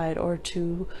dissatisfied or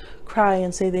to cry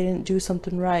and say they didn't do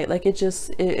something right. Like it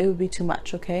would be too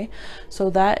much, okay? So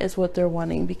that is what they're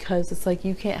wanting, because it's like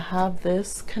you can't have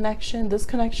this connection. This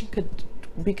connection could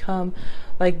become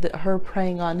like her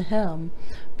preying on him,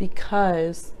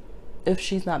 because if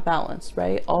she's not balanced,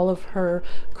 right, all of her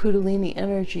kundalini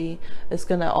energy is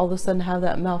gonna all of a sudden have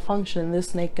that malfunction, and this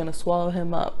snake gonna swallow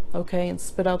him up, okay, and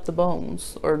spit out the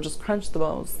bones, or just crunch the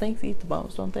bones. Snakes eat the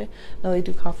bones, don't they? No, they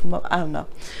do cough them up. I don't know.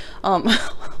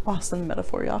 Lost in the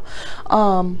metaphor, y'all.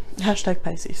 Hashtag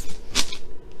Pisces.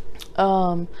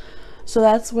 So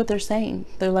that's what they're saying.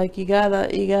 They're like, you gotta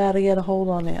get a hold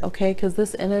on it, okay? Because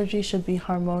this energy should be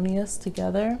harmonious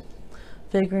together,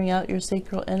 figuring out your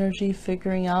sacral energy,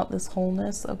 figuring out this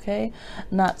wholeness, okay?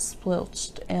 Not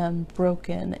splilched and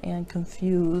broken and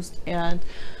confused and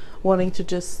wanting to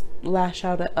just lash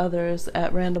out at others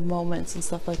at random moments and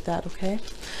stuff like that, okay?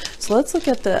 So let's look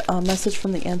at the message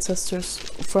from the ancestors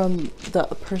from the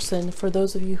person, for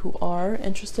those of you who are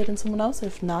interested in someone else.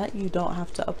 If not, you don't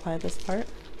have to apply this part.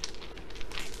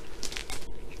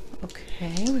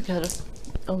 Okay, we got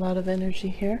a lot of energy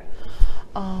here.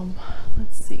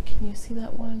 Let's see, can you see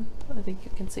that one? I think you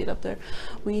can see it up there.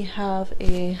 We have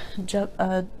a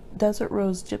desert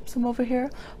rose gypsum over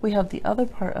here. We have the other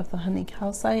part of the honey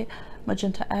calcite,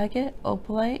 magenta agate,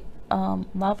 opalite,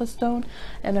 lava stone,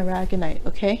 and aragonite,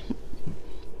 okay?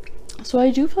 So I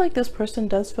do feel like this person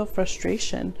does feel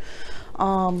frustration.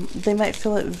 They might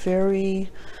feel it very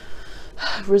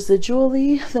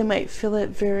residually. They might feel it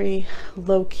very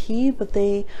low-key, but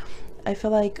I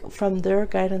feel like from their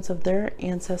guidance of their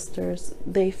ancestors,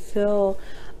 they feel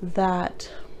that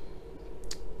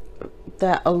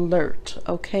alert,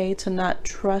 okay, to not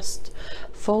trust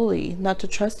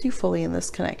you fully in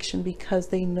this connection, because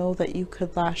they know that you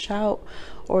could lash out,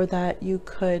 or that you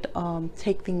could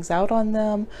take things out on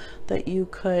them, that you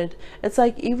could, it's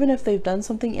like, even if they've done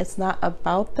something, it's not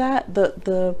about that.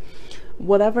 The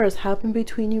whatever has happened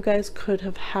between you guys could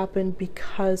have happened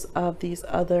because of these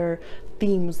other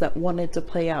themes that wanted to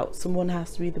play out. Someone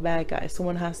has to be the bad guy,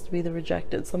 someone has to be the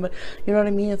rejected, somebody, you know what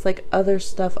I mean? It's like other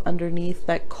stuff underneath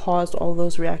that caused all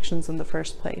those reactions in the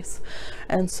first place.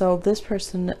 And so this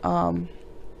person,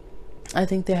 I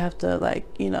think they have to, like,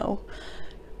 you know,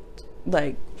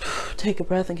 like take a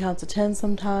breath and count to 10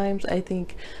 sometimes. I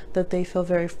think that they feel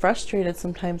very frustrated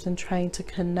sometimes in trying to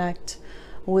connect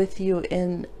with you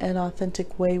in an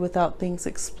authentic way without things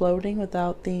exploding,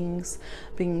 without things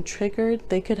being triggered.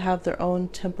 They could have their own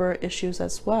temper issues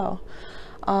as well.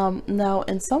 Now,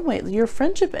 in some way, your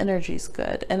friendship energy is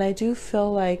good, and I do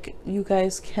feel like you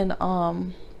guys can,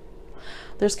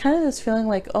 there's kind of this feeling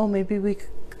like, oh, maybe we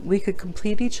we could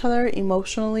complete each other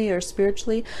emotionally or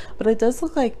spiritually, but it does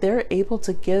look like they're able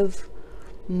to give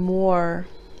more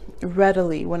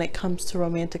readily when it comes to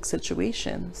romantic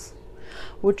situations,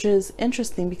 which is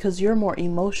interesting because you're more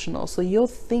emotional. So you'll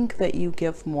think that you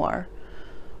give more,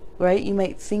 right? You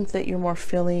might think that you're more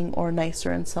filling or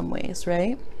nicer in some ways,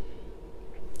 right?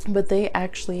 But they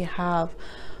actually have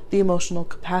the emotional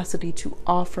capacity to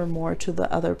offer more to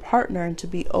the other partner and to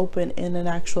be open in an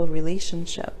actual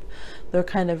relationship. They're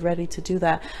kind of ready to do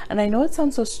that. And I know it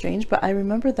sounds so strange, but I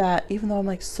remember that even though I'm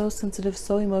like so sensitive,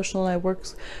 so emotional, and I work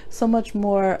so much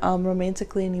more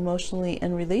romantically and emotionally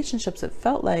in relationships, it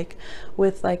felt like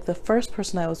with like the first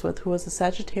person I was with, who was a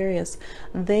Sagittarius,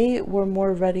 they were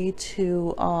more ready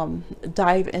to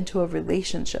dive into a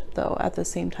relationship though at the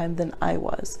same time than I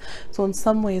was. So in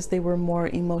some ways they were more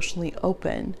emotionally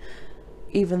open,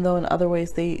 even though in other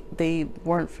ways they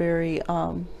weren't very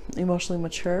emotionally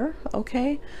mature.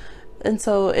 Okay. And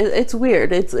so it's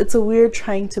weird. It's a weird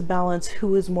trying to balance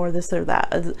who is more this or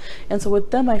that. And so with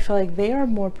them, I feel like they are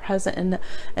more present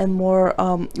and more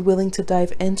willing to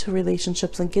dive into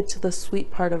relationships and get to the sweet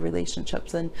part of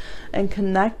relationships and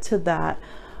connect to that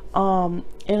in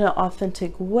an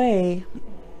authentic way.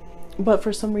 But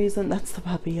for some reason, that's the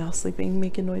puppy, y'all, sleeping,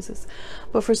 making noises.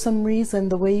 But for some reason,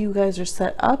 the way you guys are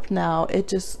set up now,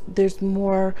 there's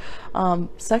more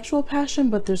sexual passion,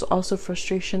 but there's also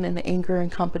frustration and anger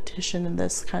and competition and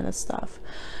this kind of stuff.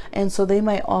 And so they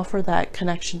might offer that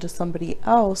connection to somebody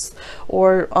else,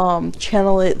 or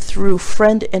channel it through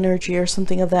friend energy or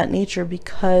something of that nature,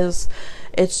 because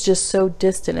it's just so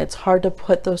distant. It's hard to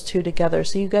put those two together.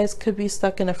 So you guys could be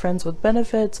stuck in a friends with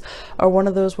benefits, or one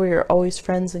of those where you're always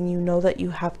friends and you know that you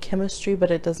have chemistry but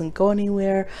it doesn't go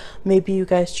anywhere. Maybe you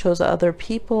guys chose other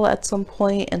people at some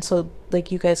point, and so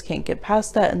like you guys can't get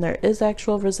past that, and there is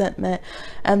actual resentment.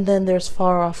 And then there's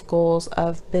far off goals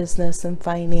of business and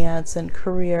finance and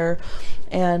career,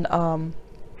 and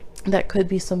that could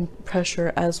be some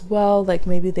pressure as well. Like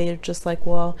maybe they're just like,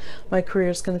 well, my career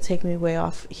is going to take me way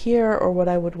off here, or what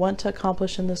I would want to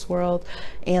accomplish in this world,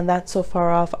 and that's so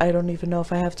far off, I don't even know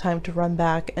if I have time to run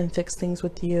back and fix things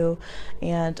with you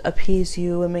and appease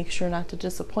you and make sure not to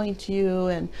disappoint you,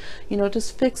 and you know,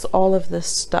 just fix all of this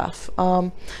stuff.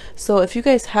 So if you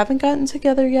guys haven't gotten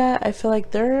together yet, I feel like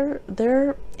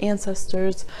their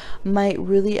ancestors might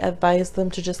really advise them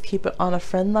to just keep it on a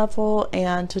friend level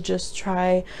and to just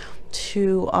try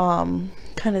to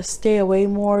kind of stay away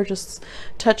more, just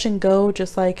touch and go,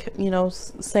 just like, you know,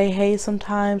 say hey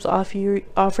sometimes,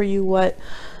 offer you what,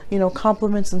 you know,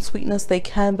 compliments and sweetness they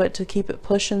can, but to keep it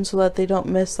pushing so that they don't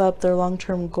mess up their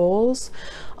long-term goals.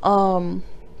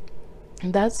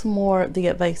 That's more the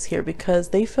advice here, because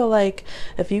they feel like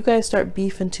if you guys start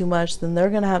beefing too much, then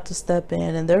they're going to have to step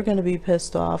in, and they're going to be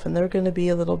pissed off, and they're going to be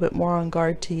a little bit more on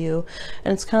guard to you.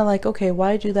 And it's kind of like, okay,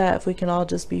 why do that if we can all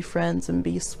just be friends and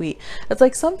be sweet? It's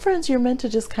like some friends you're meant to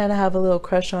just kind of have a little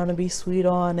crush on and be sweet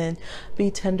on and be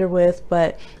tender with,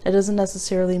 but it doesn't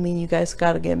necessarily mean you guys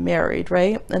got to get married,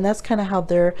 right? And that's kind of how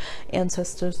their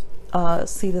ancestors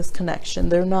see this connection.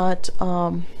 They're not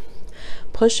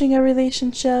pushing a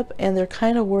relationship, and they're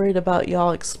kind of worried about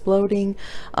y'all exploding.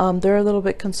 They're a little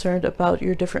bit concerned about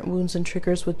your different wounds and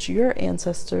triggers, which your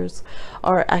ancestors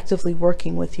are actively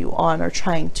working with you on, or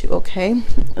trying to. Okay,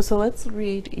 so let's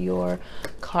read your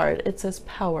card. It says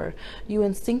power. You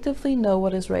instinctively know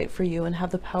what is right for you and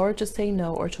have the power to say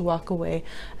no or to walk away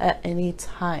at any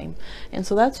time. And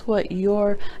so that's what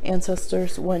your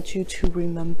ancestors want you to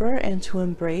remember and to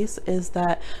embrace, is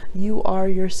that you are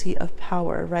your seat of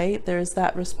power, right? There's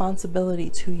that responsibility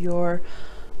to your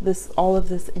all of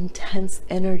this intense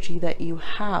energy that you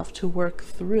have to work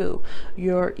through.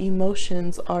 Your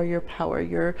emotions are your power,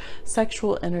 your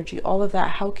sexual energy, all of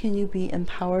that. How can you be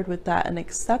empowered with that and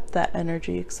accept that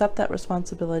energy, accept that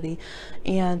responsibility,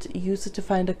 and use it to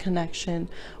find a connection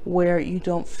where you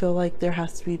don't feel like there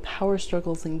has to be power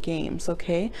struggles in games?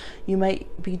 Okay, you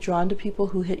might be drawn to people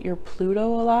who hit your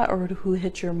Pluto a lot, or who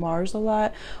hit your Mars a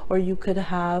lot, or you could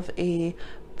have a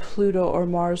Pluto or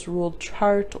Mars ruled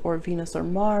chart, or Venus or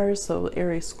Mars, so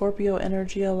Aries Scorpio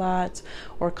energy a lot,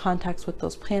 or contacts with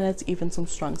those planets, even some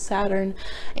strong Saturn.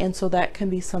 And so that can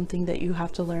be something that you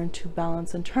have to learn to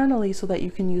balance internally, so that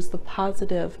you can use the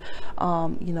positive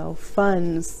you know,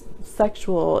 fun,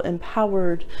 sexual,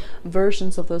 empowered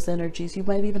versions of those energies. You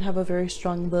might even have a very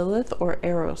strong Lilith or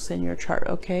Eros in your chart.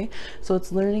 Okay, so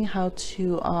it's learning how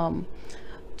to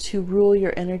rule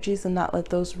your energies and not let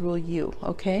those rule you.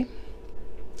 Okay,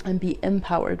 and be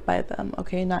empowered by them,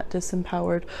 okay? Not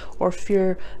disempowered or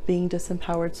fear being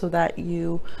disempowered so that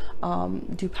you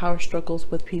do power struggles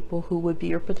with people who would be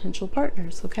your potential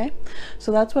partners, okay?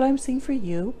 So that's what I'm seeing for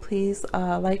you. Please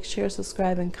like, share,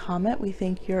 subscribe, and comment. We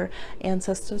thank your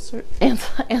ancestors,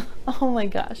 oh my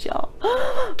gosh, y'all,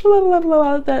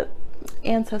 that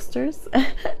ancestors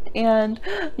and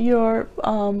your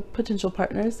potential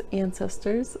partners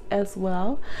ancestors as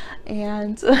well.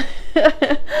 And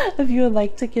if you would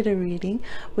like to get a reading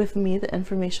with me, the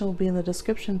information will be in the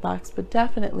description box, but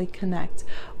definitely connect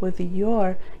with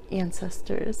your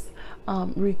ancestors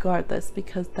regardless,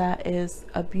 because that is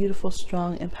a beautiful,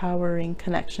 strong, empowering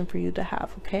connection for you to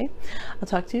have. Okay, I'll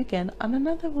talk to you again on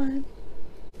another one.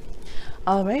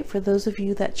 All right, for those of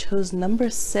you that chose number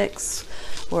 6,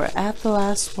 we're at the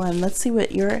last one. Let's see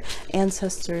what your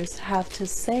ancestors have to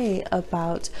say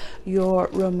about your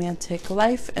romantic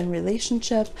life and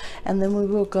relationship. And then we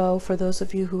will go for those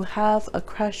of you who have a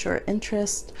crush or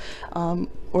interest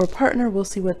or partner. We'll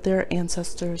see what their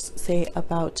ancestors say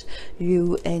about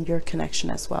you and your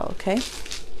connection as well, okay?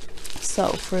 So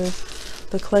for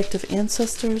the collective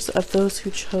ancestors of those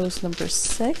who chose number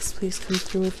 6, please come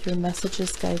through with your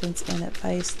messages, guidance, and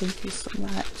advice. Thank you so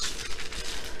much.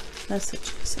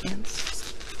 Messages,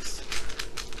 ancestors.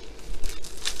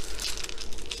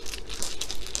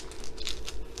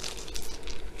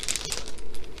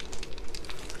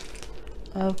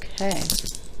 Okay,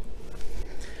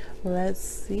 let's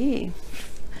see.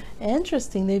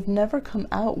 Interesting, they've never come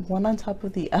out one on top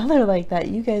of the other like that.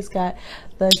 You guys got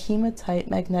the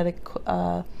hematite magnetic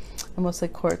almost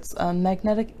like quartz,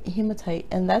 magnetic hematite,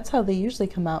 and that's how they usually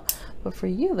come out. But for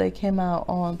you, they came out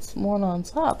on one on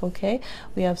top. Okay,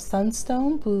 we have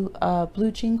sunstone,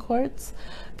 blue jean quartz,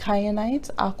 kyanite,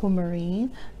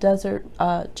 aquamarine, desert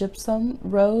gypsum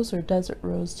rose or desert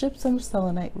rose gypsum,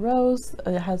 selenite rose.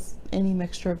 It has any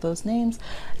mixture of those names,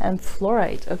 and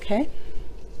fluorite. Okay.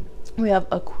 We have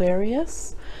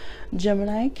Aquarius,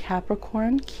 Gemini,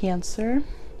 Capricorn, Cancer,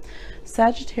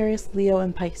 Sagittarius, Leo,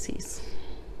 and Pisces.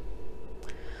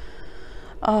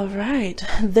 All right,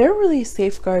 they're really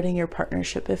safeguarding your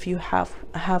partnership if you have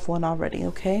one already,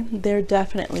 okay? They're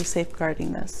definitely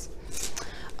safeguarding this.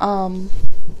 Some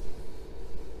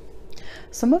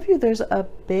of you, there's a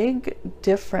big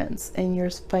difference in your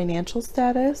financial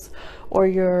status or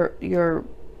your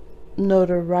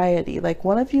notoriety. Like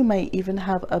one of you might even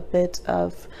have a bit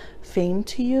of fame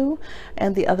to you,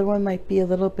 and the other one might be a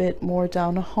little bit more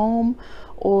down home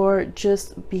or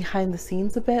just behind the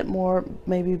scenes a bit more,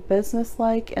 maybe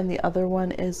business-like, and the other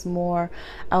one is more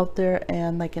out there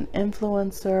and like an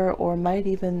influencer, or might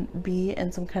even be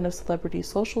in some kind of celebrity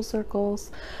social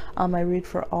circles. I read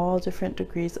for all different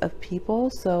degrees of people,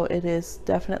 so it is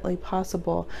definitely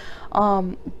possible.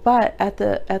 But at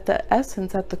the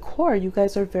essence, at the core, you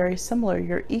guys are very similar.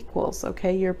 You're equals,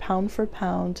 okay? You're pound for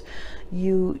pound.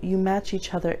 You match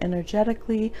each other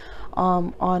energetically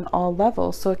on all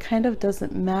levels. So it kind of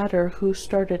doesn't matter who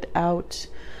started out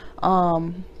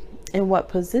in what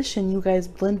position. You guys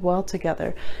blend well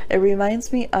together. It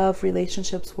reminds me of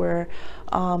relationships where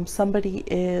somebody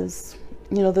is,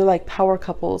 you know, they're like power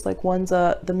couples, like one's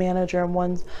the manager and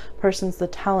one person's the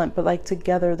talent, but like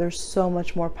together they're so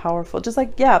much more powerful. Just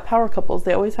like, yeah, power couples,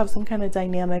 they always have some kind of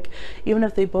dynamic, even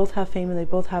if they both have fame and they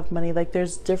both have money. Like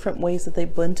there's different ways that they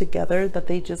blend together, that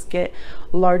they just get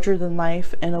larger than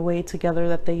life in a way together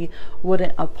that they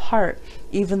wouldn't apart,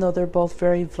 even though they're both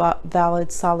very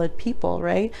valid, solid people,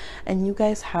 right? And you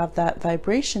guys have that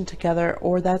vibration together,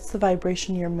 or that's the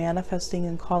vibration you're manifesting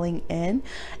and calling in,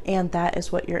 and that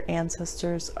is what your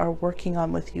ancestors are working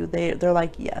on with you. They're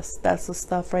like, yes, that's the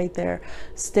stuff right there.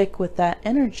 Stick with that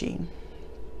energy.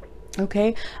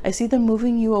 Okay, I see them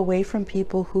moving you away from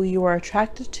people who you are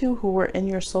attracted to, who were in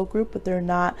your soul group, but they're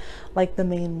not like the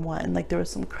main one. Like there were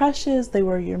some crushes, they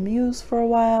were your muse for a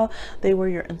while, they were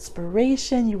your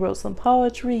inspiration, you wrote some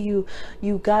poetry, you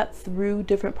got through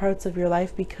different parts of your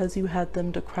life because you had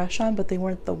them to crush on, but they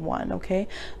weren't the one. Okay,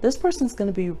 this person's going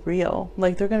to be real.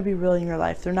 Like they're going to be real in your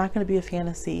life. They're not going to be a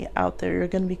fantasy out there. You're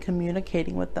going to be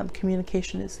communicating with them.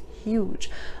 Communication is huge.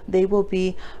 They will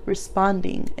be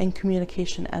responding in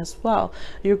communication as well.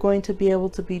 You're going to be able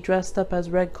to be dressed up as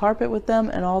red carpet with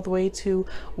them, and all the way to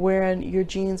wearing your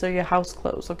jeans or your house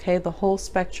clothes. Okay, the whole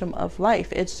spectrum of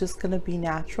life. It's just going to be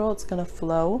natural. It's going to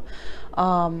flow.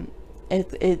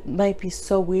 It might be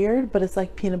so weird, but it's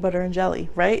like peanut butter and jelly,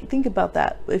 right? Think about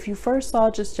that. If you first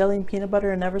saw just jelly and peanut butter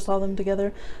and never saw them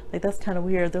together, like that's kind of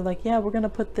weird. They're like, yeah, we're gonna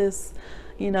put this,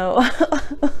 you know,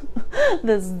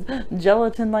 this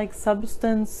gelatin-like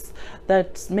substance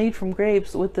that's made from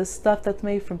grapes with this stuff that's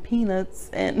made from peanuts,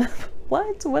 and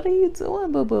what are you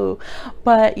doing, boo boo?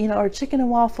 But you know, or chicken and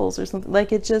waffles or something.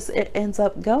 Like it ends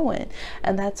up going,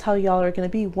 and that's how y'all are going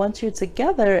to be once you're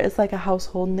together. It's like a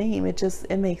household name. It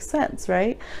makes sense,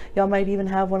 right? Y'all might even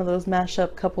have one of those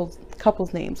mashup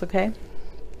couples names. Okay.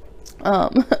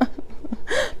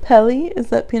 Pelly, is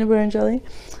that peanut butter and jelly?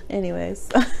 Anyways.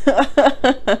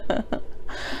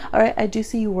 All right, I do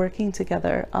see you working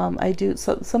together. I do.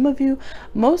 So some of you,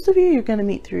 most of you, you're going to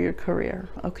meet through your career.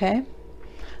 Okay.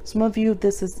 Some of you,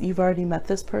 you've already met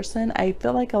this person. I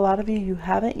feel like a lot of you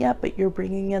haven't yet, but you're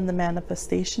bringing in the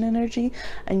manifestation energy,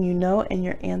 and and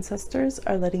your ancestors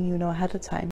are letting you know ahead of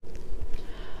time.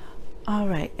 All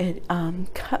right, it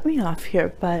cut me off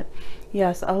here, but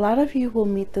yes, a lot of you will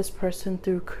meet this person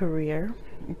through career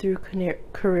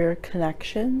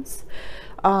connections,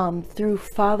 through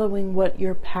following what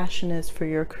your passion is for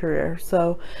your career.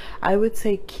 So I would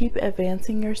say keep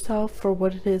advancing yourself for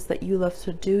what it is that you love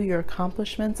to do, your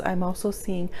accomplishments. I'm also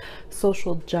seeing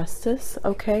social justice.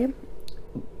 Okay.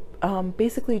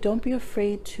 Basically, don't be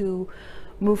afraid to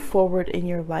move forward in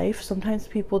your life. Sometimes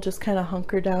people just kind of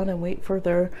hunker down and wait for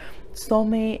their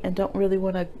soulmate and don't really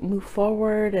want to move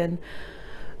forward, and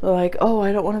like, oh,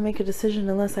 I don't want to make a decision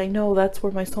unless I know that's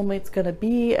where my soulmate's gonna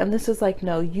be. And this is like,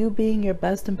 no, you being your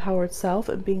best empowered self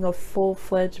and being a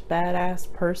full-fledged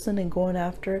badass person and going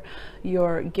after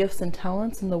your gifts and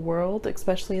talents in the world,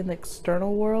 especially in the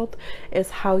external world, is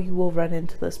how you will run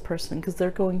into this person, because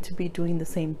they're going to be doing the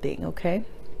same thing. Okay.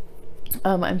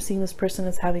 I'm seeing this person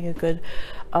as having a good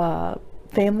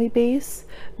family base,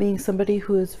 being somebody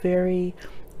who is very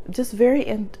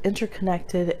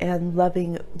interconnected and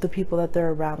loving the people that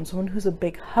they're around. Someone who's a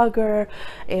big hugger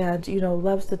and, you know,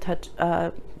 loves to touch,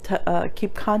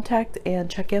 keep contact and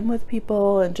check in with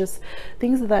people and just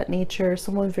things of that nature.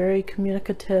 Someone very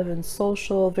communicative and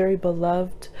social, very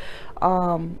beloved,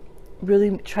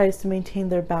 really tries to maintain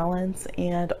their balance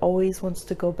and always wants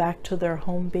to go back to their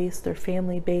home base, their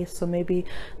family base. So maybe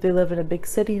they live in a big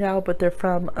city now, but they're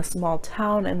from a small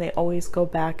town and they always go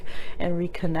back and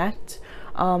reconnect.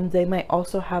 They might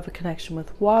also have a connection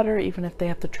with water, even if they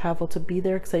have to travel to be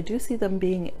there, because I do see them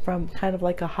being from kind of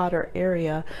like a hotter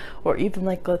area, or even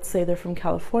like, let's say they're from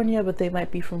California, but they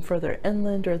might be from further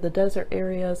inland or the desert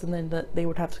areas, and then they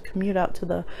would have to commute out to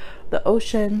the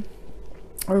ocean.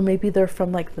 Or maybe they're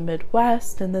from like the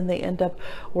Midwest and then they end up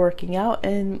working out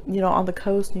in, you know, on the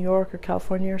coast, New York or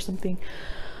California or something.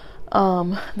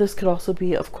 This could also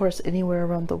be, of course, anywhere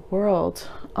around the world.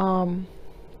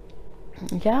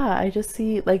 Yeah, I just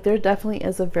see like there definitely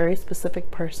is a very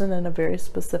specific person and a very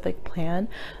specific plan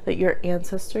that your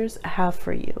ancestors have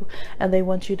for you, and they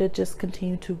want you to just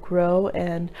continue to grow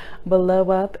and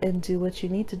blow up and do what you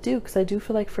need to do, because I do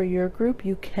feel like for your group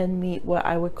you can meet what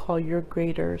I would call your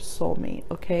greater soulmate.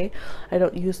 Okay, I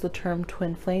don't use the term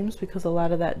twin flames because a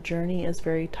lot of that journey is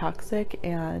very toxic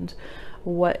and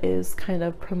what is kind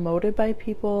of promoted by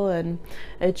people, and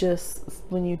it just,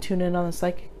 when you tune in on the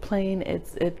psychic plane,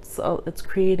 it's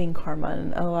creating karma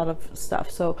and a lot of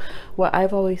stuff. So what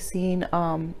I've always seen,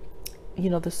 you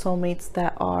know, the soulmates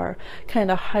that are kind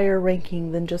of higher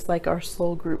ranking than just like our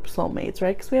soul group soulmates,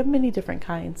 right? Because we have many different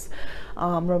kinds,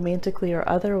 romantically or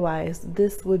otherwise.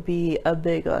 This would be a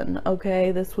big one.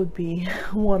 Okay, this would be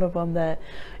one of them that,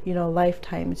 you know,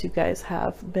 lifetimes you guys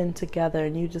have been together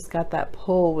and you just got that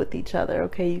pull with each other.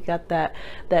 Okay, you got that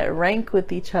rank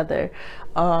with each other.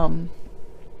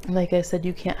 Like I said,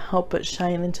 you can't help but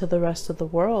shine into the rest of the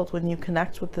world when you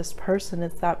connect with this person.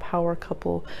 It's that power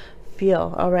couple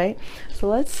feel. All right, so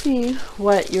let's see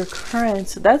what your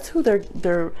current, that's who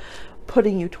they're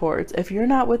putting you towards. If you're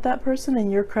not with that person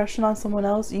and you're crushing on someone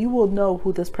else, you will know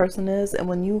who this person is, and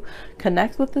when you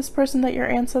connect with this person that your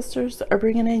ancestors are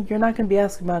bringing in, you're not going to be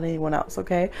asking about anyone else.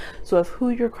 Okay, so if who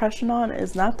you're crushing on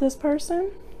is not this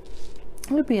person,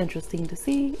 it would be interesting to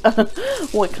see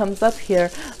what comes up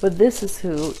here, but this is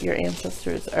who your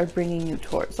ancestors are bringing you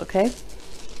towards. Okay,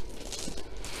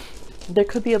 there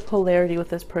could be a polarity with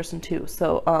this person too.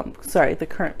 So sorry, the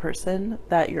current person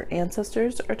that your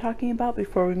ancestors are talking about.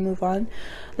 Before we move on,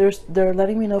 they're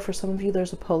letting me know for some of you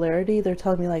there's a polarity. They're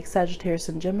telling me like Sagittarius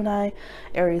and Gemini,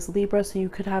 Aries, Libra. So you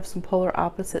could have some polar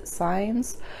opposite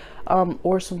signs,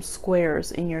 or some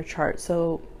squares in your chart.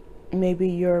 So maybe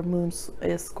your moon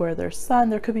is square their sun.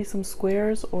 There could be some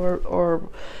squares or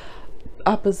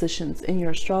oppositions in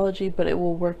your astrology, but it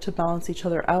will work to balance each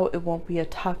other out. It won't be a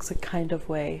toxic kind of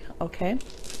way. Okay,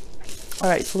 all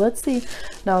right, so let's see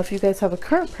now if you guys have a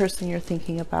current person you're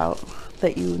thinking about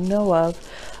that you know of,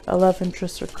 a love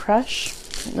interest or crush.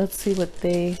 Let's see what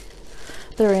their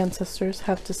ancestors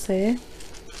have to say.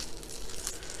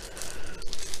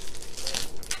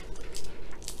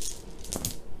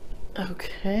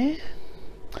 Okay,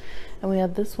 And we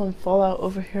have this one fall out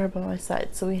over here by my side.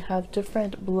 So we have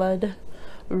different blood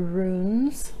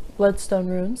runes, bloodstone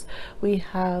runes. We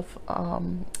have a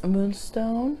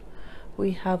moonstone.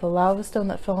 We have a lava stone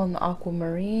that fell on the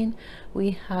aquamarine.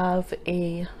 We have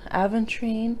a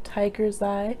aventurine, tiger's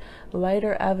eye,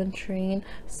 lighter aventurine,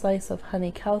 slice of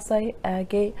honey calcite,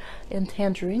 agate, and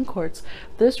tangerine quartz.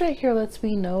 This right here lets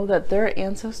me know that their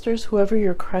ancestors, whoever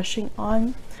you're crushing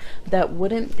on, that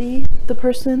wouldn't be the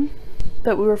person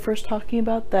that we were first talking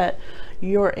about, that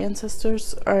your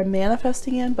ancestors are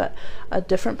manifesting in, but a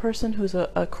different person who's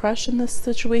a crush in this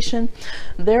situation,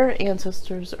 their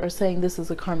ancestors are saying this is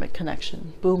a karmic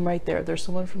connection. Boom, right there. There's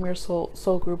someone from your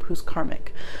soul group who's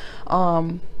karmic,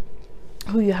 who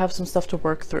you have some stuff to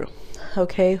work through,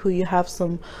 okay, who you have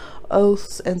some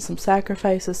oaths and some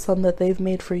sacrifices, some that they've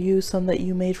made for you, some that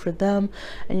you made for them,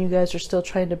 and you guys are still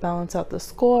trying to balance out the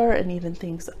score and even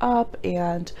things up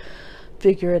and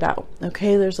figure it out.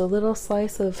 Okay, there's a little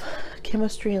slice of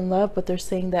chemistry and love, but they're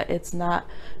saying that it's not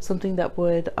something that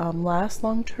would last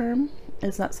long term.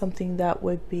 It's not something that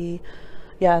would be,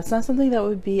 yeah, it's not something that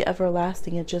would be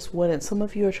everlasting. It just wouldn't. Some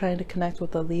of you are trying to connect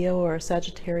with a Leo or a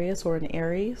Sagittarius or an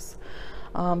Aries.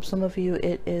 Some of you,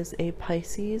 it is a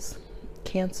Pisces,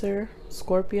 Cancer,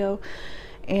 Scorpio,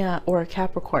 or a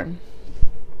Capricorn.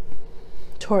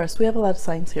 Taurus. We have a lot of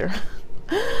signs here.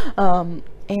 And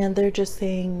they're just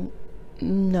saying,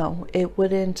 no, it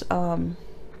wouldn't. Now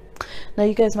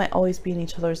you guys might always be in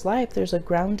each other's life. There's a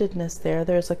groundedness there.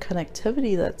 There's a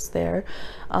connectivity that's there.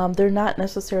 They're not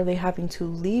necessarily having to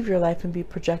leave your life and be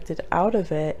projected out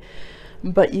of it,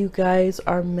 but you guys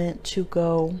are meant to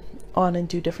go on and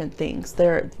do different things.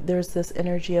 There's this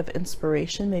energy of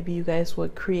inspiration. Maybe you guys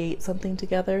would create something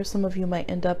together. Some of you might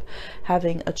end up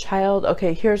having a child.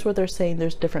 Okay, here's what they're saying.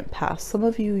 There's different paths. Some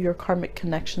of you, your karmic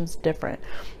connection's different.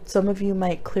 Some of you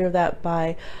might clear that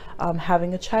by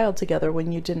having a child together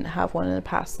when you didn't have one in a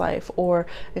past life, or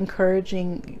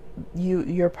encouraging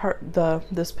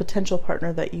this potential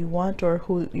partner that you want, or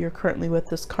who you're currently with,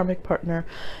 this karmic partner,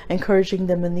 encouraging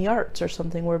them in the arts or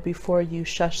something, where before you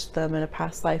shushed them in a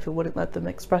past life and wouldn't let them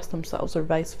express themselves, or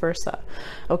vice versa.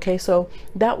 Okay, so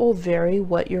that will vary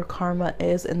what your karma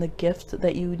is and the gift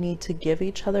that you need to give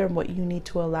each other, and what you need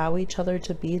to allow each other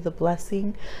to be, the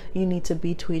blessing you need to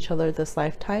be to each other this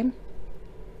lifetime.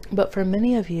 But for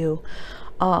many of you,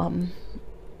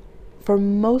 for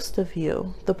most of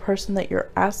you, the person that you're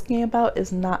asking about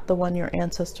is not the one your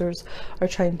ancestors are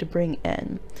trying to bring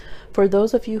in. For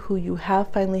those of you who you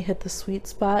have finally hit the sweet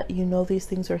spot, you know these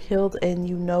things are healed, and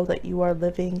you know that you are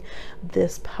living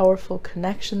this powerful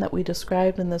connection that we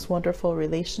described in this wonderful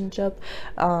relationship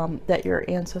that your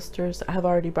ancestors have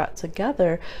already brought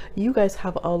together. You guys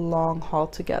have a long haul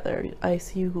together. I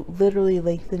see you literally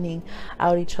lengthening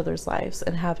out each other's lives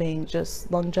and having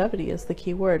just longevity is the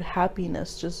key word,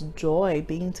 happiness, just joy,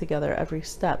 being together every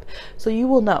step. So you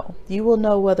will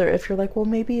know whether, if you're like, well,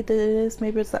 maybe it is,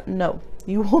 maybe it's not. No,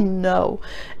 you will know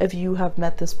if you have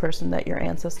met this person that your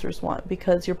ancestors want,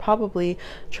 because you're probably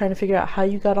trying to figure out how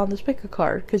you got on this pick a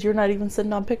card, because you're not even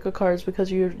sitting on pick a cards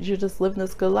because you're just living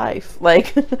this good life,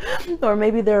 like or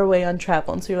maybe they're away on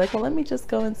travel, and so you're like, well, let me just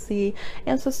go and see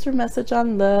ancestor message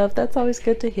on love. That's always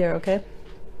good to hear. Okay,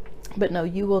 but no,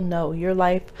 you will know your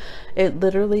life. It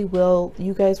literally will.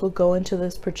 You guys will go into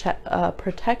this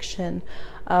protection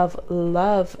of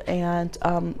love and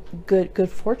good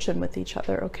fortune with each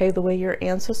other. Okay, the way your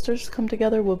ancestors come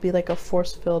together will be like a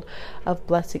force field of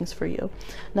blessings for you.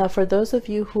 Now, for those of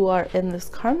you who are in this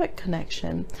karmic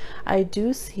connection, I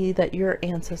do see that your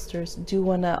ancestors do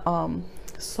want to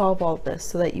solve all this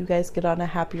so that you guys get on a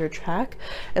happier track,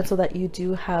 and so that you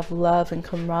do have love and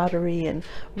camaraderie and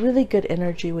really good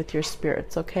energy with your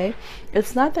spirits. Okay,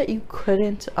 it's not that you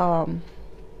couldn't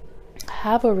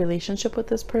have a relationship with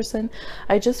this person.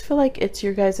 I just feel like it's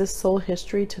your guys' soul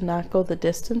history to not go the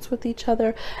distance with each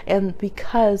other, and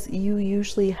because you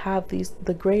usually have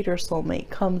the greater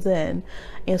soulmate comes in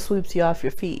and sweeps you off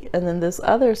your feet, and then this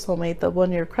other soulmate, the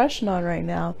one you're crushing on right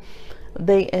now,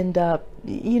 they end up,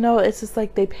 it's just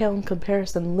like they pale in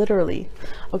comparison, literally.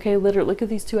 Okay, literally, look at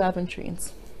these two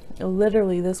aventurines.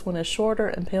 Literally, this one is shorter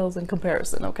and pales in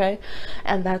comparison. Okay,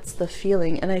 and that's the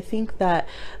feeling. And I think that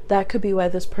could be why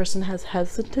this person has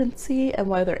hesitancy, and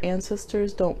why their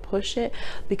ancestors don't push it,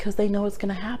 because they know it's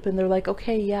going to happen. They're like,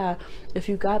 okay, yeah, if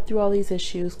you got through all these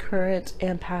issues, current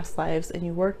and past lives, and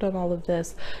you worked on all of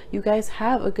this, you guys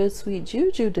have a good sweet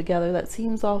juju together that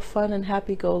seems all fun and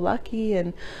happy-go-lucky.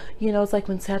 And it's like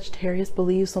when Sagittarius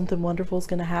believes something wonderful is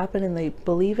going to happen, and they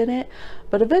believe in it,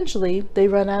 but eventually they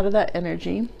run out of that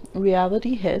energy.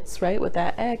 Reality hits, right? With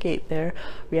that agate there,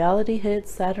 reality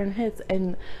hits, Saturn hits,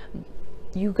 and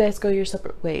you guys go your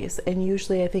separate ways, and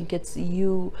usually I think it's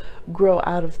you grow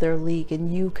out of their league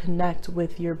and you connect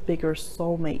with your bigger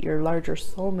soulmate, your larger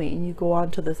soulmate, and you go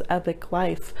on to this epic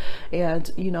life. And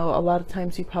you know, a lot of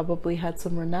times you probably had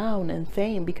some renown and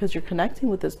fame because you're connecting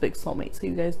with this big soulmate, so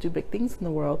you guys do big things in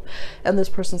the world, and this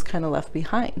person's kind of left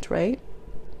behind, right?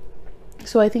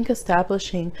 So I think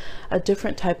establishing a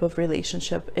different type of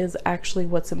relationship is actually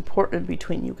what's important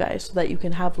between you guys, so that you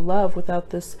can have love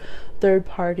without this third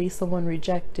party, someone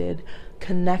rejected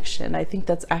connection. I think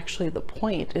that's actually the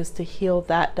point, is to heal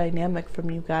that dynamic from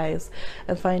you guys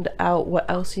and find out what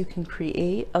else you can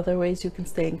create, other ways you can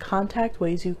stay in contact,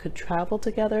 ways you could travel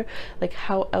together. Like,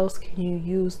 how else can you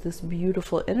use this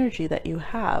beautiful energy that you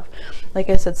have?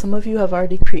 Like I said, some of you have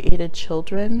already created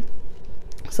children.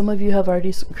 Some of you have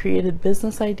already created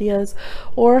business ideas,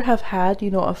 or have had,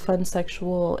 you know, a fun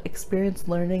sexual experience,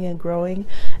 learning and growing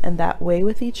in that way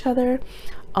with each other.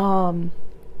 And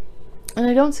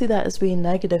I don't see that as being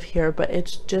negative here, but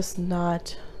it's just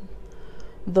not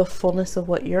the fullness of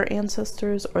what your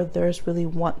ancestors or theirs really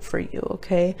want for you,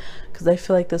 okay? Because I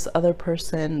feel like this other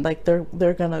person, like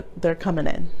they're coming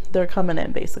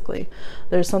in basically.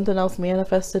 There's something else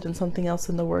manifested and something else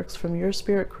in the works from your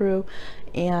spirit crew,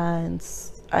 and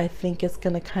I think it's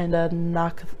gonna kind of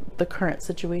knock the current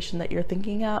situation that you're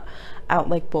thinking out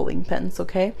like bowling pins,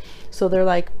 okay? So they're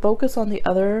like, focus on the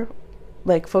other,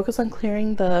 like focus on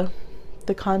clearing the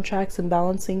contracts and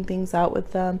balancing things out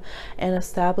with them, and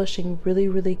establishing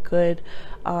really good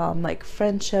like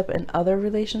friendship and other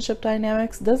relationship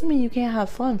dynamics. Doesn't mean you can't have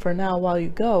fun for now while you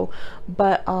go,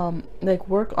 but like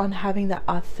work on having that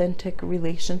authentic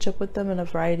relationship with them in a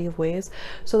variety of ways,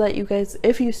 so that you guys,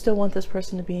 if you still want this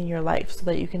person to be in your life, so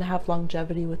that you can have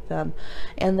longevity with them.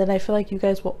 And then I feel like you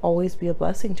guys will always be a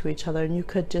blessing to each other, and you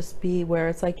could just be where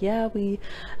it's like, yeah, we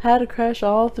had a crush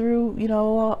all through, you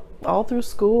know, all through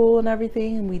school and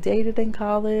everything, and we dated in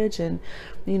college, and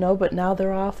you know, but now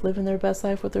they're off living their best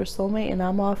life with their soulmate, and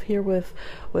I'm off here with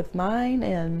mine,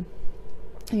 and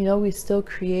you know, we still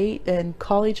create and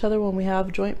call each other when we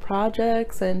have joint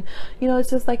projects, and you know, it's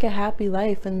just like a happy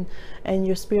life, and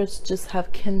your spirits just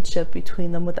have kinship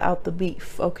between them without the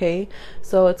beef, okay?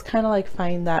 So it's kind of like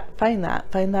find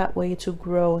that way to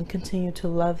grow and continue to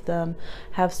love them,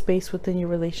 have space within your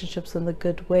relationships in the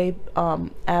good way,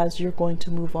 as you're going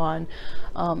to move on,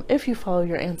 if you follow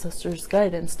your ancestors'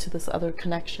 guidance to this other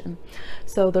connection.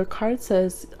 So their card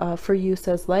says, for you,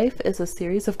 says, life is a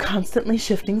series of constantly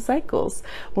shifting cycles.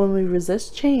 When we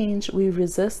resist change, we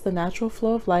resist the natural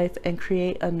flow of life and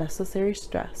create unnecessary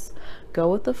stress.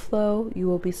 Go with the flow. You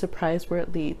will be surprised where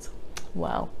it leads.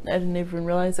 Wow, I didn't even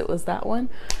realize it was that one,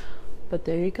 but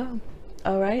there you go.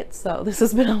 All right, so this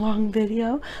has been a long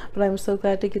video, but I'm so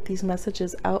glad to get these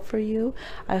messages out for you.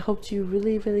 I hope you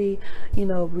really, you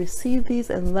know, receive these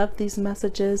and love these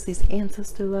messages, these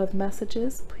ancestor love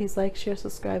messages. Please like, share,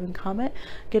 subscribe, and comment.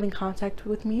 Get in contact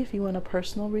with me if you want a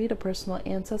personal read, a personal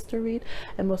ancestor read,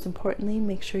 and most importantly,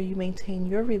 make sure you maintain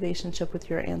your relationship with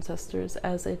your ancestors,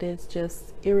 as it is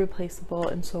just irreplaceable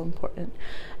and so important.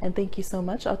 And thank you so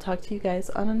much. I'll talk to you guys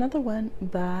on another one.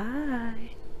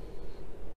 Bye.